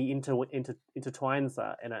 He intertwines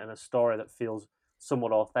that in a story that feels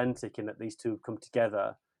somewhat authentic in that these two come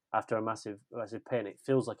together after a massive pain. It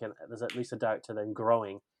feels like there's at least a director then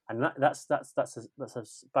growing, and that's a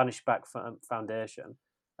Spanish back foundation,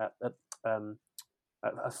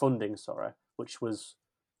 a funding, sorry, which was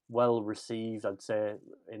well received, I'd say,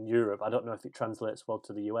 in Europe. I don't know if it translates well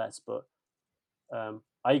to the US, but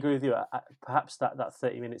I agree with you. Perhaps that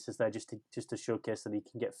 30 minutes is there just to showcase that he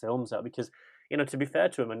can get films out, because to be fair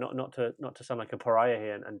to him, and not to sound like a pariah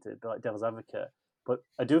here and to be like devil's advocate, but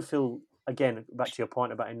I do feel, again, back to your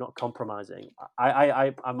point about him not compromising.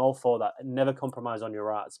 I'm all for that. Never compromise on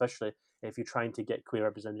your art, especially if you're trying to get queer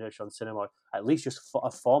representation on cinema, at least just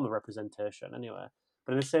a form of representation anyway.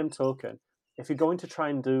 But in the same token, if you're going to try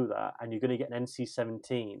and do that and you're going to get an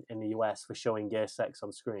NC-17 in the US for showing gay sex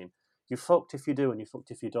on screen, you're fucked if you do and you're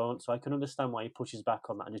fucked if you don't. So I can understand why he pushes back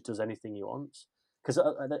on that and just does anything he wants. Because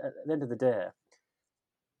at the end of the day,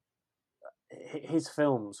 his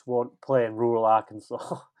films won't play in rural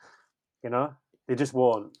Arkansas. They just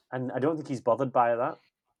won't. And I don't think he's bothered by that.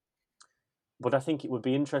 But I think it would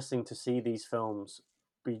be interesting to see these films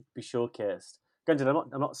be showcased. Granted,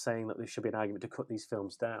 I'm not saying that there should be an argument to cut these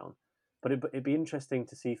films down, but it'd be interesting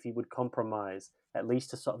to see if he would compromise, at least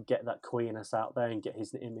to sort of get that queerness out there and get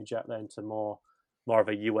his image out there into more of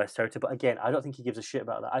a US territory. But again, I don't think he gives a shit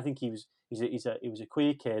about that. I think he was a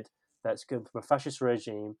queer kid that's come from a fascist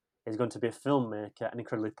regime. He's going to be a filmmaker, an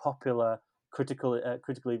incredibly popular, critically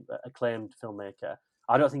acclaimed filmmaker.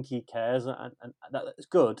 I don't think he cares, and that's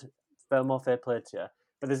good. Fair play to you.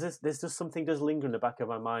 But there's just something does linger in the back of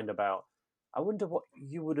my mind about, I wonder what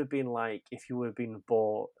you would have been like if you would have been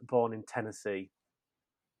born in Tennessee.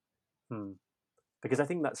 Because I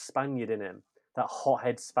think that Spaniard in him, that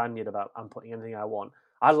hothead Spaniard about I'm putting anything I want,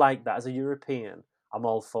 I like that. As a European, I'm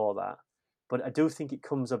all for that. But I do think it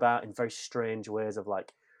comes about in very strange ways of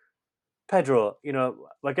like, Pedro,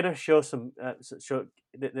 we're going to show an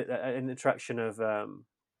interaction of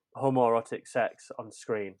homoerotic sex on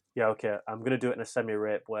screen. Yeah, okay, I'm going to do it in a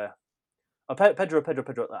semi-rape way. Oh, Pedro,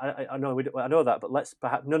 I know I know that, but let's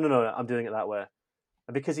perhaps no, I'm doing it that way,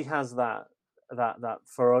 and because he has that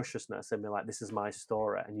ferociousness in me, like, this is my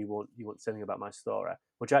story, and you won't say anything about my story,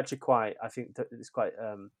 which actually I think is quite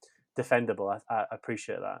defendable. I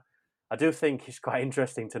appreciate that. I do think it's quite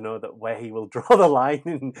interesting to know that where he will draw the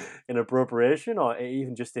line in appropriation, or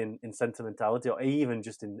even just in sentimentality, or even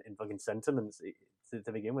just in fucking sentiments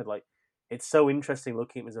to begin with. Like, it's so interesting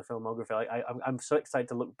looking at him as a filmography. Like, I'm so excited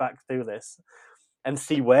to look back through this and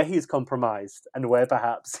see where he's compromised and where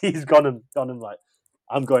perhaps he's gone and like,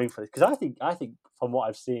 I'm going for this. Because I think from what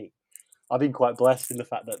I've seen, I've been quite blessed in the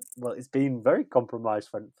fact that, well, it's been very compromised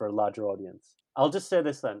for a larger audience. I'll just say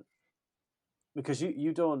this then, because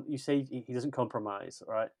you say he doesn't compromise,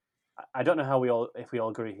 right? I don't know if we all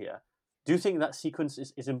agree here. Do you think that sequence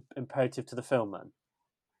is imperative to the film, then,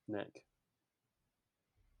 Nick?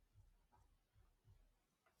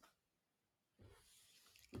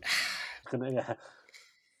 Yeah.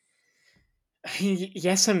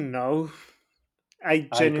 Yes and no. I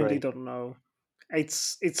genuinely agree. don't know.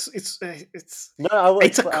 It's No,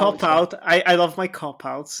 it's a cop out. I love my cop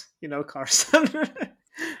outs, Carson.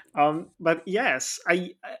 But yes,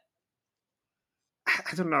 I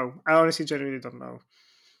don't know. I honestly genuinely don't know.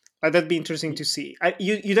 That'd be interesting to see.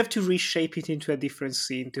 You'd have to reshape it into a different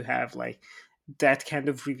scene to have like that kind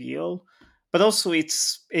of reveal. But also,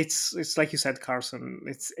 it's like you said, Carson.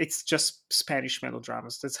 It's just Spanish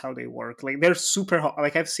melodramas. That's how they work. Like, they're super hot.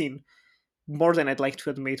 Like, I've seen more than I'd like to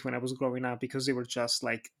admit when I was growing up, because they were just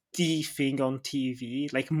like the thing on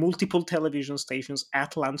TV. Like, multiple television stations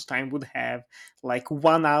at lunchtime would have like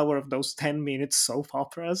 1 hour of those 10-minute soap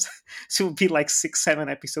operas. So it would be like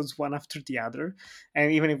 6-7 episodes one after the other.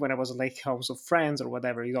 And even when I was like House of Friends or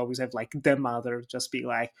whatever, you'd always have like the mother just be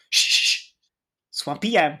like, shh, it's 1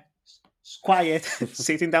 p.m. Quiet,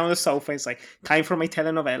 sitting down on the sofa. It's like, time for my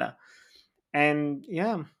telenovela. And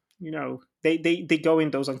yeah, they go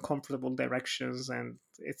in those uncomfortable directions, and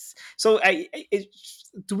it's so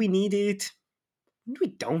do we need it? We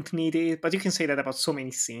don't need it, but you can say that about so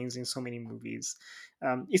many scenes in so many movies.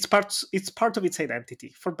 It's part of its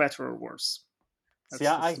identity, for better or worse.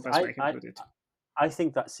 That's the best way I can put it. I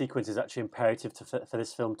think that sequence is actually imperative for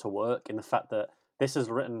this film to work, in the fact that this is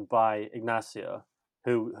written by Ignacio,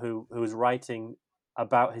 who is writing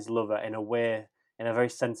about his lover in a very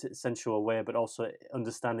sensual way, but also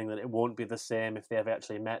understanding that it won't be the same if they ever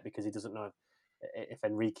actually met, because he doesn't know if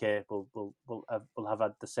Enrique will have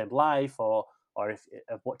had the same life, or if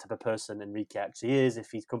what type of person Enrique actually is, if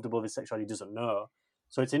he's comfortable with his sexuality, he doesn't know.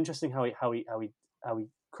 So it's interesting how he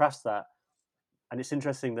crafts that. And it's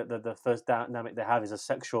interesting that the first dynamic they have is a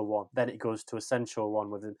sexual one. Then it goes to a sensual one,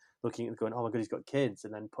 with him looking at it going, oh my God, he's got kids,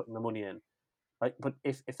 and then putting the money in. Like, but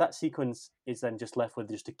if that sequence is then just left with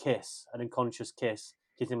just a kiss, an unconscious kiss,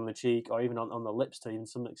 kissing him on the cheek or even on the lips to even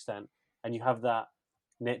some extent, and you have that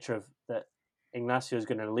nature of that Ignacio is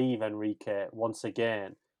going to leave Enrique once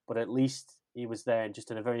again, but at least he was there just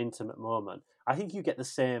in a very intimate moment. I think you get the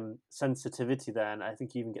same sensitivity there, and I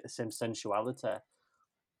think you even get the same sensuality.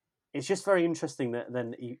 It's just very interesting that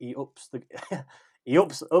then he ups the he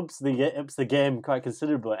ups the game quite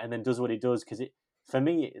considerably, and then does what he does, because for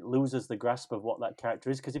me it loses the grasp of what that character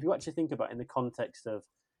is. Because if you actually think about it in the context of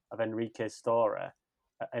Enrique's story,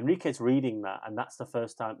 Enrique's reading that, and that's the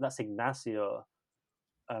first time that's Ignacio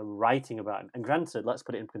writing about him. And granted, let's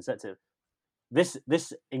put it in perspective.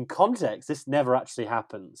 This in context, this never actually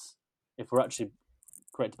happens. If we're actually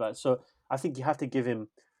correct about it, so I think you have to give him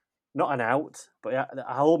not an out, but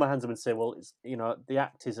I hold my hands up and say, well, it's, the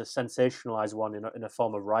act is a sensationalized one in a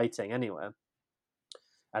form of writing anyway,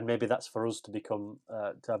 and maybe that's for us to become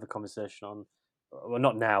to have a conversation on. Well,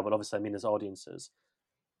 not now, but obviously, I mean, as audiences.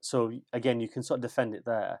 So again, you can sort of defend it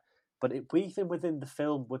there, but even within the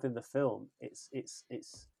film, it's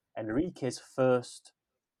Enrique's first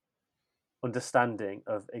understanding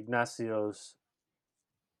of Ignacio's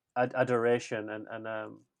adoration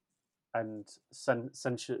and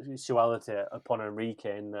sensuality upon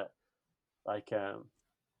Enrique, in that, like,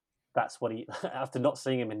 that's what he after not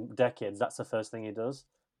seeing him in decades, that's the first thing he does.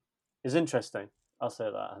 It's interesting. I'll say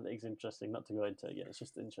that. I think it's interesting, not to go into it again. It's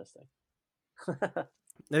just interesting.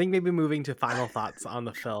 I think maybe moving to final thoughts on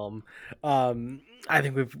the film. I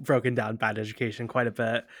think we've broken down Bad Education quite a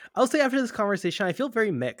bit. I'll say after this conversation, I feel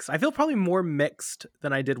very mixed. I feel probably more mixed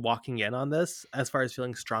than I did walking in on this, as far as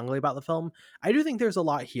feeling strongly about the film. I do think there's a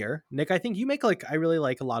lot here. Nick, I think you make I really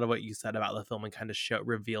like a lot of what you said about the film and kind of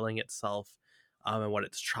revealing itself and what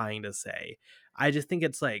it's trying to say. I just think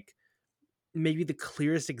it's maybe the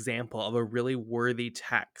clearest example of a really worthy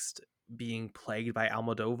text being plagued by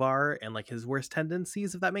Almodóvar and his worst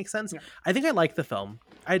tendencies, if that makes sense. Yeah. I think I like the film.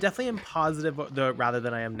 I definitely am positive rather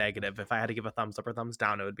than I am negative. If I had to give a thumbs up or thumbs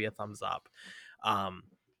down, it would be a thumbs up.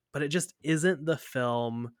 But it just isn't the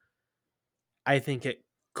film I think it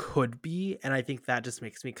could be, and I think that just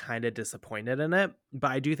makes me kind of disappointed in it.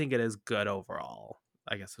 But I do think it is good overall,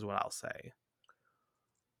 I guess is what I'll say.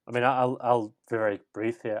 I mean, I'll be very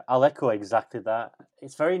brief here. I'll echo exactly that.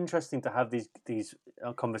 It's very interesting to have these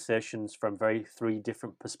conversations from three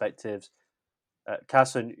different perspectives.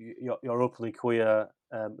 Carson, you're openly queer.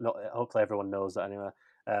 Hopefully everyone knows that anyway.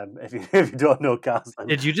 If you don't know Carson,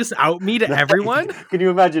 did you just out me to everyone? Can you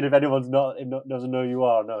imagine if anyone doesn't know who you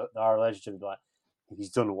are? No, our relationship is like, he's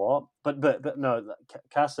done what? But no,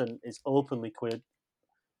 Carson is openly queer.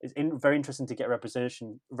 It's very interesting to get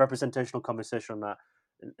representational conversation on that.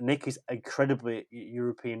 Nick is incredibly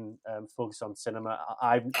European focused on cinema.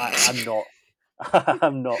 I'm not.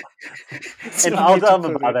 I'm not. In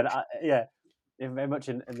Almodóvar, then, yeah, very much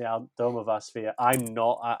in the Almodóvar sphere. I'm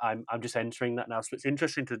not. I'm just entering that now. So it's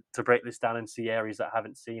interesting to break this down and see areas that I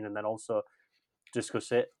haven't seen, and then also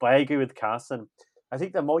discuss it. But I agree with Carson. I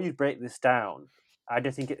think the more you break this down, I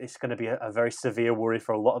do think it's going to be a very severe worry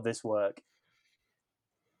for a lot of this work.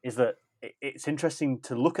 Is that it's interesting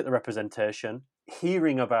to look at the representation,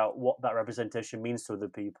 hearing about what that representation means to other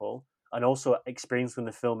people, and also experiencing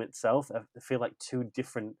the film itself. I feel like two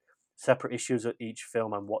different separate issues of each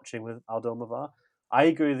film I'm watching with Almodóvar. I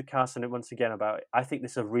agree with Carson once again about it. I think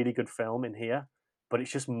this is a really good film in here, but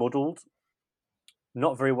it's just muddled,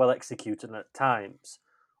 not very well executed, and at times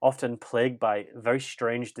often plagued by very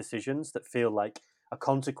strange decisions that feel like a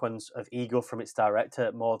consequence of ego from its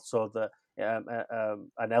director, more so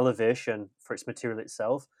an elevation for its material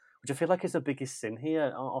itself, which I feel like is the biggest sin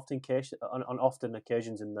here on often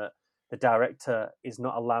occasions, in that the director is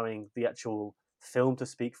not allowing the actual film to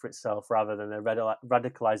speak for itself, rather than a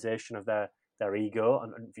radicalization of their ego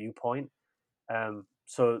and viewpoint.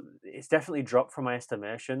 So it's definitely dropped from my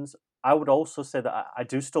estimations. I would also say that I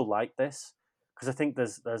do still like this, because I think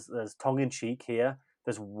there's tongue-in-cheek here.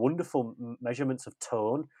 There's wonderful measurements of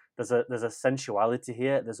tone. There's a sensuality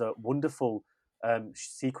here. There's a wonderful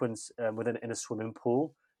sequence in a swimming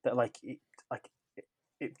pool that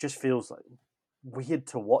it just feels like weird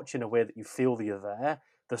to watch in a way that you feel that you're there.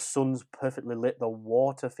 The sun's perfectly lit. The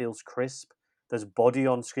water feels crisp. There's body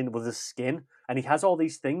on screen with the skin, and he has all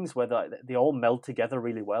these things where they all meld together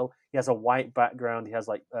really well. He has a white background. He has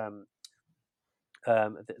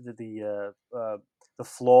the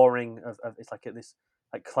flooring of it's like this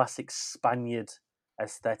classic Spaniard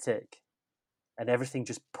aesthetic, and everything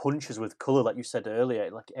just punches with color, like you said earlier.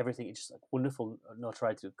 Like everything is just wonderful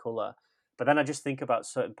notoriety with color. But then I just think about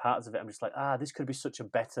certain parts of it. I'm just like, this could be such a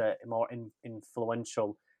better, more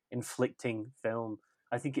influential, inflicting film.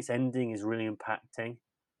 I think its ending is really impacting,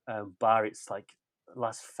 bar its like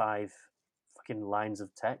last 5 fucking lines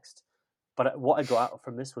of text. But what I got out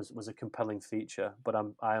from this was a compelling feature. But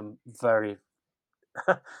I am very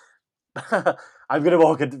I'm going to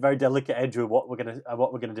walk a very delicate edge with what we're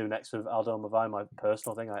gonna do next with Almodóvar. My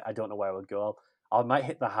personal thing, I don't know where I would go. I might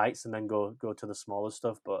hit the heights and then go to the smaller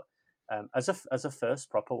stuff. But as a first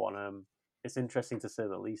proper one, it's interesting to say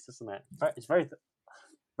the least, isn't it? It's very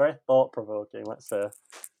very thought provoking. Let's say.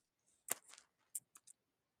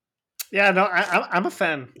 Yeah, no, I'm a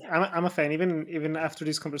fan. I'm a fan. Even after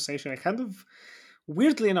this conversation, I kind of,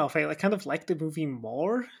 weirdly enough, I kind of like the movie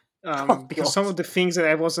more, Oh because some God. of the things that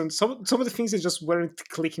I wasn't, some of the things that just weren't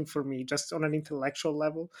clicking for me, just on an intellectual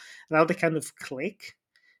level. Now they kind of click.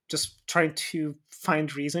 Just trying to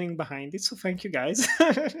find reasoning behind it. So thank you guys.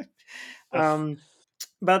 um,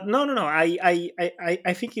 but no.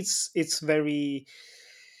 I think it's a very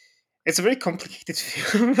complicated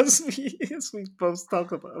film, as we both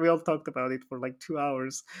talked about. We all talked about it for like 2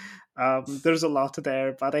 hours. There's a lot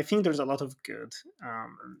there, but I think there's a lot of good,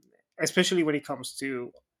 especially when it comes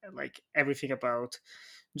to like everything about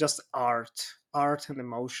just art and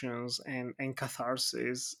emotions and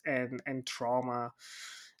catharsis and trauma,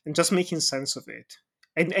 and just making sense of it.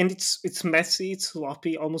 And it's messy, it's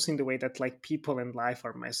sloppy, almost in the way that like people in life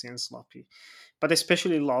are messy and sloppy. But I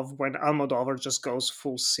especially love when Almodovar just goes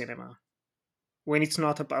full cinema, when it's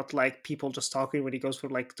not about like people just talking, when he goes for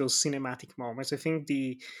like those cinematic moments. I think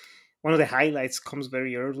the one of the highlights comes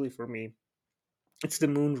very early for me. It's the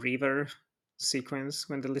Moon River sequence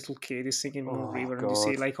when the little kid is singing Moon Oh River, and you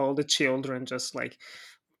see God. like all the children just like,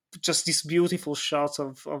 just these beautiful shots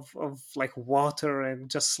of like water and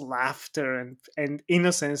just laughter and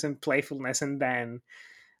innocence and playfulness, and then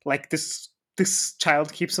like this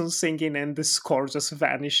child keeps on singing and the score just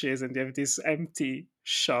vanishes and you have this empty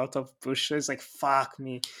shot of bushes. Like, fuck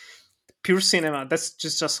me, pure cinema. That's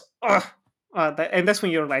just and that's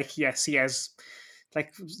when you're like, yes, he has,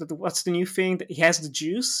 like, what's the new thing, he has the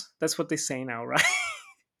juice. That's what they say now, right?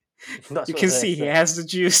 That's You what can they see he say. has the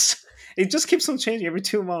juice. It just keeps on changing every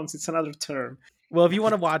 2 months. It's another term. Well, if you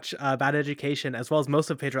want to watch Bad Education, as well as most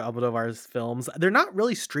of Pedro Almodovar's films, they're not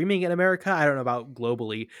really streaming in America. I don't know about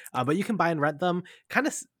globally, but you can buy and rent them. Kind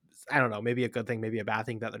of, I don't know, maybe a good thing, maybe a bad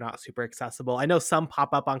thing that they're not super accessible. I know some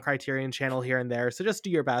pop up on Criterion Channel here and there, so just do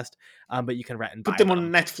your best, but you can rent and Put buy them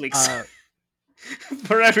on them. Netflix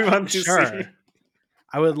for everyone to see. Sure.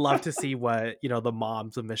 I would love to see what, the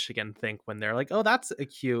moms of Michigan think when they're like, oh, that's a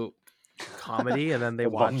cute comedy, and then they The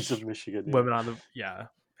moms of watch Michigan. Yeah. women on the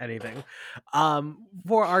anything.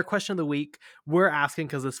 For our question of the week, we're asking,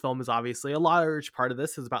 because this film is obviously a large part of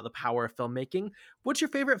this is about the power of filmmaking, what's your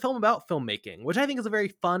favorite film about filmmaking? Which I think is a very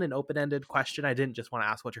fun and open-ended question. I didn't just want to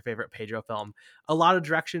ask what's your favorite Pedro film. A lot of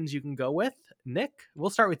directions you can go with. Nick, we'll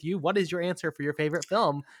start with you. What is your answer for your favorite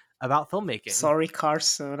film about filmmaking? Sorry,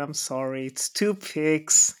 Carson. I'm sorry. It's two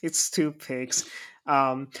picks. It's two picks.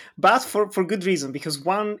 But for good reason, because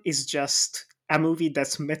one is just a movie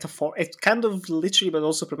that's metaphor. It's kind of literally, but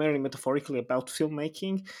also primarily metaphorically about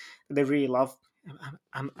filmmaking. And I really love.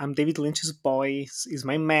 I'm David Lynch's boy. He's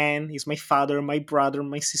my man. He's my father, my brother,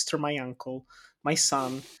 my sister, my uncle, my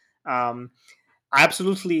son. Um, I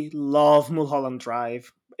absolutely love Mulholland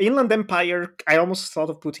Drive. Inland Empire, I almost thought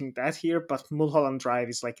of putting that here, but Mulholland Drive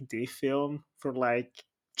is like the film for like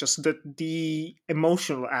just the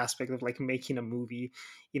emotional aspect of like making a movie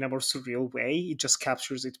in a more surreal way. It just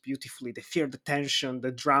captures it beautifully. The fear, the tension,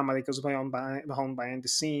 the drama that goes on behind the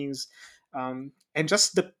scenes, and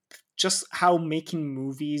just how making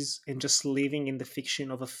movies and just living in the fiction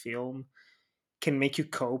of a film can make you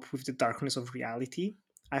cope with the darkness of reality.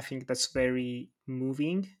 I think that's very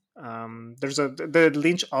moving. There's the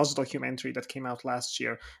Lynch Oz documentary that came out last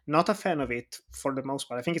year. Not a fan of it for the most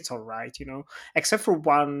part. I think it's all right, except for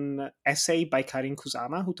one essay by Karin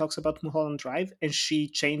Kusama who talks about Mulholland Drive, and she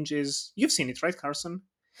changes. You've seen it, right, Carson?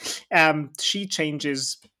 She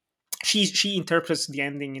changes. She interprets the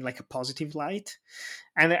ending in like a positive light,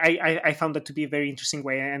 and I found that to be a very interesting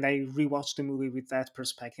way, and I rewatched the movie with that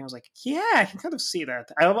perspective. I was like, yeah, I can kind of see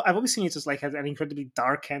that. I've always seen it as like an incredibly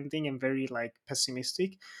dark ending and very like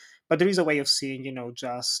pessimistic, but there is a way of seeing,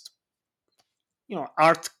 just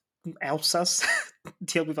art helps us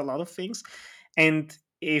deal with a lot of things, and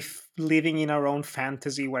if living in our own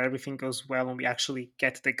fantasy where everything goes well and we actually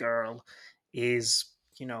get the girl is,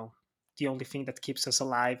 the only thing that keeps us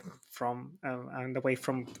alive from and away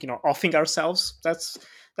from offing ourselves, that's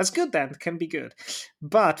good. Then can be good.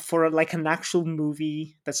 But for like an actual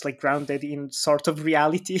movie that's like grounded in sort of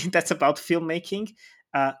reality that's about filmmaking,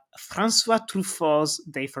 Francois Truffaut's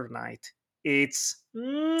Day for Night, it's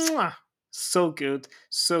mwah, So good,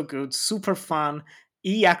 so good, super fun.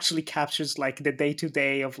 He actually captures like the day to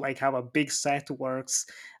day of like how a big set works,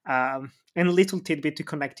 and a little tidbit to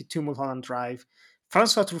connect it to Mulholland Drive.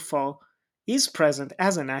 Francois Truffaut is present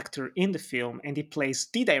as an actor in the film, and he plays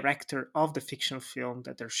the director of the fiction film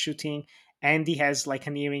that they're shooting. And he has like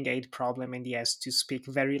an hearing aid problem, and he has to speak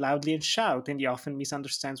very loudly and shout, and he often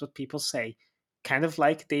misunderstands what people say, kind of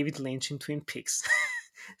like David Lynch in Twin Peaks.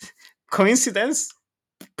 Coincidence?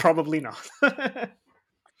 Probably not.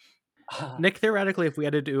 Nick, theoretically, if we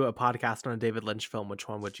had to do a podcast on a David Lynch film, which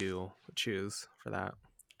one would you choose for that?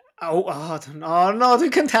 No, you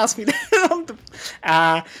can't ask me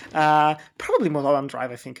that. Probably Mulholland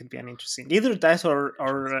Drive, I think, could be an interesting. Either that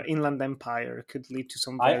or Inland Empire could lead to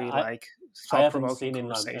some very I haven't thought-provoking seen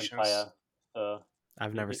Inland conversations. Empire, so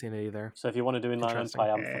I've never seen it either. So if you want to do Inland Interesting.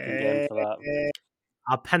 Empire, I'm fucking game for that.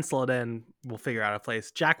 I'll pencil it in. We'll figure out a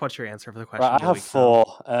place. Jack, what's your answer for the question? Right, I have four.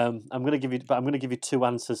 I'm going to give you two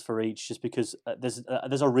answers for each, just because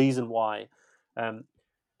there's a reason why.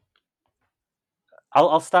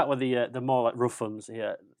 I'll start with the more like rough ones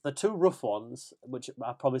here. The two rough ones, which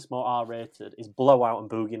are probably more R-rated, is Blowout and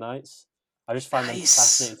Boogie Nights. I just find them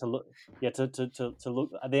fascinating to look. Yeah, to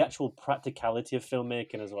look at the actual practicality of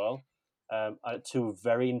filmmaking as well. Two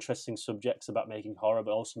very interesting subjects about making horror, but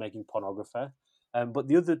also making pornography. But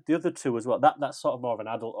the other two as well. That's sort of more of an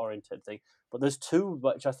adult oriented thing. But there's two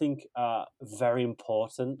which I think are very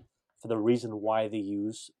important for the reason why they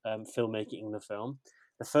use filmmaking in the film.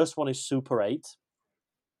 The first one is Super 8,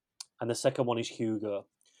 and the second one is Hugo.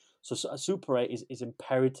 So Super 8 is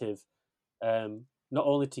imperative, not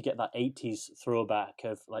only to get that 80s throwback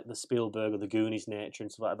of like the Spielberg or the Goonies nature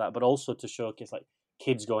and stuff like that, but also to showcase like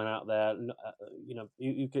kids going out there,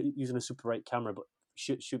 using a Super 8 camera, but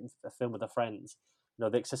shooting a film with their friends.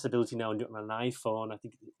 The accessibility now and doing it on an iPhone, I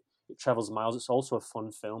think it travels miles. It's also a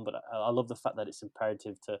fun film, but I love the fact that it's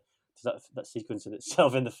imperative to that sequence in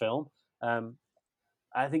itself in the film.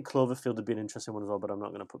 I think Cloverfield would be an interesting one as well, but I'm not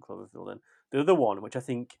going to put Cloverfield in. The other one, which I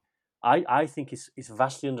think is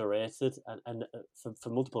vastly underrated, and for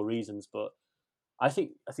multiple reasons, but I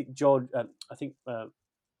think Martin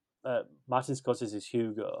Scorsese's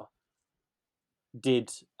Hugo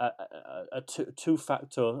did a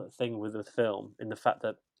two-factor thing with the film, in the fact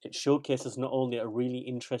that it showcases not only a really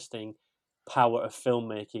interesting power of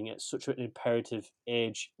filmmaking at such an imperative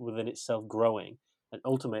age within itself growing, and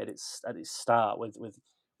ultimately at its start with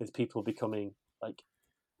people becoming like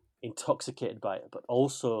intoxicated by it, but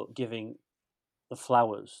also giving the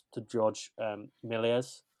flowers to George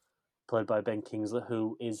Méliès, played by Ben Kingsley,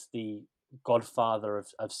 who is the godfather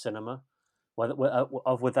of cinema.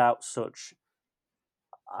 Without such,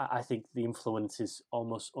 I think the influence is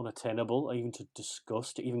almost unattainable, even to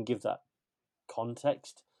discuss, to even give that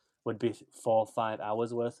context would be 4 or 5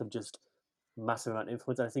 hours worth of just massive amount of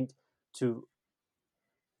influence. I think to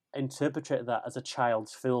interpret that as a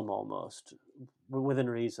child's film almost, within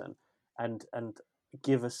reason, and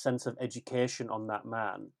give a sense of education on that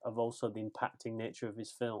man, of also the impacting nature of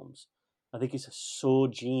his films, I think it's so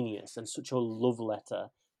genius and such a love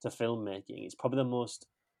letter to filmmaking. It's probably the most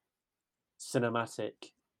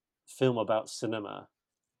cinematic film about cinema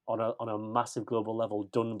on a massive global level,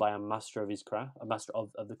 done by a master of his craft, a master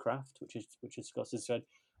of the craft, which is Scorsese. Said.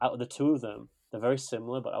 Out of the two of them, they're very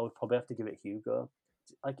similar, but I would probably have to give it Hugo.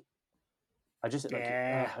 Like, I just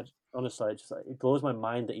honestly, it blows my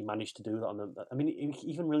mind that he managed to do that on them. I mean, he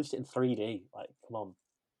even released it in 3D. Like, come on,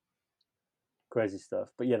 crazy stuff.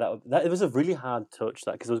 But yeah, that it was a really hard touch,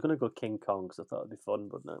 that, because I was going to go King Kong because I thought it'd be fun,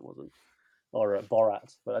 but no, it wasn't. Or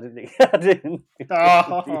Borat, but I didn't. I didn't.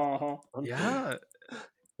 Yeah.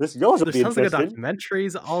 Yours would There's be tons of good interesting.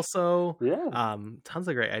 documentaries also. Yeah. Tons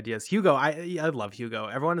of great ideas. Hugo, I love Hugo.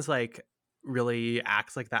 Everyone is like really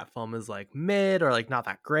acts like that film is like mid or like not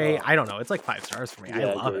that great. I don't know. It's like 5 stars for me.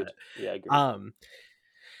 I love it. Yeah, I agree.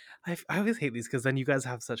 I always hate these because then you guys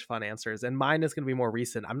have such fun answers, and mine is going to be more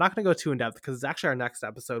recent. I'm not going to go too in depth because it's actually our next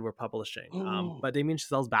episode we're publishing. But Damien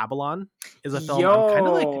Chazelle's Babylon is a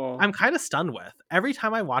film I'm kind of stunned with. Every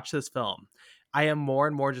time I watch this film, I am more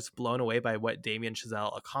and more just blown away by what Damien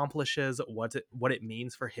Chazelle accomplishes, what it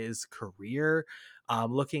means for his career,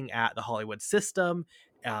 looking at the Hollywood system,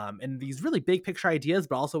 and these really big picture ideas,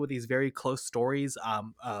 but also with these very close stories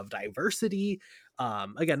of diversity.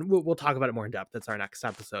 Again, we'll talk about it more in depth. That's our next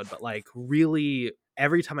episode. But like, really,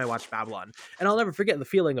 every time I watch Babylon, and I'll never forget the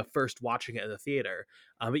feeling of first watching it in the theater,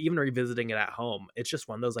 but even revisiting it at home, it's just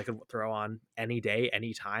one of those I could throw on any day,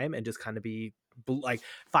 anytime, and just kind of be like,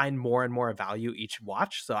 find more and more value each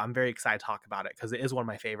watch. So I'm very excited to talk about it because it is one of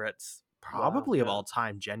my favorites probably of yeah. all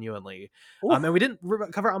time, genuinely. Oof. And we didn't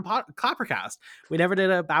cover it on Clappercast. We never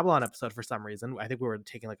did a Babylon episode for some reason. I think we were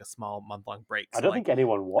taking like a small month-long break. I So don't like, think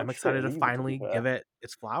anyone watched I'm excited it to either, finally be fair. give it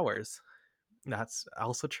its flowers. That's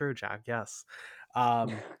also true, Jack. Yes.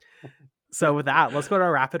 So with that, let's go to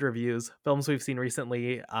our rapid reviews. Films we've seen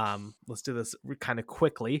recently. Let's do this kind of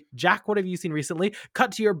quickly. Jack, what have you seen recently?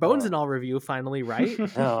 Cut to your bones and all review finally, right?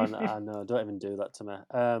 No, don't even do that to me.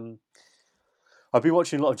 I've been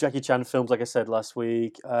watching a lot of Jackie Chan films, like I said last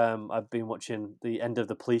week. I've been watching the end of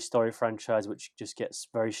the Police Story franchise, which just gets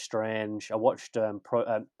very strange. I watched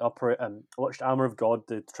watched Armor of God,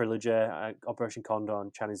 the trilogy, Operation Condor,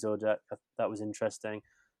 and Chinese Zodiac. That was interesting.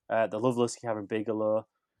 The Loveless Karen Bigelow.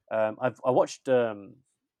 I watched what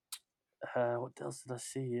else did I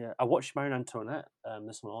see? I watched Marie Antoinette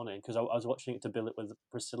this morning because I was watching it to bill it with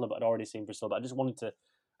Priscilla, but I'd already seen Priscilla. But I just wanted to.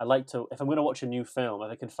 I like to, if I'm going to watch a new film,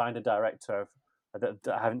 if I can find a director that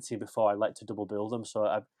I haven't seen before, I like to double bill them. So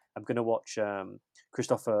I'm going to watch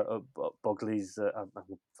Christopher Bogley's. I'm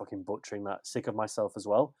fucking butchering that. Sick of Myself as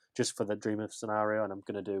well, just for the dream of scenario, and I'm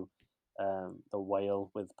going to do The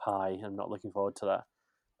Whale with Pi. I'm not looking forward to that.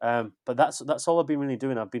 But that's all I've been really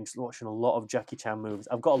doing. I've been watching a lot of Jackie Chan movies.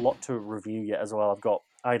 I've got a lot to review yet as well. I've got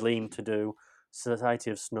Eileen to do,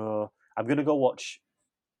 Society of Snow. I'm going to go watch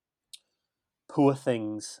Poor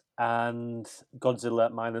Things and Godzilla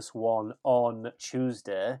 -1 on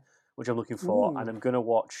Tuesday, which I'm looking for. Ooh. And I'm going to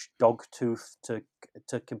watch Dogtooth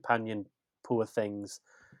to companion Poor Things.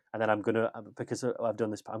 And then I'm gonna, because I've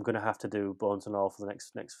done this, I'm gonna have to do Bones and All for the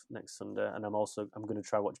next Sunday, and I'm gonna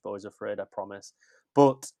try watch Boys Afraid, I promise.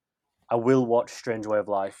 But I will watch Strange Way of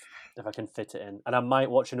Life if I can fit it in, and I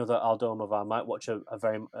might watch another Almodóvar. I might watch a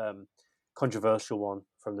very controversial one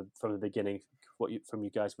from the beginning. From you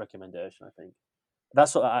guys' recommendation, I think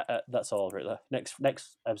that's what that's all really. Next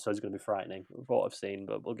episode is going to be frightening with what I've seen,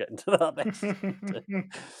 but we'll get into that next.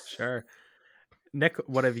 Sure. Nick,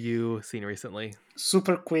 what have you seen recently?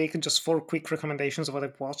 Super quick, just 4 quick recommendations of what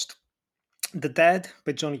I've watched. The Dead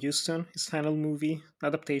by John Huston, his final movie,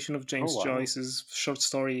 adaptation of James Joyce's short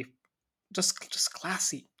story. Just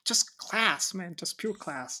classy. Just class, man. Just pure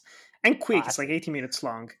class. And quick. It's like 80 minutes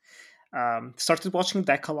long. Started watching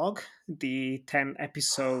Decalogue, the 10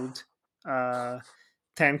 episode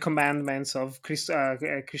 10 Commandments of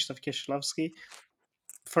Krzysztof Kieślowski.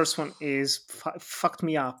 First one is fucked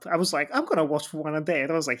me up. I was like, I'm gonna watch one a day.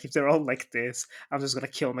 And I was like, if they're all like this, I'm just gonna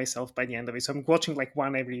kill myself by the end of it. So I'm watching like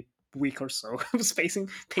one every week or so. I was pacing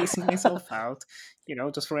myself out,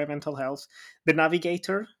 just for my mental health. The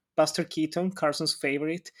Navigator, Buster Keaton, Carson's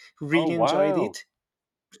favorite, really enjoyed it.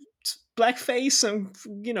 Blackface and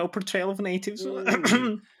portrayal of natives.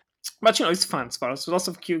 But it's fun. It's lots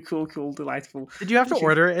of cute, cool, delightful. Did you have to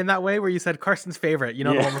order it in that way where you said Carson's favorite? The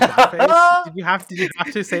one with blackface? Did you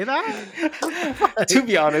have to say that? To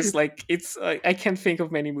be honest, like it's I can't think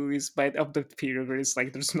of many movies of the period where it's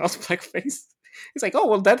like there's not blackface. It's like, oh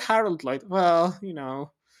well, that Harold Lloyd. Well,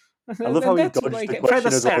 I love how he dodged the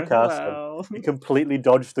question as well, Carson. He completely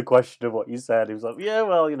dodged the question of what you said. He was like, yeah,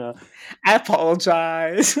 well, I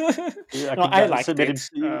apologize. I liked it.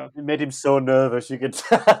 It made him so nervous, you could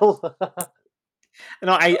tell.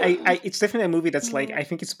 No, I it's definitely a movie that's like, I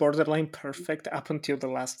think it's borderline perfect up until the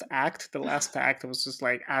last act. The last act was just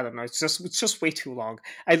like, I don't know, it's just way too long.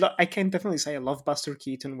 I can definitely say I love Buster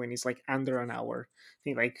Keaton when he's like under an hour. I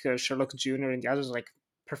think like Sherlock Jr. and the others are like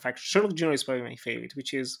perfect. Sherlock Jr. is probably my favorite,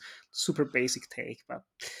 which is super basic take. But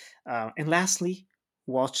and lastly,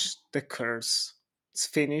 watch The Curse. It's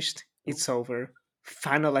finished. It's over.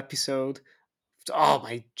 Final episode. Oh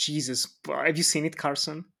my Jesus! Have you seen it,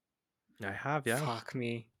 Carson? I have, yeah. Fuck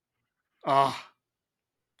me. Oh.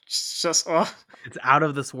 Just It's out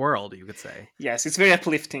of this world, you could say. Yes, it's very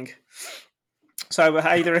uplifting. So I would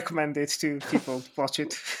highly recommend it to people. Watch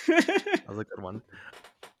it. That was a good one.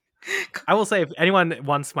 I will say, if anyone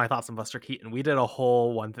wants my thoughts on Buster Keaton, we did a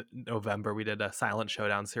whole November. We did a Silent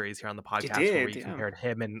Showdown series here on the podcast where we compared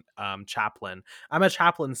him and Chaplin. I'm a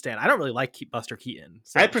Chaplin stan. I don't really like Buster Keaton.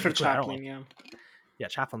 So I prefer Chaplin, Yeah,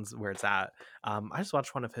 Chaplin's where it's at. I just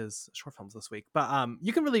watched one of his short films this week. But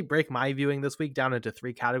you can really break my viewing this week down into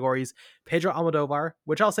 3 categories. Pedro Almodóvar,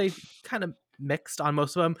 which I'll say kind of mixed on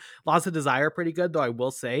most of them. Laws of Desire, pretty good, though I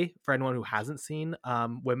will say, for anyone who hasn't seen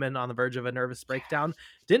Women on the Verge of a Nervous Breakdown,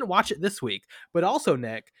 didn't watch it this week. But also,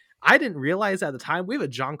 Nick, I didn't realize at the time we have a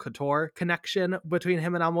John Couture connection between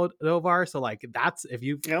him and Almodóvar. So, like, that's, if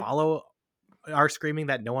you follow our screaming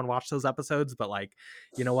that no one watched those episodes, but like,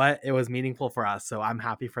 you know what? It was meaningful for us. So I'm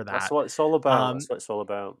happy for that. That's what it's all about. That's what it's all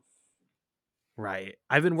about. Right.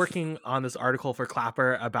 I've been working on this article for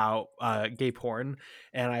Clapper about gay porn,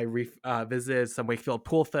 and I visited some Wakefield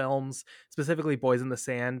Pool films, specifically Boys in the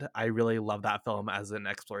Sand. I really love that film as an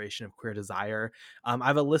exploration of queer desire. I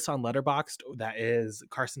have a list on Letterboxd that is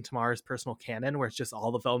Carson Tamar's personal canon, where it's just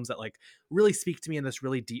all the films that like really speak to me in this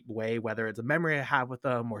really deep way, whether it's a memory I have with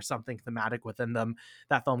them or something thematic within them.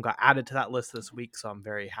 That film got added to that list this week, so I'm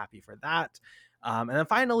very happy for that. And then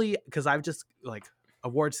finally, because I've just like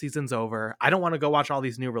award season's over. I don't want to go watch all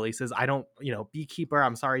these new releases. I don't, Beekeeper.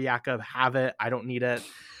 I'm sorry, Jakob, have it. I don't need it.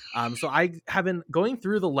 So I have been going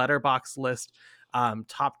through the Letterbox list,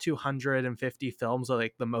 top 250 films are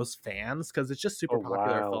like the most fans because it's just super Oh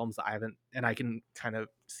popular wow! films that I haven't, and I can kind of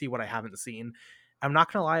see what I haven't seen. I'm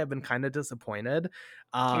not gonna lie, I've been kind of disappointed.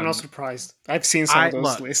 I'm not Um, surprised. I've seen some of I those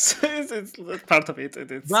look lists. It's part of it.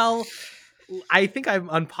 It's well. I think I have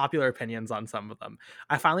unpopular opinions on some of them.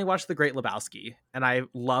 I finally watched The Great Lebowski, and I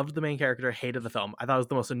loved the main character, hated the film. I thought it was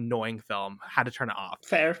the most annoying film. Had to turn it off.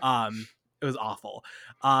 fair. It was awful.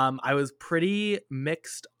 I was pretty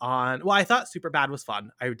mixed on. Well, I thought Superbad was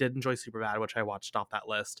fun. I did enjoy Superbad, which I watched off that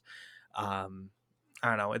list. Um, I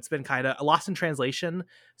don't know. It's been kind of lost in translation.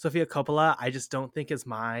 Sofia Coppola, I just don't think is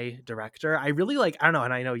my director. I really like. I don't know,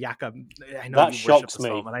 and I know Jakob. I know That you worship shocks this me.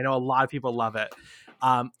 film, and I know a lot of people love it.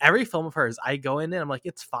 Every film of hers, I go in and I'm like,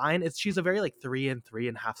 it's fine. She's a very like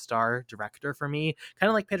 3.5 star director for me, kind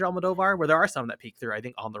of like Pedro Almodóvar, where there are some that peek through. I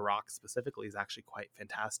think On the Rocks specifically is actually quite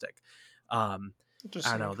fantastic. I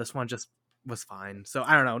don't know. This one just was fine. So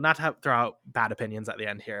I don't know. Not to throw out bad opinions at the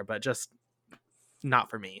end here, but just not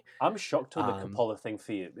for me. I'm shocked with the Coppola thing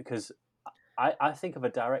for you because I think of a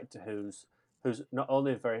director who's not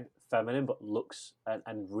only very feminine but looks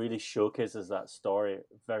and really showcases that story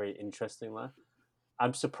very interestingly.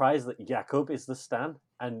 I'm surprised that Jakob is the stan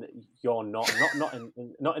and you're not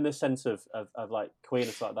in the sense of like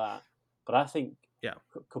queerness like that. But I think Yeah.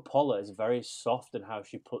 Coppola is very soft in how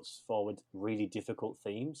she puts forward really difficult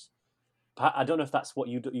themes. I don't know if that's what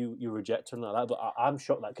you reject or like that, but I'm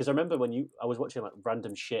shocked that because I remember when I was watching like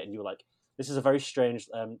random shit and you were like, "This is a very strange."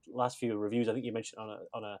 Last few reviews, I think you mentioned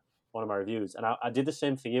on one of my reviews, and I did the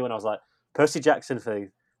same for you, and I was like, "Percy Jackson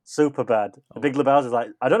thing, super bad." The Big Lebowski is like,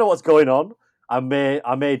 I don't know what's going on. I may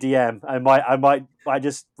DM. I might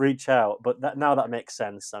just reach out, but now that makes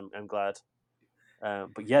sense. I'm glad.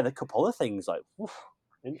 But yeah, the Coppola thing's like, oof.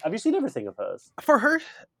 Have you seen everything of hers? For her,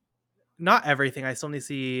 not everything. I still need to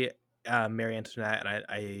see Marie Antoinette, and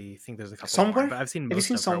I think there's a couple more, Somewhere? but I've seen Have you most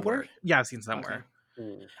seen of her Somewhere? work. Yeah, I've seen Okay. Somewhere.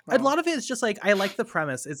 A Wow. lot of it is just like I like the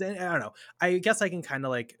premise. I don't know. I guess I can kind of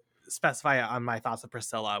like specify on my thoughts of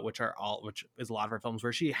Priscilla, which is a lot of her films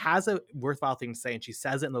where she has a worthwhile thing to say and she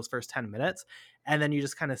says it in those first 10 minutes, and then you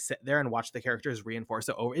just kind of sit there and watch the characters reinforce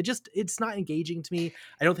it over. It's not engaging to me.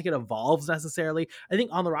 I don't think it evolves necessarily. I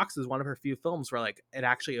think On the Rocks is one of her few films where like it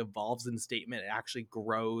actually evolves in statement, it actually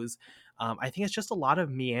grows. I think it's just a lot of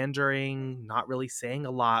meandering, not really saying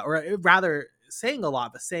a lot, or rather saying a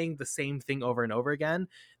lot, but saying the same thing over and over again.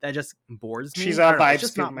 That just bores me. She's I a don't know. It's vibes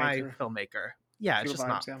just not my filmmaker. filmmaker. Yeah, it's Feel just vibes,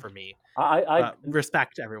 not yeah. for me. I But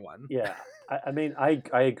respect everyone. Yeah, I mean, I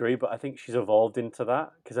agree, but I think she's evolved into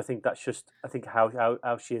that because I think that's just I think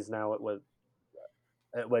how she is now at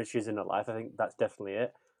where she is in her life. I think that's definitely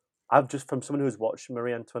it. I've just from someone who's watched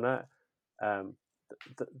Marie Antoinette, um,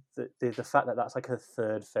 the fact that that's like her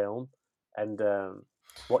third film, and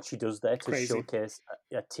what she does there to Crazy. showcase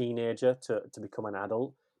a teenager to become an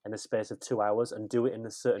adult in the space of 2 hours and do it in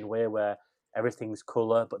a certain way where everything's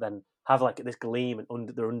color, but then have like this gleam and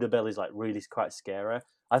their underbelly is like really quite scary.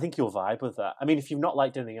 I think you'll vibe with that. I mean, if you've not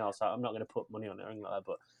liked anything else, I'm not going to put money on it or anything like that,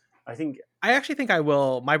 but I think I actually think I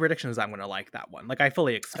will. My prediction is I'm going to like that one. Like I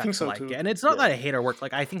fully I expect think to so like too. it, and it's not Yeah. that I hate her work.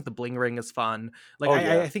 Like I think The Bling Ring is fun. Like Oh, I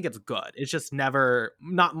yeah. think it's good. It's just not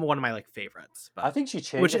one of my like favorites. But I think she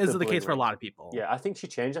changed, which after is the the Bling case for a Ring. lot of people. Yeah, I think she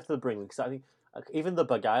changed after the Bling Ring because I think even The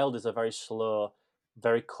Beguiled is a very slow,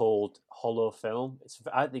 very cold, hollow film.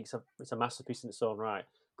 I think it's a masterpiece in its own right.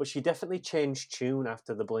 But she definitely changed tune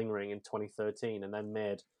after the Bling Ring in 2013, and then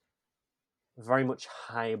made very much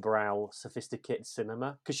highbrow, sophisticated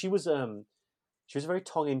cinema. Because she was very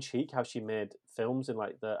tongue in cheek how she made films in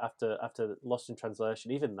like the after Lost in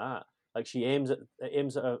Translation. Even that, like she aims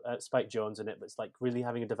at Spike Jonze in it, but it's like really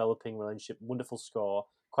having a developing relationship, wonderful score,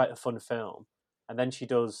 quite a fun film. And then she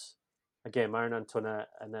does again Marie Antoinette,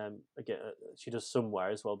 and then again she does Somewhere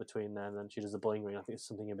as well between then, and then she does the Bling Ring. I think there's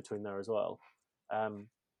something in between there as well.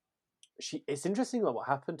 It's interesting what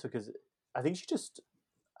happened to her because I think she just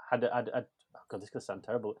had oh god, this could sound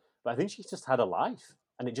terrible, but I think she just had a life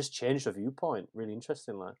and it just changed her viewpoint really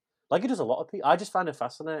interestingly. Like it does a lot of people. I just find it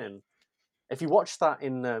fascinating if you watch that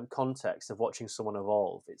in context of watching someone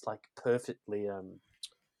evolve, it's like perfectly,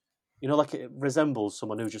 like it resembles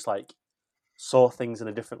someone who just like saw things in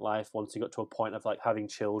a different life once you got to a point of like having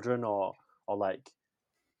children or like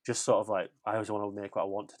just sort of like I always want to make what I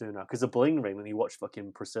want to do now. Because the Bling Ring, when you watch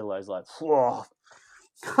fucking Priscilla, is like, whoa.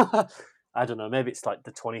 I don't know. Maybe it's like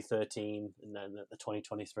the 2013 and then the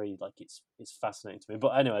 2023. Like it's fascinating to me.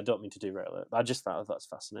 But anyway, I don't mean to derail it. I just thought that's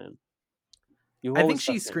fascinating. I think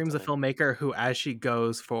she screams a filmmaker who, as she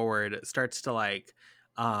goes forward, starts to like,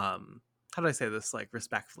 how do I say this like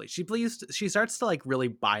respectfully? She starts to like really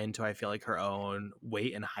buy into, I feel like, her own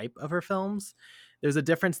weight and hype of her films. There's a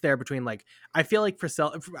difference there between like, I feel like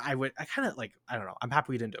Priscilla, I kind of like, I don't know. I'm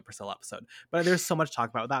happy we didn't do a Priscilla episode, but there's so much to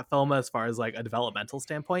talk about with that film as far as like a developmental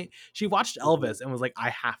standpoint. She watched Elvis and was like,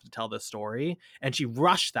 I have to tell this story. And she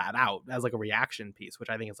rushed that out as like a reaction piece,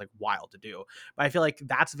 which I think is like wild to do. But I feel like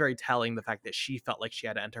that's very telling, the fact that she felt like she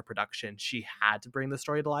had to enter production. She had to bring the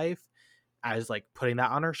story to life as like putting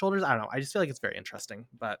that on her shoulders. I don't know. I just feel like it's very interesting,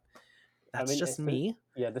 but that's just me.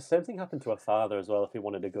 Yeah, the same thing happened to her father as well, if he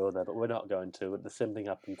wanted to go there, but we're not going to. But the same thing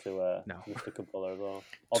happened to No. Mr. Coppola as well.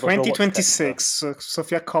 2026,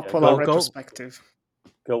 Sofia Coppola retrospective.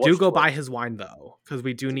 Go buy his wine though, because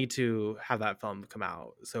we do need to have that film come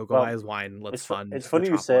out. So buy his wine. Let's fund. It's funny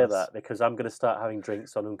you say that, because I'm going to start having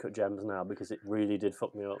drinks on Uncut Gems now, because it really did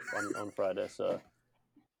fuck me up on Friday. So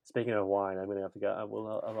speaking of wine, I'm going to have to get.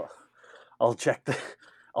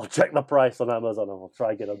 I'll check the price on Amazon and I'll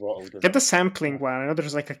try and get a bottle. Get the sampling one. I know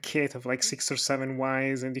there's like a kit of like 6 or 7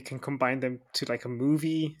 wines, and you can combine them to like a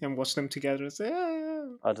movie and watch them together. So, yeah.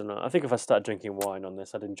 I don't know. I think if I started drinking wine on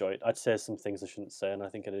this, I'd enjoy it. I'd say some things I shouldn't say, and I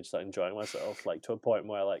think I'd start enjoying myself, like to a point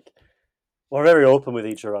where like we're very open with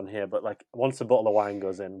each other on here, but like once a bottle of wine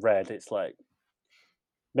goes in red, it's like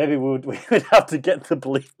maybe we would have to get the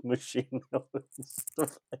bleed machine.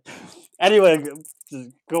 Anyway,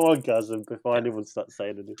 just go on, Kazim, before anyone starts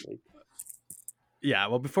saying anything. Yeah,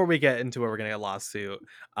 well, before we get into where we're going to get a lawsuit,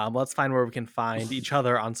 let's find where we can find each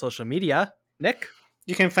other on social media. Nick?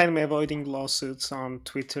 You can find me avoiding lawsuits on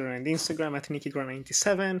Twitter and Instagram at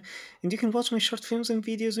NickyGra97, and you can watch my short films and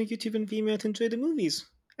videos on YouTube and Vimeo to enjoy the movies.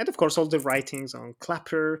 And of course, all the writings on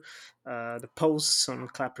Clapper, the posts on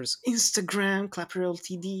Clapper's Instagram, Clapper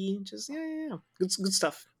LTD, just good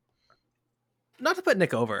stuff. Not to put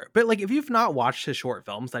Nick over, but like if you've not watched his short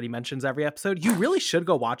films that he mentions every episode, you really should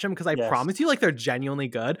go watch them, because I promise you, like, they're genuinely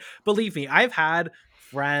good. Believe me, I've had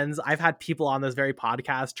friends, I've had people on this very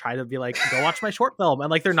podcast try to be like, go watch my short film, and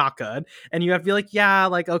like they're not good, and you have to be like, yeah,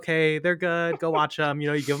 like, okay, they're good, go watch them,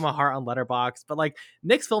 you give them a heart on Letterboxd. But like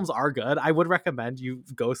Nick's films are good. I would recommend you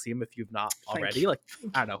go see them if you've not already. Like,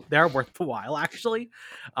 I don't know, they're worth a while actually,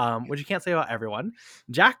 which you can't say about everyone.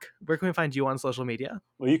 Jack, where can we find you on social media?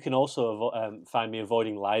 Well, you can also find me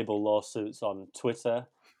avoiding libel lawsuits on Twitter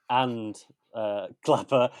and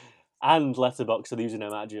Clapper and Letterboxd, the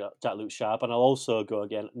username at Jack Luke Sharp. And I'll also go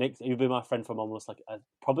again. Nick, you've been my friend from almost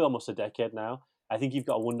probably almost a decade now. I think you've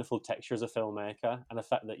got a wonderful texture as a filmmaker, and the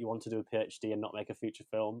fact that you want to do a PhD and not make a feature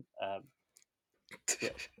film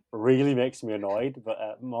really makes me annoyed.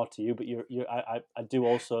 But more to you. But I do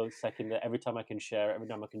also second that every time I can share it, every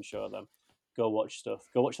time I can show them, go watch stuff.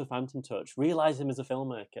 Go watch The Phantom Touch. Realize him as a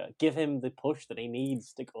filmmaker. Give him the push that he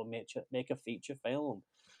needs to go make a feature film.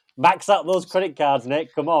 Max out those credit cards,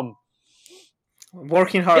 Nick. Come on.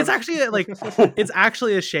 Working hard. It's actually like it's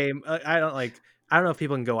actually a shame. I don't know if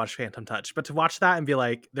people can go watch Phantom Touch, but to watch that and be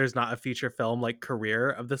like, there's not a feature film like career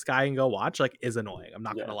of this guy and go watch, like, is annoying. I'm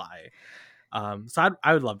not gonna lie. So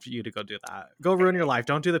I would love you to go do that. Go ruin your life.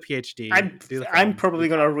 Don't do the PhD. I'm probably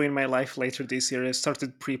gonna ruin my life later this year. I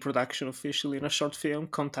started pre-production officially in a short film.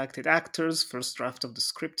 Contacted actors. First draft of the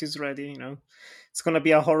script is ready. It's gonna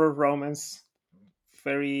be a horror romance.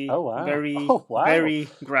 Very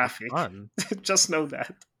graphic. Just know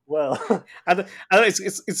that. Well, I don't,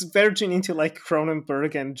 it's verging into like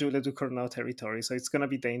Cronenberg and Julia Ducournau territory, so it's gonna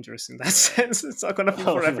be dangerous in that sense. It's not gonna be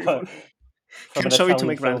for everyone. Can show it to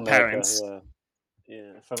my grandparents.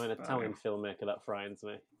 Yeah, from an Italian filmmaker, that frightens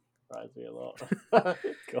me. Frightens me a lot.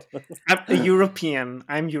 I'm a European.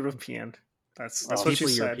 I'm European. That's what you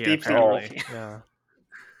said. Deeply European. Yeah.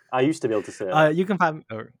 I used to be able to say that. You can find.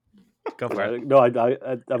 Go for it. No,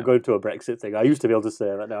 I'm going to a Brexit thing. I used to be able to say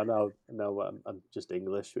that. Now I'm just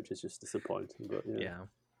English, which is just disappointing. But yeah.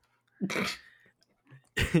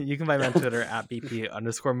 You can find me on Twitter at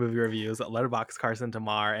BP_movie reviews, at Letterboxd Carson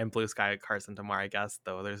Tamar, and Blue Sky Carson Tamar, I guess,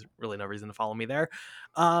 though there's really no reason to follow me there.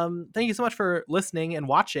 Thank you so much for listening and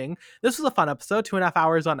watching. This was a fun episode, 2.5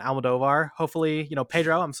 hours on Almodóvar. Hopefully,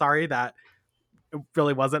 Pedro, I'm sorry that it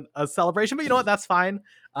really wasn't a celebration, but you know what? That's fine.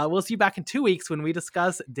 We'll see you back in 2 weeks when we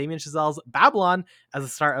discuss Damien Chazelle's Babylon as the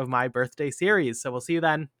start of my birthday series. So we'll see you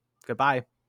then. Goodbye.